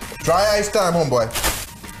 Dry ice time, homeboy.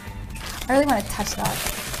 I really want to touch that.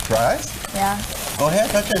 Dry ice? Yeah. Go ahead,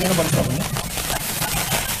 touch it. Ain't nobody stopping you.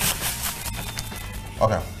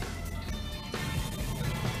 Okay.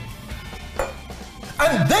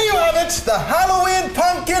 And there you have it, the Halloween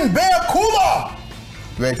Pumpkin Bear Cooler.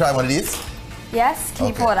 You ready to try one of these? Yes, can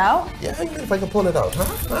you pull it out? Yeah, if I can pull it out,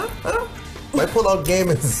 huh? My pull-out game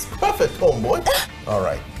is perfect, homeboy. All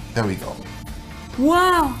right, there we go.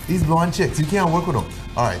 Wow. These blonde chicks, you can't work with them.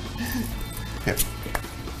 All right, here.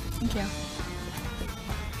 Thank you.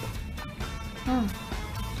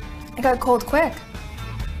 I got cold quick.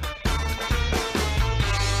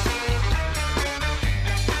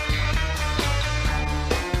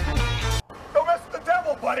 Don't mess with the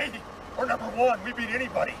devil, buddy. We're number one. We beat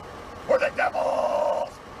anybody. We're the devils.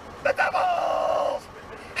 The devils.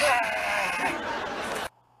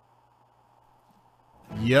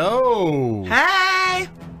 Yo! Hey!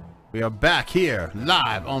 We are back here,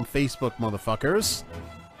 live on Facebook, motherfuckers.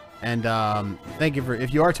 And thank you for,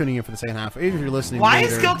 if you are tuning in for the second half, or if you're listening Why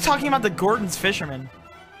later, is Gil talking about the Gordon's Fisherman?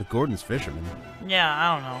 The Gordon's Fisherman? Yeah,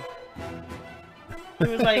 I don't know. He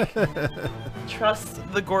was like, trust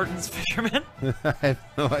the Gordon's Fisherman? I have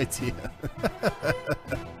no idea.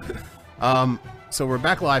 So we're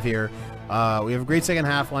back live here. We have a great second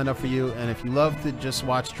half lined up for you, and if you love to just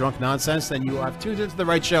watch drunk nonsense, then you have tuned into the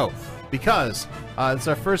right show, because it's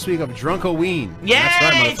our first week of Drunkoween. Yay, That's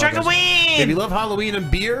right, motherfuckers. Drunkoween! If you love Halloween and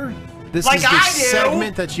beer, this Like is the I do.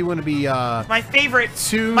 segment that you want to be My favorite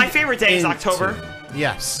day is October.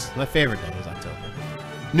 Yes, my favorite day is October.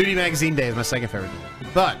 Nudie Magazine Day is my second favorite day.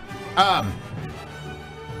 But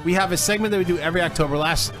we have a segment that we do every October.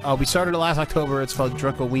 We started it last October. It's called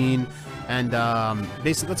Drunkoween. And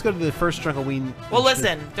basically, let's go to the first Drunkoween. Well,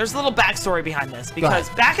 listen, there's a little backstory behind this, because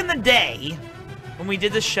back in the day, when we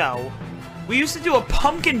did the show, we used to do a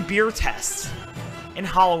pumpkin beer test on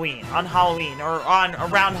Halloween, or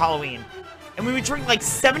around Halloween. and we would drink like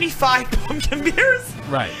 75 pumpkin beers.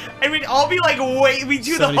 Right. And we'd all be like, wait, we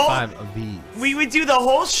do the whole. 75 of these. We would do the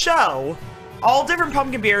whole show, all different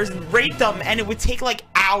pumpkin beers, and rate them, and it would take like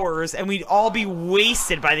hours, and we'd all be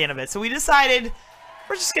wasted by the end of it. So we decided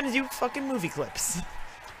we're just gonna do fucking movie clips.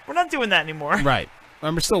 We're not doing that anymore. Right.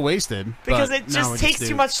 We're still wasted. Because but it now just we takes do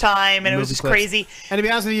too much time, and it was movie just clips. crazy. And to be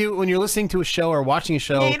honest with you, when you're listening to a show or watching a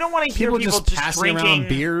show, Yeah, you don't wanna hear people just passing around drinking.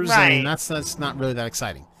 beers. Right. I mean, that's not really that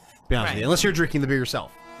exciting. To be honest with you, unless you're drinking the beer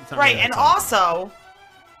yourself. It's not Right, really that and exciting.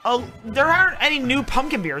 also, there aren't any new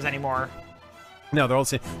pumpkin beers anymore. No, they're all the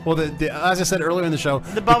same. Well, as I said earlier in the show,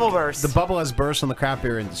 the bubble burst. The bubble has burst on the craft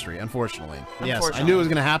beer industry, unfortunately. Yes, I Unfortunately. knew it was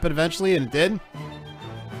going to happen eventually, and it did.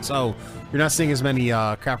 So you're not seeing as many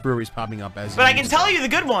craft breweries popping up as. But I can tell you the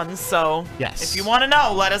good ones, so Yes. if you want to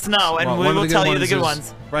know, let us know, and Well, we one of will the good tell you the ones good is-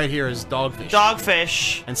 ones. Right here is Dogfish.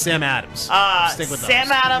 Dogfish. And Sam Adams. Stick with Sam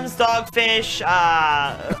those. Adams, Dogfish,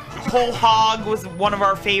 Whole Hog was one of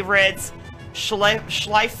our favorites.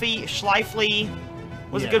 Schleifly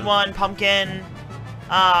was a good one. Pumpkin.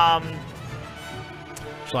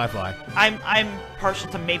 Schleifly. I'm partial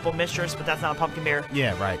to Maple Mistress, but that's not a pumpkin beer.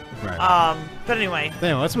 Yeah, right. But anyway.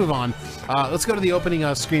 Anyway, let's move on. Let's go to the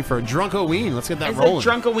opening screen for Drunkoween. Let's get that Is rolling. it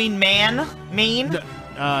Drunkoween Maine?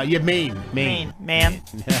 Yeah, Maine. Man.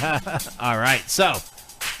 All right. So,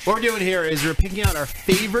 what we're doing here is we're picking out our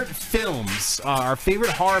favorite films, our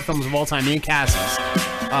favorite horror films of all time, me and Cassie's.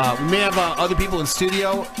 We may have other people in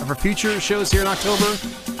studio for future shows here in October.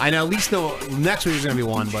 I know at least know next week is going to be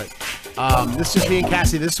one, but this is just me and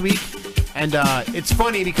Cassie this week. And it's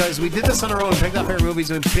funny because we did this on our own, picked out favorite movies,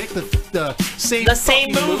 and we picked the same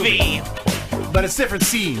fucking movie. But it's different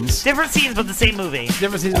scenes. Different scenes, but the same movie.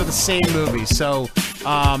 Different scenes, but the same movie. So,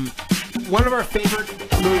 one of our favorite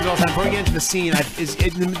movies of all time, before we get into the scene,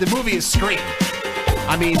 the movie is Scream.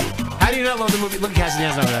 I mean, how do you not love the movie? Look at Cassidy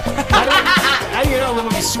hands over there. How do you not love the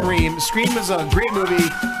movie Scream? Scream is a great movie.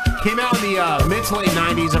 Came out in the mid to late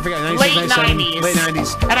 90s. I forget, 96, Late 97, 90s. Late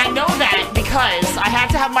 90s. And I know that because I had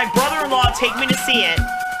to have my brother-in-law take me to see it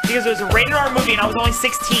because it was a rated R movie and I was only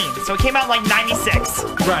 16. So it came out in like 96.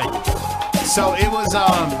 Right. So it was,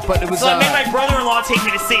 but it was. So I made my brother-in-law take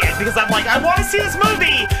me to see it because I'm like, I want to see this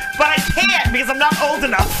movie, but I can't because I'm not old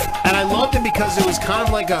enough. And I loved it because it was kind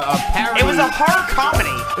of like a parody. It was a horror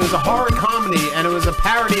comedy. It was a horror comedy, and it was a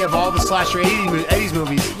parody of all the slasher 80s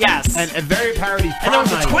movies. Yes. And a very parody. And there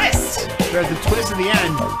was a twist. There was a twist at the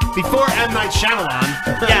end. Before M. Night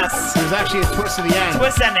Shyamalan. Yes. There was actually a twist at the end.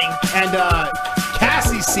 Twist ending. And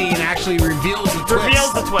Cassie's scene actually reveals the twist.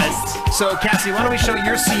 Reveals the twist. So, Cassie, why don't we show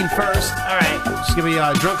your scene first? All right. Just give me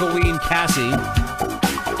Drunkoween Cassie.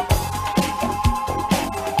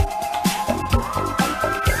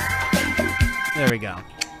 There we go.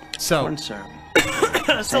 So,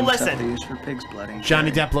 So listen. Used for pig's blood.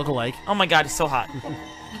 Johnny Depp lookalike. Oh my God, he's so hot.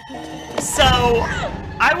 So,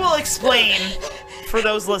 I will explain for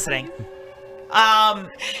those listening. I'm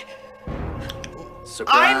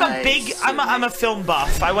a film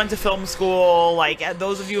buff. I went to film school. Like,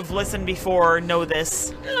 those of you who've listened before know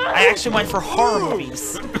this. I actually went for horror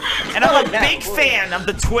movies. And I'm a big fan of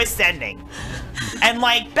the twist ending. And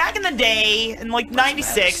like back in the day, in like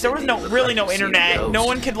 '96, there was really no internet. No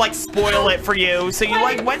one could like spoil it for you. So you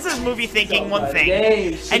like went to this movie thinking one thing,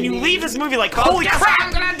 and you leave this movie like, holy crap!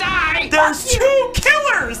 I'm gonna die. There's 2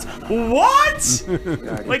 killers. What?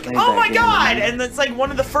 Like, oh my God! And it's like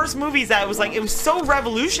one of the first movies that was like, it was so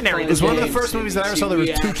revolutionary. It was one of the first movies that I ever saw there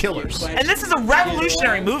was 2 killers. And this is a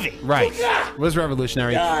revolutionary movie. Right. It was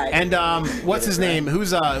revolutionary. And what's his name?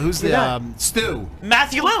 Who's the Stu?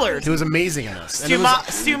 Matthew Lillard. He was amazing in this.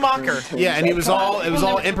 Stu Mocker. Yeah, and it was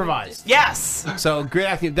all improvised. Yes. So great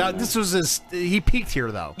acting. This was he peaked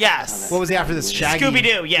here though. Yes. What was he after this? Shaggy.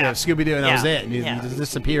 Scooby-Doo, yeah. Scooby-Doo, and that was it. And he just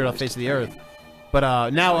disappeared off the face of the earth.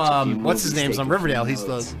 But now, what's his name's on Riverdale? He's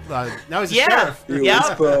the now he's the sheriff.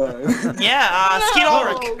 Yeah. Skeet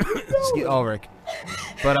Ulrich. Skeet Ulrich.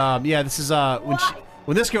 But yeah, this is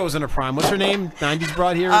when this girl was in her prime. What's her name? 90s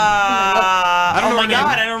broad here. I don't know oh my her name.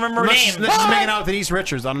 God, I don't remember her name. She's making out with Denise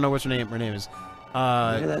Richards. I don't know what her name is.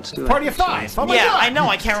 Party of 5. Oh my yeah, God. I know.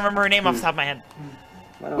 I can't remember her name off the top of my head.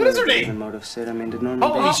 What is her name? All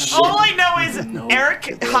I know is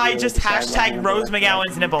Eric High just hashtag Rose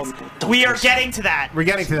McGowan's nipples. We are getting to that. We're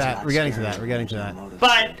getting to that.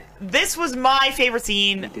 But this was my favorite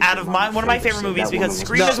scene out of one of my favorite movies because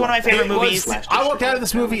Scream is one of my favorite movies. I walked out of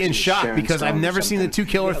this movie in shock because I've never seen the 2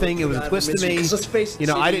 killer thing. It was a twist to me. You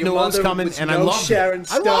know, I didn't know what was coming, and I loved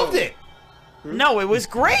it. I loved it. No, it was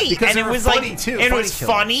great, Because and they it were was funny, like, too. and it Funny was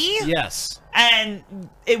killers. funny. Yes. And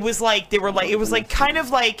it was like it was like kind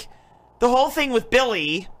of like the whole thing with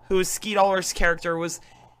Billy, who was Skeet Ulrich's character, was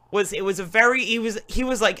he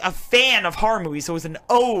was like a fan of horror movies, so it was an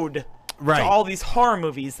ode to all these horror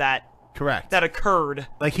movies that occurred.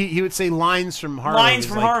 Like he would say lines from horror Lines movies.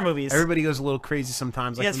 from like, horror movies. Everybody goes a little crazy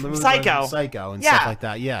sometimes. Like Yes, the from movie Psycho. Psycho and Yeah. stuff like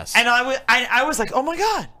that. Yes. And I was like, oh my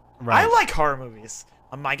god, Right. I like horror movies.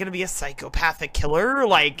 Am I gonna be a psychopathic killer,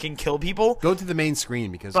 like, and kill people? Go to the main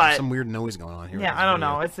screen because But- there's some weird noise going on here. Yeah, I don't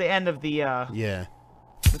know. It's the end of the Yeah.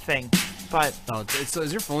 the thing, but Oh, so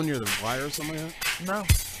is your phone near the wire or something like that? no.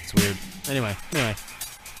 It's weird. Anyway.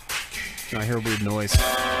 I hear a weird noise.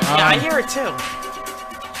 Yeah, I hear it too.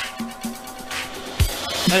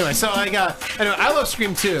 Anyway, so I love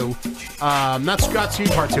Scream 2. Not Scream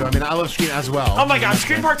Part 2. I mean, I love Scream as well. Oh my god,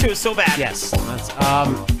 Scream Part 2 is so bad. Yes.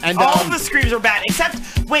 And all of the Screams are bad, except,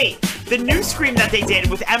 wait, the new Scream that they did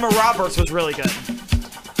with Emma Roberts was really good.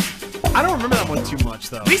 I don't remember that one too much,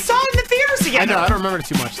 though. We saw it in the theaters together. I know, I don't remember it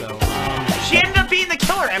too much, though. She ended up being the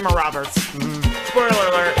killer, Emma Roberts. Spoiler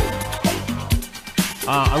alert.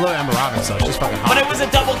 I love Emma Roberts, though. She's fucking hot. But it was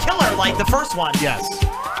a double killer, like the first one. Yes.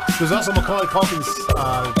 There's also Macaulay Culkin's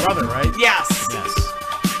brother, right? Yes.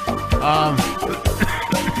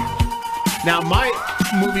 Now, my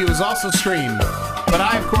movie was also Scream, but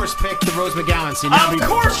I, of course, picked the Rose McGowan scene. Now, Of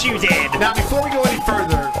course you did. Now, before we go any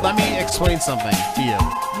further, let me explain something to you.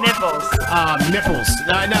 Nipples. Nipples.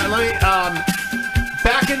 Let me,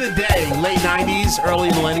 back in the day, late 90s, early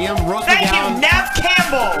millennium, Rose McGowan... Nev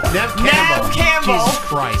Campbell. Nev Campbell. Jesus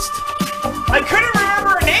Christ. I couldn't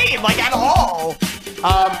remember her name, like, at all.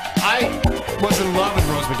 I was in love with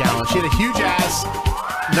Rose McGowan. She had a huge ass,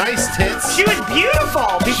 nice tits. She was beautiful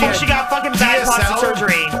before she got fucking bad plastic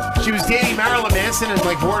surgery. She was dating Marilyn Manson and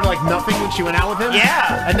like wore like nothing when she went out with him.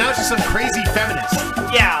 Yeah. And now she's some crazy feminist.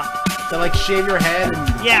 Yeah. That like shave your head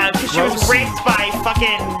and Yeah, because she was raped by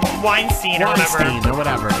fucking Weinstein or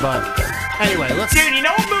whatever. But anyway, let's. Dude, you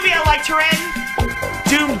know what movie I liked her in?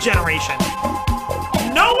 Doom Generation.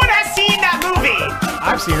 No one has seen that movie.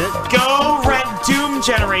 I've seen it. Go rent Doom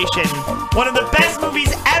Generation. One of the best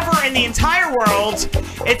movies ever in the entire world.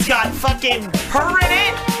 It's got fucking her in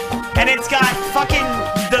it, and it's got fucking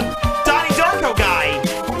the Donnie Darko guy.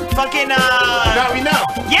 Fucking No, we know.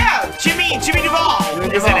 Yeah, Jimmy Duvall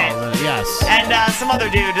is in it. Yes. And some other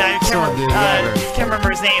dude. I can't remember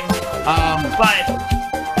his name. But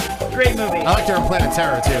great movie. I liked her in Planet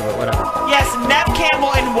Terror too, but whatever. Yes, Nev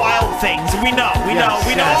Campbell in Wild Things. We know all about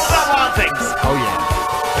Wild Things. Oh yeah.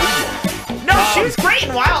 No, she was great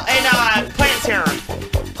in Planet Terror.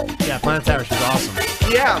 Yeah, Planet Terror, she's awesome.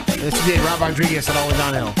 Yeah. This is Rob Rodriguez at All the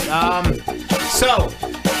Downhill.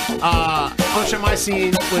 I'll show my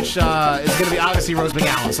scene, which is going to be obviously Rose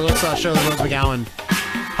McGowan. So let's show the Rose McGowan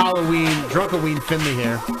Drunkoween Finley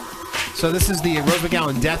here. So this is the Rose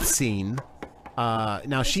McGowan death scene.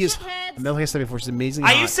 Now she is, like I said before, she's amazing.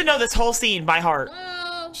 I used to know this whole scene by heart.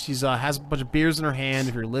 She's has a bunch of beers in her hand.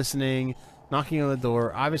 If you're listening, knocking on the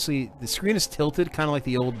door. Obviously, the screen is tilted, kind of like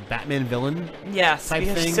the old Batman villain. Yes, type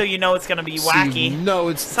thing. so you know it's gonna be wacky. No,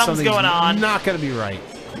 it's something's going on. Not gonna be right.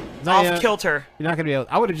 Off kilter. You're not gonna be able.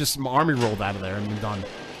 I would have just army rolled out of there and been done.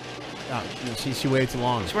 She waited too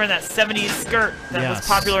long. She's wearing that 70s skirt that was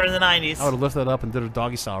popular in the 90s. I would have lifted it up and did a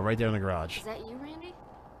doggy style right there in the garage. Is that you, Randy?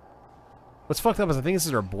 What's fucked up is I think this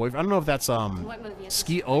is her boyfriend. I don't know if that's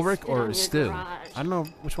Skye Ulrich or Stu. garage? I don't know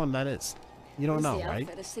which one that is. You don't know, right?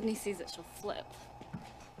 If Sydney sees it, she'll flip.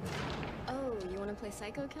 Oh, you want to play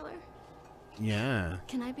psycho killer? Yeah.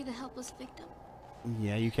 Can I be the helpless victim?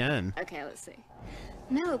 Yeah, you can. Okay, let's see.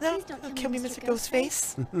 No, please don't kill me, Mr.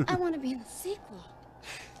 Ghostface. I want to be in the sequel.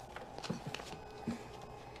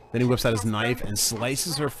 Then he whips out his knife and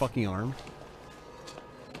slices her fucking arm.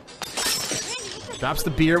 Drops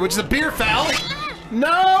the beer, which is a beer foul.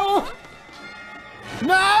 No!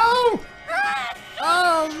 No!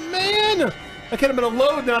 Oh, man! That could have been a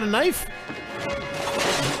load, not a knife.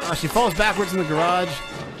 She falls backwards in the garage.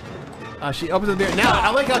 She opens the beer. Now,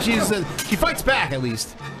 I like how she fights back, at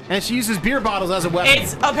least. And she uses beer bottles as a weapon.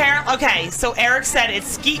 It's apparent. Okay, so Eric said it's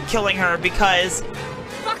Skeet killing her because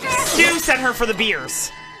Stu sent her for the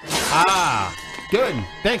beers. Ah, good.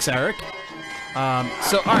 Thanks, Eric. All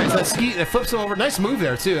right, so Skeet flips him over. Nice move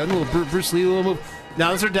there, too. That little Bruce Lee little move.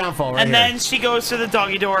 Now, this is her downfall right and here. then she goes to the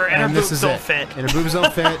doggy door, and her boobs don't fit. And her boobs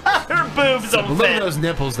don't fit. Her boobs don't Look fit. at those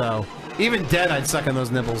nipples, though. Even dead, I'd suck on those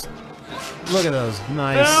nipples. Look at those.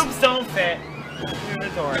 Nice. Boobs don't fit. Through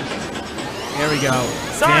the door. There we go.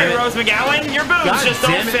 Sorry, Rose McGowan. Your boobs God just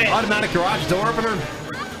damn don't it. fit. Automatic garage door opener.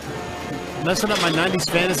 Messing up my 90s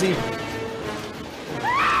fantasy.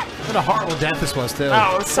 What a horrible death this was, too.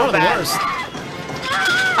 Oh, it's so One of the bad. worst.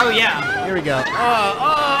 Oh, yeah. Here we go.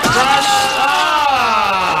 Oh,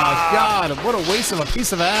 God. What a waste of a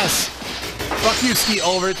piece of ass. Fuck you, Ski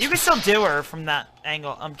Ulrich. You can still do her from that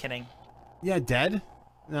angle. I'm kidding. Yeah, dead?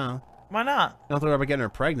 No. Why not? Don't throw her up getting her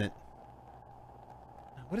pregnant.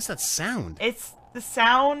 What is that sound? It's the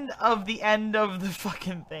sound of the end of the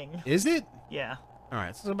fucking thing. Is it? Yeah. Alright,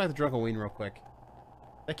 let's go back to Drunk Halloween real quick.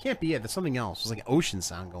 That can't be it. There's something else. There's like an ocean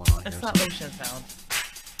sound going on here. It's not ocean sound.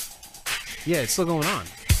 Yeah, it's still going on.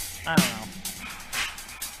 I don't know.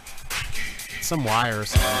 Some wire or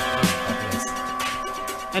something.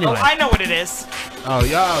 Anyway. Oh, I know what it is. Oh,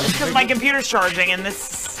 yeah. It's because my computer's charging and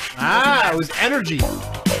this... Ah, it was energy.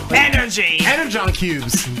 Energy! Energon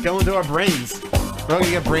cubes going to our brains. We're all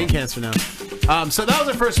gonna get brain cancer now. So that was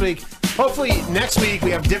our first week. Hopefully next week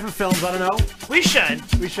we have different films. I don't know. We should.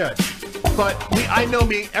 We should. But I know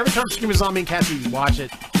every time Scream is on, me and Cassie watch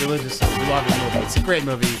it religiously. We love the movie. It's a great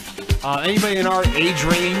movie. Anybody in our age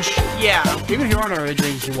range? Yeah. Even if you're in our age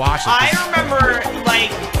range, you watch it. I remember,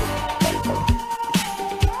 like...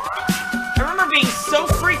 I remember being so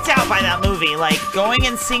freaked out by that movie. Like, going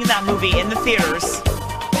and seeing that movie in the theaters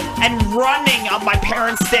and running up my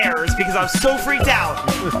parents' stairs because I was so freaked out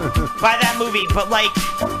by that movie. But, like...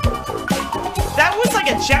 That was like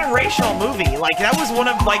a generational movie. Like, that was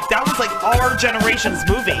that was like our generation's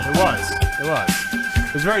movie. It was. It was.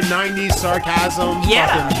 It was very 90s sarcasm.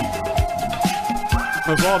 Yeah.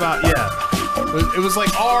 It was all about, yeah. It was like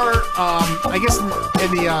our, I guess in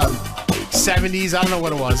the 70s, I don't know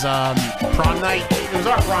what it was, prom night. It was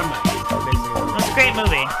our prom night, basically. It was a great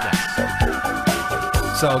movie. Yes.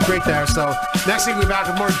 So, great there. So, next week we'll be back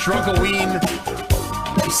with more Drunk Halloween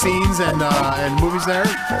scenes and movies there.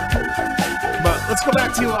 But let's go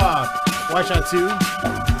back to Watch Out 2,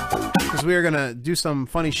 because we are going to do some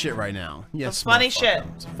funny shit right now. Yes, some funny shit.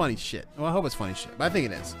 Some funny shit. Well, I hope it's funny shit, but I think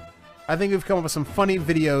it is. I think we've come up with some funny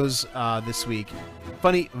videos this week.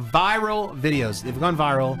 Funny viral videos. They've gone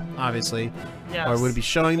viral, obviously. Yes. Or would it be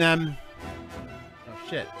showing them? Oh,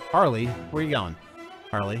 shit. Harley, where are you going?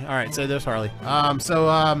 Harley. All right, so there's Harley.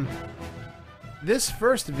 This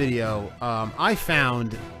first video I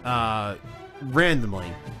found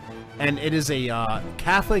randomly. And it is a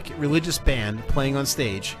Catholic religious band playing on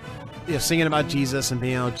stage, singing about Jesus and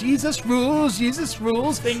being, Jesus rules, Jesus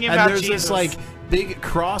rules. Singing and about there's Jesus. this like big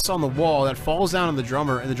cross on the wall that falls down on the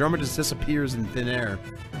drummer, and the drummer just disappears in thin air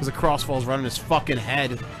because the cross falls right on his fucking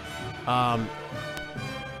head.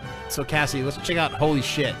 So Cassie, let's check out Holy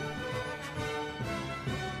Shit.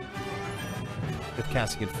 If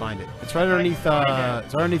Cassie can find it, it's right underneath. It's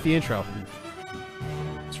right underneath the intro.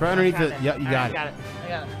 It's right underneath the. Yeah, you got it. I got it.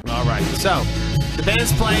 All right, so the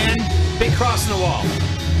band's playing, big cross in the wall.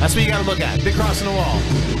 That's what you got to look at, big cross in the wall.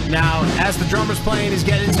 Now, as the drummer's playing, he's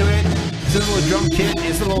getting into it. It's a little drum kit,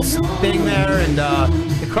 it's a little thing there, and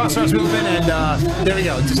the cross starts moving, and there we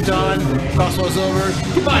go, it's just done. Cross falls over.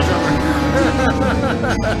 Goodbye, drummer.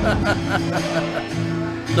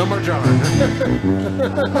 No more drummer.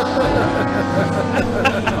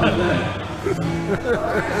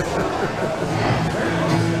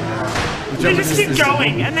 They just keep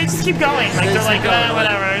going, and they just keep going. Like, they're like,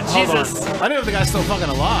 whatever, Jesus. I don't know if the guy's still fucking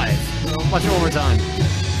alive. Watch it one more time.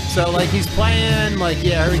 So, like, he's playing, like,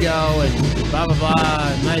 yeah, here we go, and blah, blah,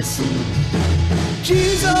 blah, nice.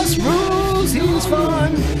 Jesus rules, he's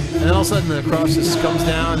fun. And then all of a sudden, the cross just comes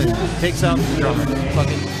down and takes out the drummer.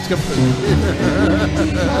 Fucking skip.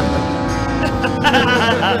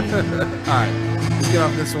 Alright, let's get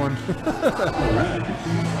off this one.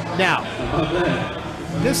 Now,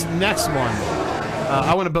 this next one,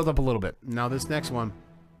 I want to build up a little bit. Now, this next one,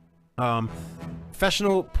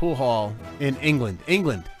 professional pool hall in England,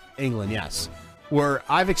 yes, where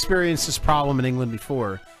I've experienced this problem in England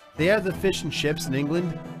before. They have the fish and chips in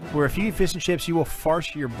England, where if you eat fish and chips, you will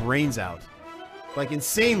fart your brains out, like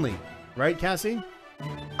insanely, right, Cassie?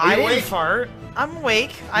 I didn't fart. I'm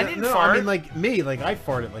awake. I didn't fart. I mean, like me, like I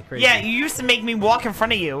farted like crazy. Yeah, you used to make me walk in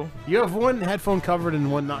front of you. You have one headphone covered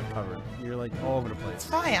and one not covered. You're like all over the place. It's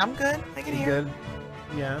fine. I'm good. I can hear. Good.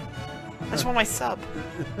 Yeah. I just want my sub.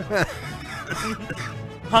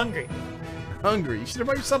 Hungry. You should have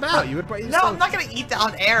brought your sub out. You would brought your No, sub. I'm not gonna eat that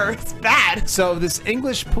on air. It's bad. So this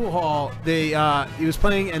English pool hall, he was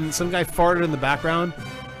playing and some guy farted in the background,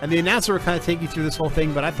 and the announcer would kind of take you through this whole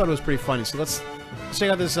thing, but I thought it was pretty funny. So let's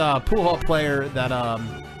check out this pool hall player that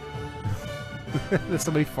that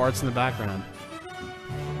somebody farts in the background.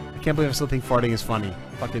 I can't believe I still think farting is funny.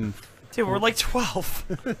 Fucking. Dude, we're like 12.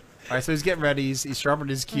 All right, so he's getting ready. He's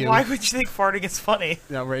sharpened his cue. Why would you think farting is funny?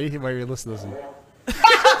 No, right? While you're listening. A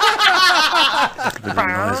bit of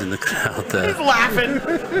noise in the crowd there. He's laughing.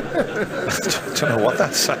 I don't know what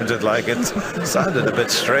that sounded like. It sounded a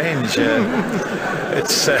bit strange.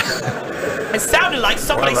 It's It sounded like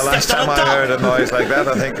somebody Well, the last stepped on time a I dog. heard a noise like that,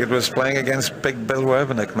 I think it was playing against Big Bill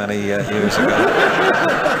Werbenick many years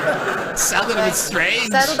ago. Sounded a bit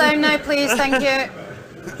strange. Settle down now, please. Thank you.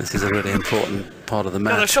 This is a really important part of the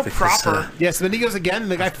match. they're so because, proper. Yes, then he goes again,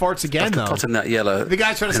 and the guy farts again, after though. potting that yellow, The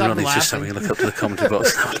guy's trying to and stop him Ronnie's just laughing. having a look up to the commentary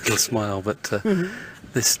box and have a little smile. But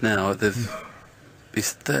this now,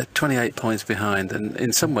 he's 28 points behind, and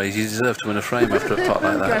in some ways, you deserve to win a frame after a pot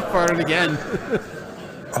like The guy that. farted again.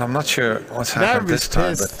 Well, I'm not sure what's happened this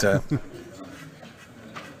time, pissed. but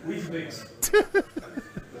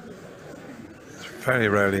very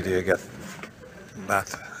rarely do you get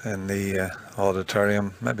that in the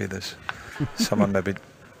auditorium. Maybe there's someone maybe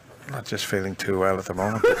not just feeling too well at the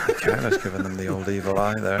moment, but the camera's giving them the old evil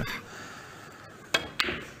eye there.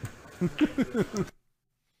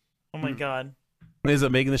 Oh my god. He ends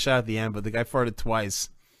up making the shot at the end, but the guy farted twice.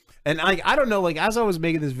 And I don't know, like, as I was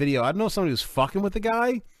making this video, I don't know if somebody was fucking with the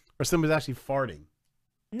guy or somebody was actually farting.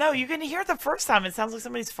 No, you can hear it the first time. It sounds like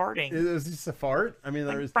somebody's farting. It was just a fart? I mean,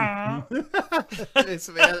 there was... "Bah." It's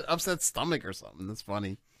an upset stomach or something. That's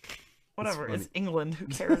funny. Whatever. That's It's England. Who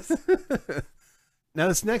cares? Now,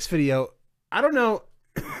 this next video, I don't know...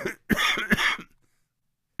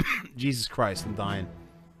 Jesus Christ, I'm dying.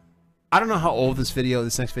 I don't know how old this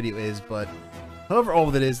next video is, but however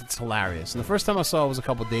old it is, it's hilarious. And the first time I saw it was a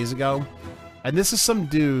couple days ago. And this is some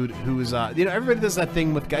dude who is, you know, everybody does that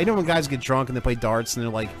thing with guys. You know when guys get drunk and they play darts and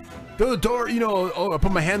they're like, throw the dart, you know, oh, I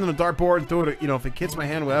put my hand on the dartboard and throw it, you know, if it hits my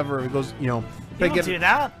hand, whatever, it goes, you know. You don't do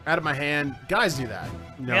that? Out of my hand. Guys do that.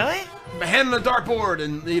 You know, Really? My hand on the dartboard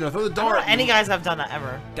and, you know, throw the I don't dart. know any guys have done that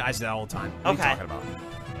ever. Guys do that all the time. What Okay. are you talking about?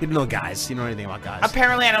 You don't know guys. You don't know anything about guys.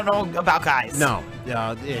 Apparently, I don't know about guys. No.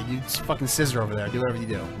 Yeah, you just fucking scissor over there. Do whatever you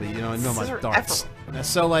do. But you know Scissor about darts.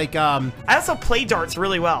 So, like, I also play darts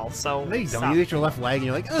really well, so... No, you don't. stop. You hit your left leg and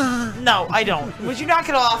you're like, ugh. No, I don't. Would you knock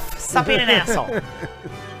it off? Stop being an asshole.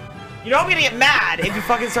 You know I'm gonna get mad if you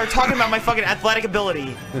fucking start talking about my fucking athletic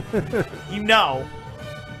ability. You know.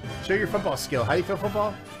 Show your football skill. How do you feel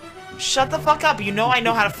football? Shut the fuck up. You know I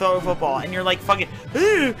know how to throw a football, and you're like fucking...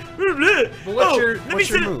 But what's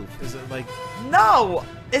your move? Is it like... No!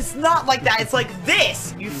 It's not like that. It's like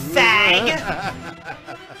this, you fag.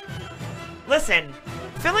 Listen,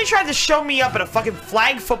 Finley tried to show me up at a fucking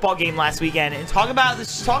flag football game last weekend and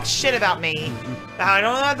talk shit about me. How I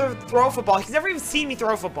don't know how to throw a football. He's never even seen me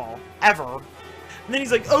throw a football. Ever. And then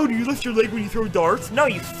he's like, oh, do you lift your leg when you throw darts? No,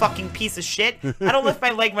 you fucking piece of shit. I don't lift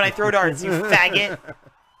my leg when I throw darts, you faggot.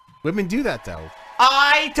 Women do that, though.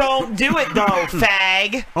 I don't do it, though,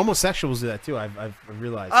 fag. Homosexuals do that, too. I've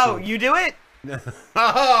realized. Oh, too. you do it?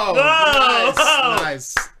 Oh, Oh.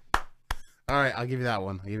 nice. All right, I'll give you that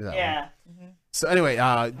one. I'll give you that Yeah. one. So anyway,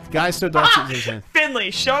 guys throw darts at his hand.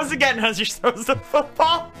 Finley, show us again how you throw the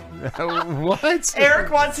football. What?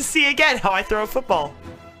 Eric wants to see again how I throw a football.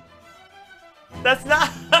 That's not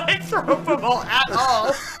how I throw a football at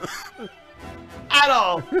all. At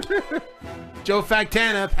all. Joe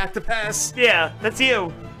Factana, pack the pass. Yeah, that's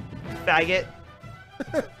you, faggot.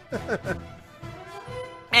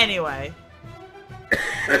 Anyway.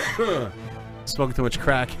 Smoking too much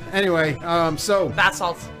crack. Anyway, so bath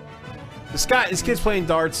salts. This kid's playing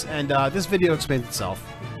darts, and this video explains itself.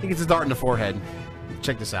 He gets a dart in the forehead.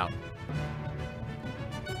 Check this out.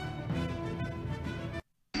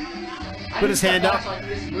 Put his hand up.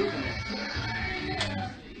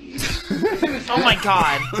 Oh my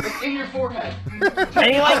god. It's in your forehead.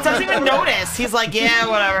 And he like doesn't even notice. He's like, yeah,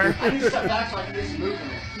 whatever. I need to step back so I can get some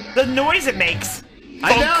movement. The noise it makes.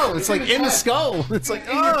 I know. It's like in the skull. It's like,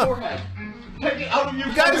 in your forehead. Take it out of your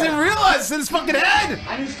The guy doesn't realize it's in his fucking head.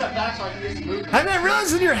 I need to step back so I can get some movement. How did I realize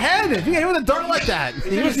it's in your head? If you hit with a dart like that,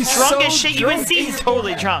 He was drunk as shit. You can see he's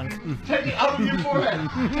totally drunk. Take it out of your forehead.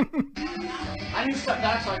 I need to step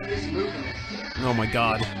back so I can get some movement. Oh my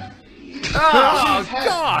god. Oh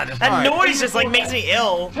god. That All right. noise just like makes me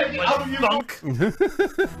ill. Take it Like out of your funk.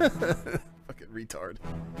 Fucking retard.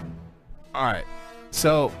 All right.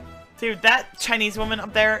 So, Dude, that Chinese woman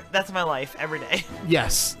up there, that's my life every day.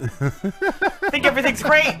 yes. Think everything's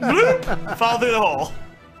great. Bloop. Fall through the hole.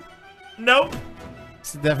 Nope.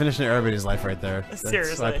 It's the definition of everybody's life right there. That's why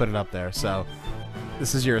Seriously. I put it up there. So,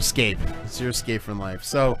 this is your escape. It's your escape from life.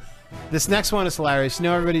 So, this next one is hilarious. You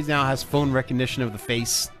know, everybody now has phone recognition of the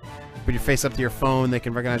face. Put your face up to your phone, they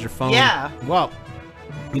can recognize your phone. Yeah. Well,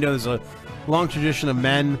 you know, there's a long tradition of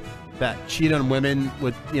men that cheat on women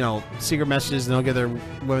with, you know, secret messages, and they'll give their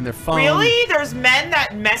women their phone. Really? There's men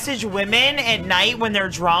that message women at night when they're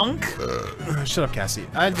drunk? Shut up, Cassie.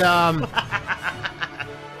 And,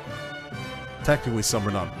 technically, some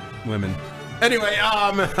are not women. Anyway,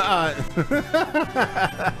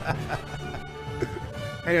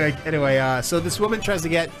 Anyway, so this woman tries to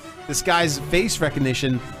get this guy's face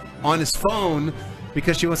recognition on his phone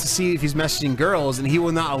because she wants to see if he's messaging girls, and he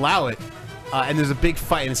will not allow it. And there's a big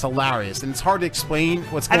fight, and it's hilarious. And it's hard to explain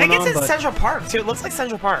what's going on. I think it's in but Central Park, too. It looks like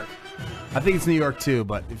Central Park. I think it's New York, too,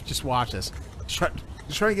 but if you just watch this. He's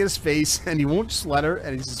trying to get his face, and he won't just let her,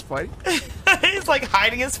 and he's just fighting. He's like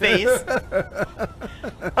hiding his face.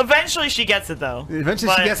 Eventually she gets it, though.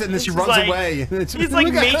 Eventually she gets it, and then she runs like, away. He's like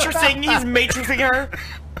matrixing her.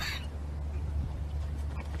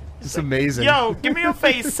 It's amazing. Yo, give me your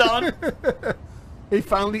face, son. She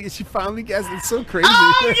finally gets it. It's so crazy.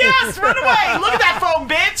 Oh, yes! Run away! Look at that phone,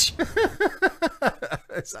 bitch!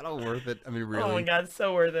 It's not all worth it. I mean, really. Oh my god, it's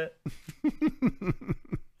so worth it.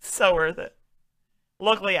 So worth it.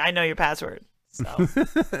 Luckily, I know your password. So.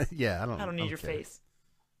 Yeah, I don't need your face.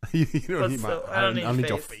 you don't need my. I don't need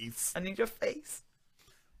your face. I need your face.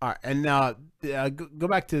 All right, and now go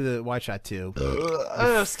back to the White Shot 2.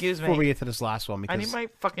 Oh, excuse me. Before we get to this last one, because I need my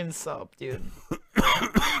fucking sub, dude.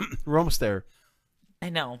 We're almost there. I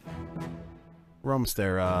know. We're almost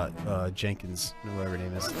there, Jenkins, whatever her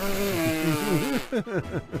name is.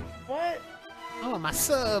 What? I want my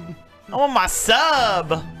sub. I want my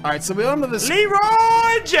sub. All right, so we all know this.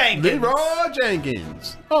 Leroy Jenkins. Leroy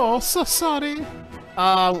Jenkins. Oh, so sorry.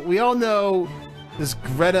 We all know this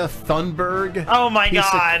Greta Thunberg. Oh my piece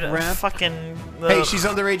of god. crap. Fucking. Hey, she's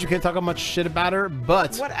underage. You can't talk much shit about her,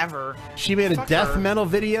 but whatever. She made a death metal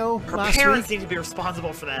video Her last parents week. need to be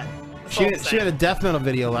responsible for that. She had a death metal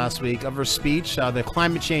video last week of her speech, the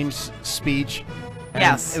climate change speech. And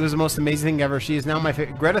yes. It was the most amazing thing ever. She is now my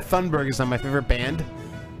favorite. Greta Thunberg is now my favorite band.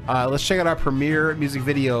 Let's check out our premiere music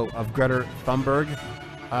video of Greta Thunberg.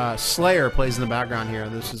 Slayer plays in the background here,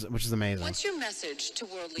 which is amazing. What's your message to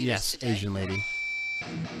world leaders Yes, today? Asian lady.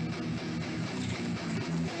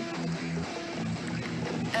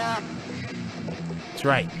 That's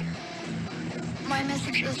right. My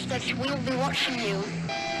message is that we'll be watching you.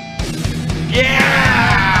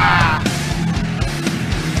 Yeah!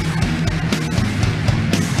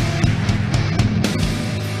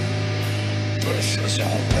 This is all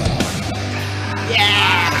wrong.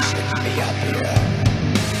 Yeah! I shouldn't be up here.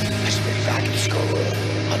 I should be back in school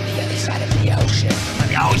on the other side of the ocean. On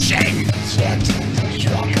the ocean! Yet,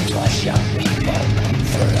 talking to us young people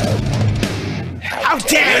for whom? How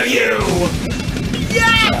dare you!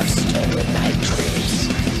 Yes! You have stolen my dreams,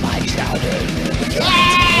 my childhood.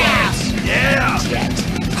 Yeah! Yeah! Yet,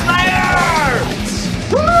 Fire!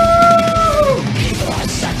 Woo! People are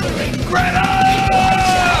suffering. Greta! People are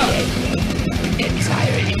dying.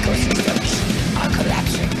 Entire ecosystems are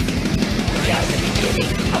collapsing. We are the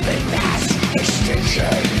beginning of a mass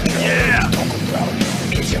extinction. Yeah! Overgrown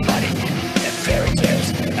is embodied the fairy tales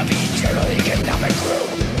of eternal economic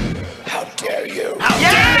growth. How dare you? How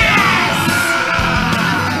dare you?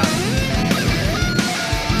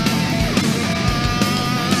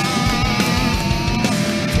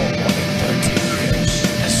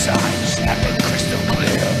 Signs have been crystal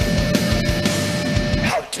clear.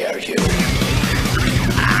 How dare you?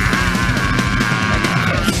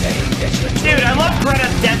 Dude, I love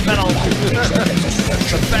Greta's death metal.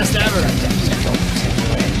 The best ever.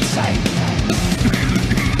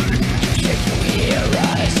 You hear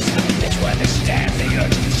us, that you understand the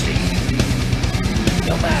urgency.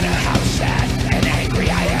 No matter how sad and angry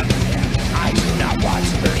I am, I do not want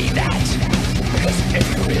to believe that. Because if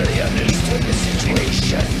you really understood the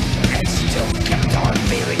situation and still kept on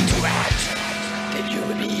failing to act, then you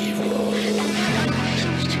would be evil.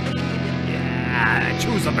 Yeah,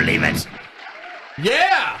 choose to believe it.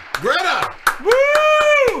 Yeah! Greta!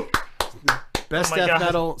 Woo! Best Oh my death God.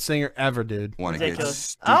 metal singer ever, dude.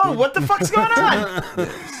 Ridiculous. Oh, what the fuck's going on?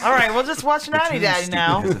 All right, we'll just watch Naughty Daddy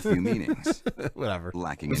now. Has a few meanings. Whatever.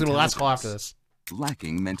 Lacking This is the last call after intelligence. this.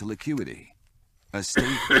 Lacking mental acuity. A state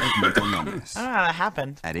of mental numbness. I don't know how that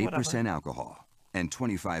happened. At 8% alcohol and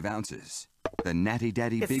 25 ounces, the Natty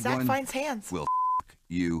Daddy It's Big Zach One Fine's hands. will f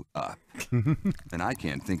you up. And I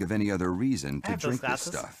can't think of any other reason I to have those drink this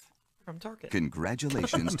glasses stuff. from Target.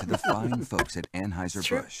 Congratulations to the fine folks at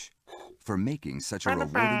Anheuser-Busch for making such a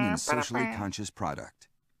rewarding and socially conscious product.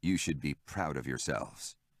 You should be proud of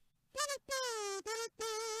yourselves.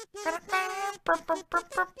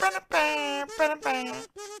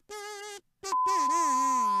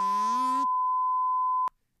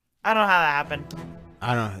 I don't know how that happened.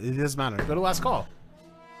 I don't know. It doesn't matter. Go to last call.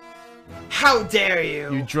 How dare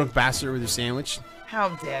you? You drunk bastard with your sandwich. How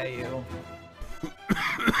dare you?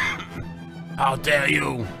 How dare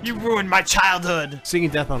you? You ruined my childhood. Singing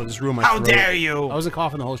death metal just ruined my How throat. dare you? I wasn't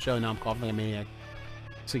coughing the whole show. Now I'm coughing like a maniac.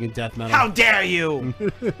 Singing death metal. How dare you?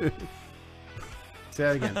 Say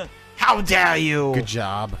that again. How dare you? Good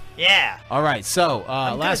job. Yeah. All right, so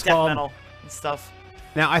I'm good last at death call. metal and stuff.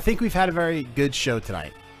 Now, I think we've had a very good show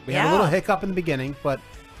tonight. We had a Yeah. little hiccup in the beginning, but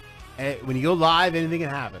when you go live, anything can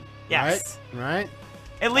happen. Yes. Right?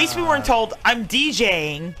 At least we weren't told, I'm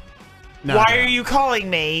DJing. No, Why no. are you calling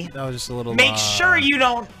me? That was just a little... Make sure you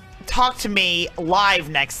don't talk to me live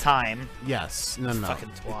next time. Yes. No. Fucking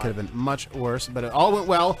It twat. could have been much worse, but it all went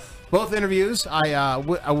well. Both interviews. I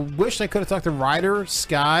wish I could have talked to Ryder,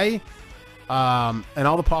 Skye, and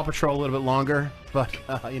all the Paw Patrol a little bit longer, but,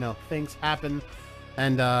 things happen,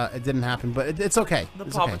 and it didn't happen, but it's okay. The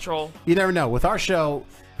It's Paw okay. Patrol. You never know. With our show,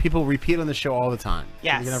 people repeat on the show all the time.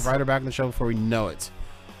 Yes. We're going to have Ryder back on the show before we know it.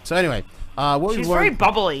 So anyway, what She's we've very learned...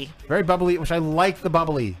 bubbly. Very bubbly, which I like the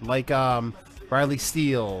bubbly. Like Riley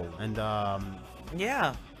Steele and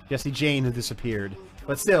Yeah. Jesse Jane, who disappeared.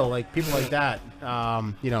 But still, like people like that,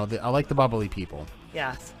 I like the bubbly people.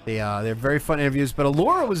 Yes. They're very fun interviews. But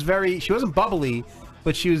Alura she wasn't bubbly,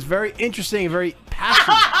 but she was very interesting and very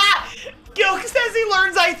passionate. Gilk says he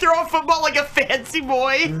learns I throw a football like a fancy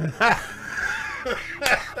boy.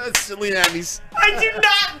 That's silly nannies. I do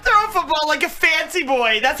not throw a football like a fancy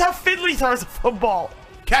boy. That's how Finley throws a football.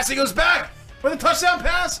 Cassie goes back for the touchdown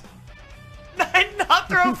pass. I not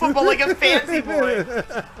throw a football like a fancy boy.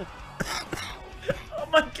 Oh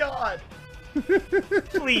my god.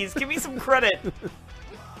 Please, give me some credit.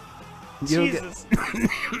 You don't Jesus.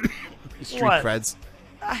 Street What? creds.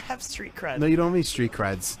 I have street cred. No, you don't have any street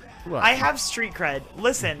creds. What? I have street cred.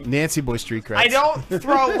 Listen. Nancy boy street creds. I don't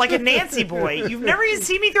throw like a Nancy boy. You've never even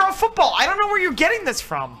seen me throw a football. I don't know where you're getting this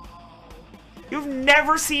from. You've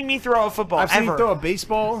never seen me throw a football, I've seen ever. you throw a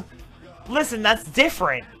baseball. Listen, that's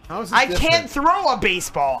different. How is it I different? can't throw a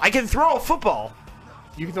baseball. I can throw a football.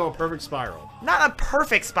 You can throw a perfect spiral. Not a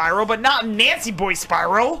perfect spiral, but not a Nancy boy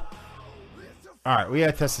spiral. All right, we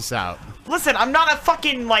gotta test this out. Listen, I'm not a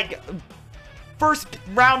fucking, like, first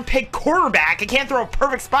round pick quarterback. I can't throw a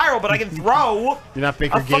perfect spiral, but I can throw. You're not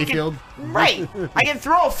Baker a fucking- Mayfield? Right. I can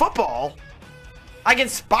throw a football. I can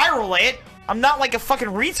spiral it. I'm not like a fucking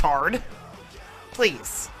retard.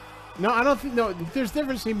 Please. No, I don't think. No, there's a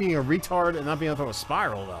difference between being a retard and not being able to throw a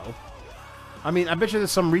spiral, though. I mean, I bet you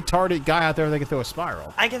there's some retarded guy out there that can throw a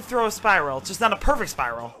spiral. I can throw a spiral. It's just not a perfect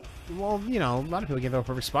spiral. Well, a lot of people can throw a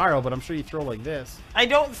perfect spiral, but I'm sure you throw like this. I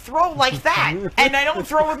don't throw like that. And I don't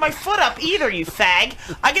throw with my foot up either, you fag.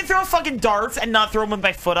 I can throw fucking darts and not throw them with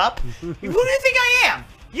my foot up. Who do you think I am?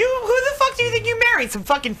 Who the fuck do you think you married? Some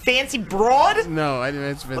fucking fancy broad? No, I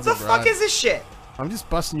didn't. What the fuck is this shit? I'm just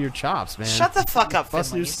busting your chops, man. Shut the fuck up,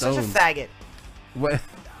 Busting Finley. your You're such a stones. faggot. What?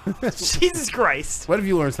 Jesus Christ. What have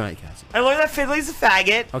you learned tonight, Cassie? I learned that Finley's a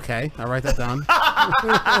faggot. Okay, I'll write that down.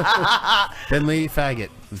 Finley, faggot.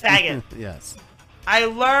 Faggot. Yes. I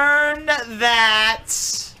learned that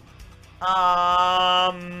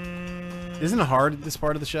Isn't it hard, this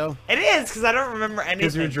part of the show? it is because I don't remember anything.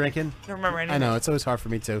 Because you were drinking? I don't remember anything. I know, it's always hard for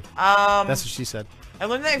me, too. Um, That's what she said. I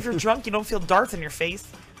learned that if you're drunk, you don't feel darts in your face.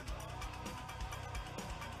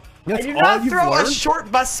 That's I do all not you've throw a learned?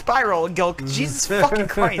 short bus spiral, Gilk. Jesus fucking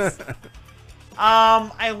Christ.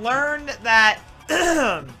 I learned that.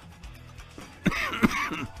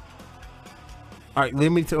 All right, you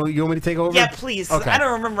want me to take over? Yeah, please. Okay. I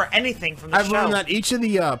don't remember anything from the I've show. learned that each of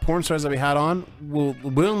the porn stars that we had on will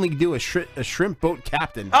willingly do a shrimp boat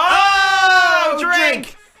captain. Oh,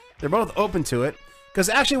 drink! They're both open to it. Because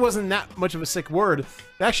it actually wasn't that much of a sick word. It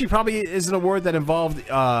actually probably is a word that involved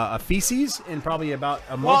a feces in probably about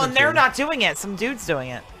a month Well, or and they're two. not doing it. Some dude's doing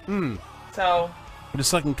it. Hmm. So. Just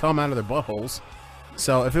sucking cum out of their buttholes.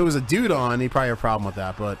 So if it was a dude on, he'd probably have a problem with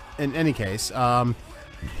that. But in any case,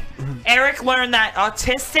 Eric learned that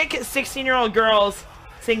autistic 16-year-old girls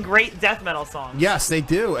sing great death metal songs. yes, they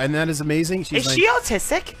do, and that is amazing. She's Is she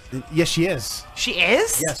autistic? Yes, she is. She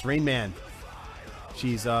is? Yes, Rain Man.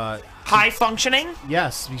 She's high functioning?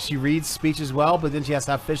 Yes, she reads speeches well, but then she has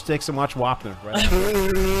to have fish sticks and watch Wapner.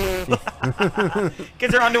 Right?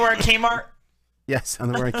 Because her underwear at Kmart? Yes,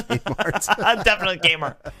 underwear at Kmart. Definitely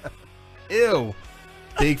Kmart. Ew.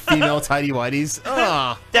 Big female tidy whities.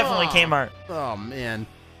 Oh, Definitely Kmart. Oh, man.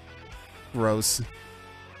 Gross.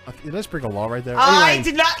 Did I sprinkle law right there? I Anyway.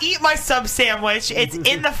 did not eat my sub sandwich. It's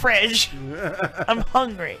in the fridge. I'm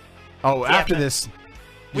hungry. Oh, Damn after it. this.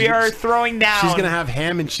 We are throwing down. She's going to have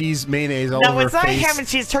ham and cheese mayonnaise all No, over it's her not face. ham and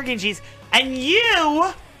cheese, turkey and cheese. And you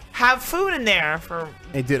have food in there for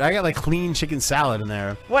Hey, dude, I got like clean chicken salad in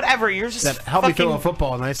there. whatever. You're just That help me throw a fucking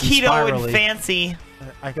football nice and keto spirally. and fancy.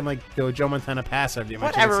 I can like do a Joe Montana pass after you. my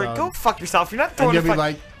chicken Whatever. salad. Go fuck yourself. You're not And throwing you'll a be fuck-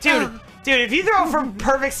 like, dude. Dude, if you throw from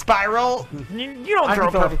perfect spiral, you don't I throw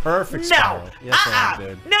can throw a perfect. perfect No. spiral. Yes, I am,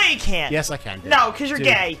 dude. No, you can't. Yes, I can, dude. No, because you're Dude,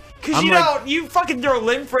 gay. Because I'm you like- don't. You fucking throw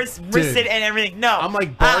limb wristed and everything. No. I'm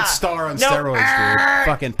like Bart Starr on no. steroids, dude.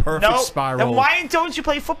 Fucking perfect Nope. spiral. Then why don't you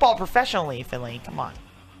play football professionally, Finley? Come on.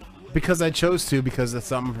 Because I chose to, because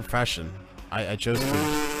that's not my profession. I chose to.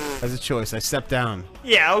 As a choice. I stepped down.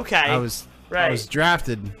 Yeah, okay. I was Right.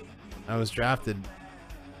 drafted. I was drafted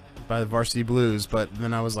by the Varsity Blues, but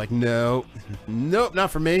then I was like, no. Nope,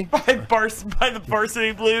 not for me. By the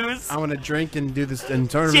Varsity Blues. I want to drink and do this and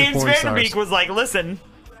turn into James porn stars. Vanderbeek was like, listen.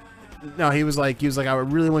 No, he was like, I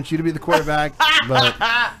really want you to be the quarterback, but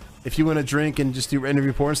if you want to drink and just do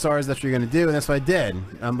interview porn stars, that's what you're gonna do, and that's what I did.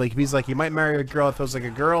 I'm like, he's like, you might marry a girl that feels like a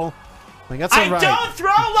girl. I'm like, that's all I right. don't throw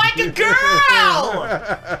like a girl.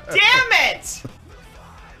 Damn it!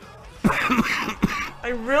 I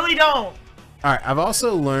really don't. All right, I've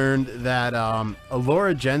also learned that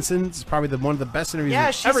Alura Jenson is probably one of the best interviews Yeah,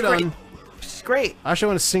 I've she's ever great. done. She's great. I actually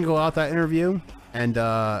want to single out that interview and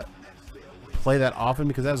play that often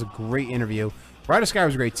because that was a great interview. Ryder Skye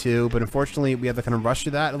was great too, but unfortunately we had to kind of rush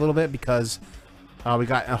to that a little bit because we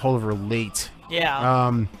got a hold of her late.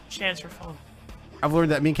 Yeah. She answered her phone. I've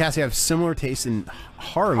learned that me and Cassie have similar tastes in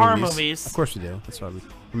horror movies. Of course we do. That's why we're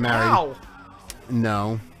married. Wow.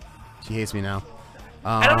 No. She hates me now.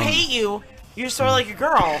 I don't hate you. You're sort of like a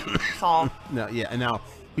girl. That's all. No, yeah, no.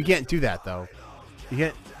 You can't do that, though. You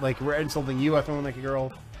can't, like, we're insulting you, I throw like a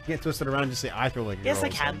girl. You can't twist it around and just say I throw like a girl. Yes, I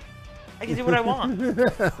can. I can do what I want. Do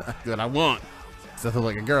what I want. Because I throw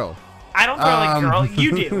like a girl. I don't throw like a girl.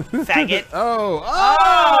 You do, faggot.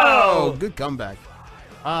 Oh, good comeback.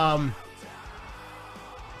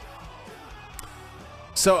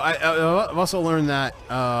 So I've also learned that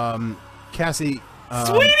Cassie.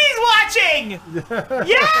 Sweetie's watching!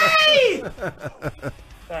 Yay!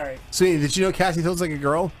 Sorry. Sweetie, did you know Cassie throws like a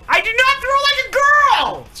girl? I do not throw like a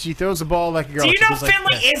girl! She throws the ball like a girl. Do you She know goes like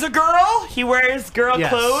Finley this. is a girl? He wears girl Yes,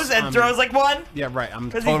 clothes and throws like one? Yeah, right. I'm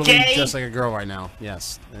 'Cause he's totally gay? just like a girl right now.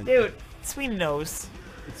 Yes. Dude, Sweetie knows.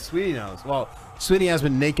 Sweetie knows. Well, Sweetie has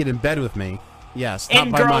been naked in bed with me. Yes. In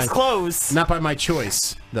not by girls' my, clothes. Not by my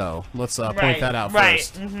choice, though. Let's point Right, that out right.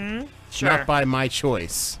 first. Mm-hmm. Sure. Not by my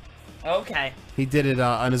choice. Okay. He did it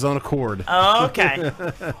on his own accord. Okay.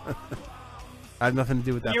 I had nothing to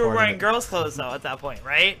do with that. You were part of wearing it. girls' clothes, though, at that point,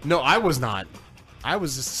 right? No, I was not. I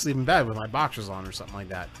was just asleep in bed with my boxers on or something like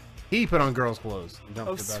that. He put on girls' clothes. And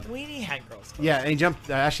jumped Oh, to bed. Sweetie had girls' clothes. Yeah, and he jumped.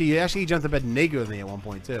 Actually, he jumped to bed naked with me at one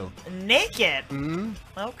point too. Naked? Mm-hmm.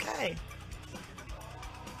 Okay.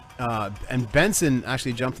 And Benson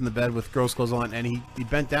actually jumped in the bed with girls' clothes on, and he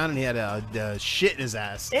bent down and he had a shit in his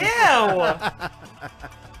ass. Ew!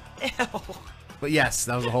 Ew. But yes,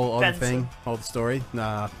 that was a whole other Benson. thing, whole story.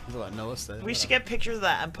 Let Noah say. We should get pictures of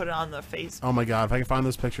that and put it on the Facebook. Oh my god, if I can find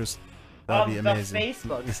those pictures, that'd be amazing. The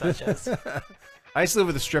Facebook, such as. I used to live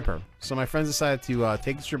with a stripper, so my friends decided to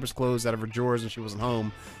take the stripper's clothes out of her drawers when she wasn't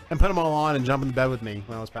home, and put them all on and jump in the bed with me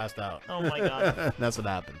when I was passed out. Oh my god. That's what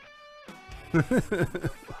happened.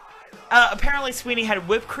 Apparently, Sweeney had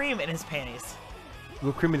whipped cream in his panties.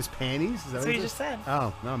 Whipped cream in his panties? Is that That's what you just said.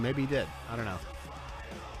 Oh, no, maybe he did. I don't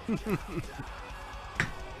know.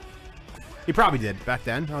 He probably did back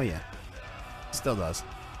then. Oh, yeah. Still does.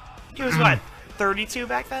 He was what, 32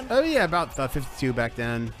 back then? Oh, yeah, about 52 back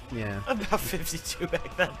then. Yeah. About 52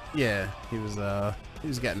 back then. Yeah, he was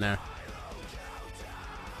getting there.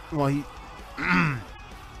 Well, he...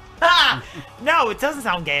 Ah! No, it doesn't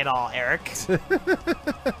sound gay at all, Eric.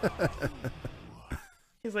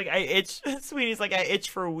 He's like, I itch. Sweetie's like, I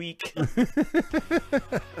itch for a week.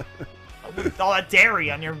 All that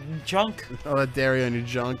dairy on your junk. All that dairy on your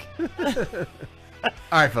junk. All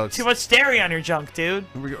right, folks. Too much dairy on your junk, dude.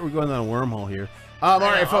 We're going down a wormhole here. All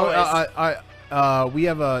right, folks. We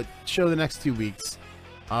have a show the next 2 weeks.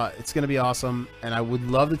 It's going to be awesome, and I would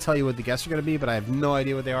love to tell you what the guests are going to be, but I have no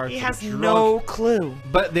idea what they are. He has no clue.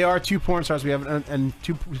 But they are 2 porn stars. We have and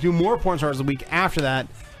two more porn stars a week after that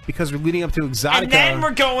because we're leading up to Exotica. And then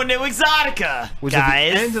we're going to Exotica, which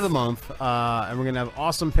guys. is the end of the month, and we're going to have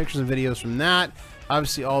awesome pictures and videos from that.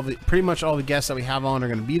 Obviously, pretty much all the guests that we have on are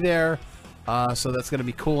going to be there. So that's going to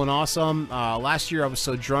be cool and awesome. Last year I was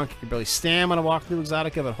so drunk I could barely stand when I walked through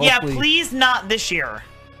Exotica, but hopefully... Yeah, please not this year.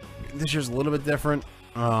 This year's a little bit different.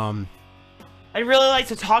 I'd really like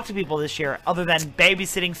to talk to people this year, other than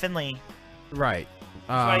babysitting Finley. Right. That's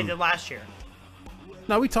what I did last year.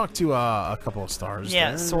 No, we talked to a couple of stars. Yeah,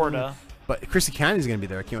 there. sorta. But Chrissy County's going to be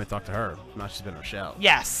there. I can't wait to talk to her. Now she's been on our show.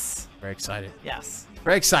 Yes. Very excited. Yes.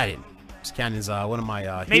 Very excited. Chrissy County's one of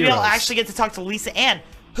my Maybe heroes. I'll actually get to talk to Lisa Ann,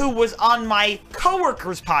 who was on my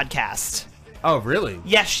coworker's podcast. Oh, really?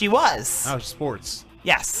 Yes, she was. Oh, sports.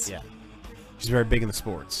 Yes. Yeah. She's very big into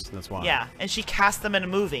sports. That's why. Yeah, and she cast them in a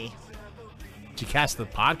movie. She cast the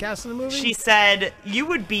podcast in the movie? She said, you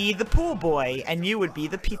would be the pool boy, and you would be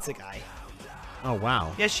the pizza guy. Oh,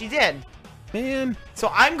 wow. Yes, she did. Man.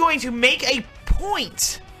 So I'm going to make a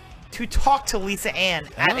point to talk to Lisa Ann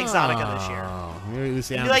at Exotica this year.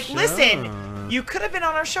 Lisa And Ann be like, show. listen, you could have been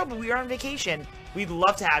on our show, but we were on vacation. We'd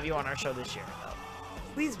love to have you on our show this year, though.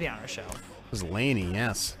 Please be on our show. It was Laney,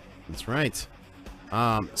 yes. That's right.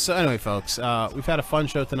 So anyway, folks, we've had a fun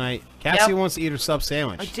show tonight. Cassie wants to eat her sub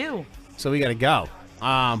sandwich. I do. So we got to go.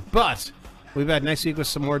 But we'll be back next week with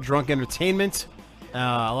some more drunk entertainment.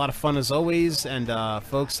 A lot of fun as always. And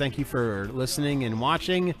folks, thank you for listening and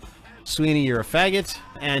watching. Sweeney, you're a faggot.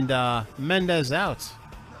 And Mendez out.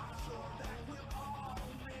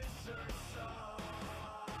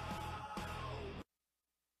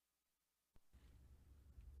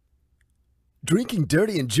 Drinking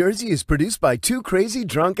Dirty in Jersey is produced by two crazy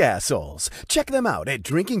drunk assholes. Check them out at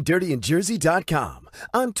drinkingdirtyinjersey.com,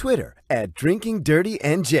 on Twitter at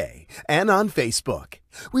drinkingdirtynj, and on Facebook.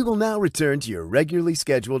 We will now return to your regularly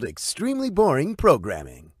scheduled, extremely boring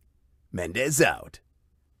programming. Mendez out.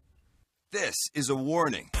 This is a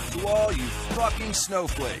warning to all you fucking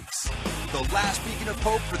snowflakes. The last beacon of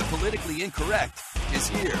hope for the politically incorrect is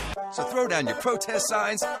here. So throw down your protest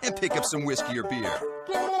signs and pick up some whiskey or beer.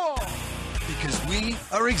 Because we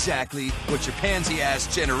are exactly what your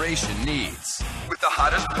pansy-ass generation needs. With the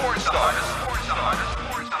hottest porn stars,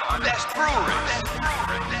 best breweries,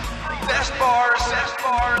 best bars,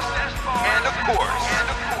 and of course,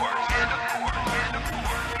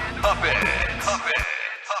 puppets.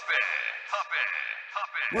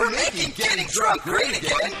 We're making getting drunk great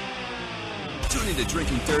again. Tune into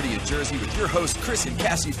Drinking Dirty in Jersey with your hosts Chris and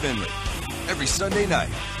Cassie Finley. Every Sunday night,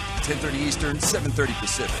 10:30 Eastern, 7:30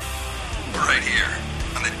 Pacific. Right here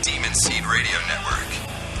on the Demon Seed Radio Network.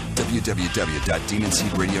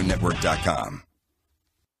 www.demonseedradionetwork.com.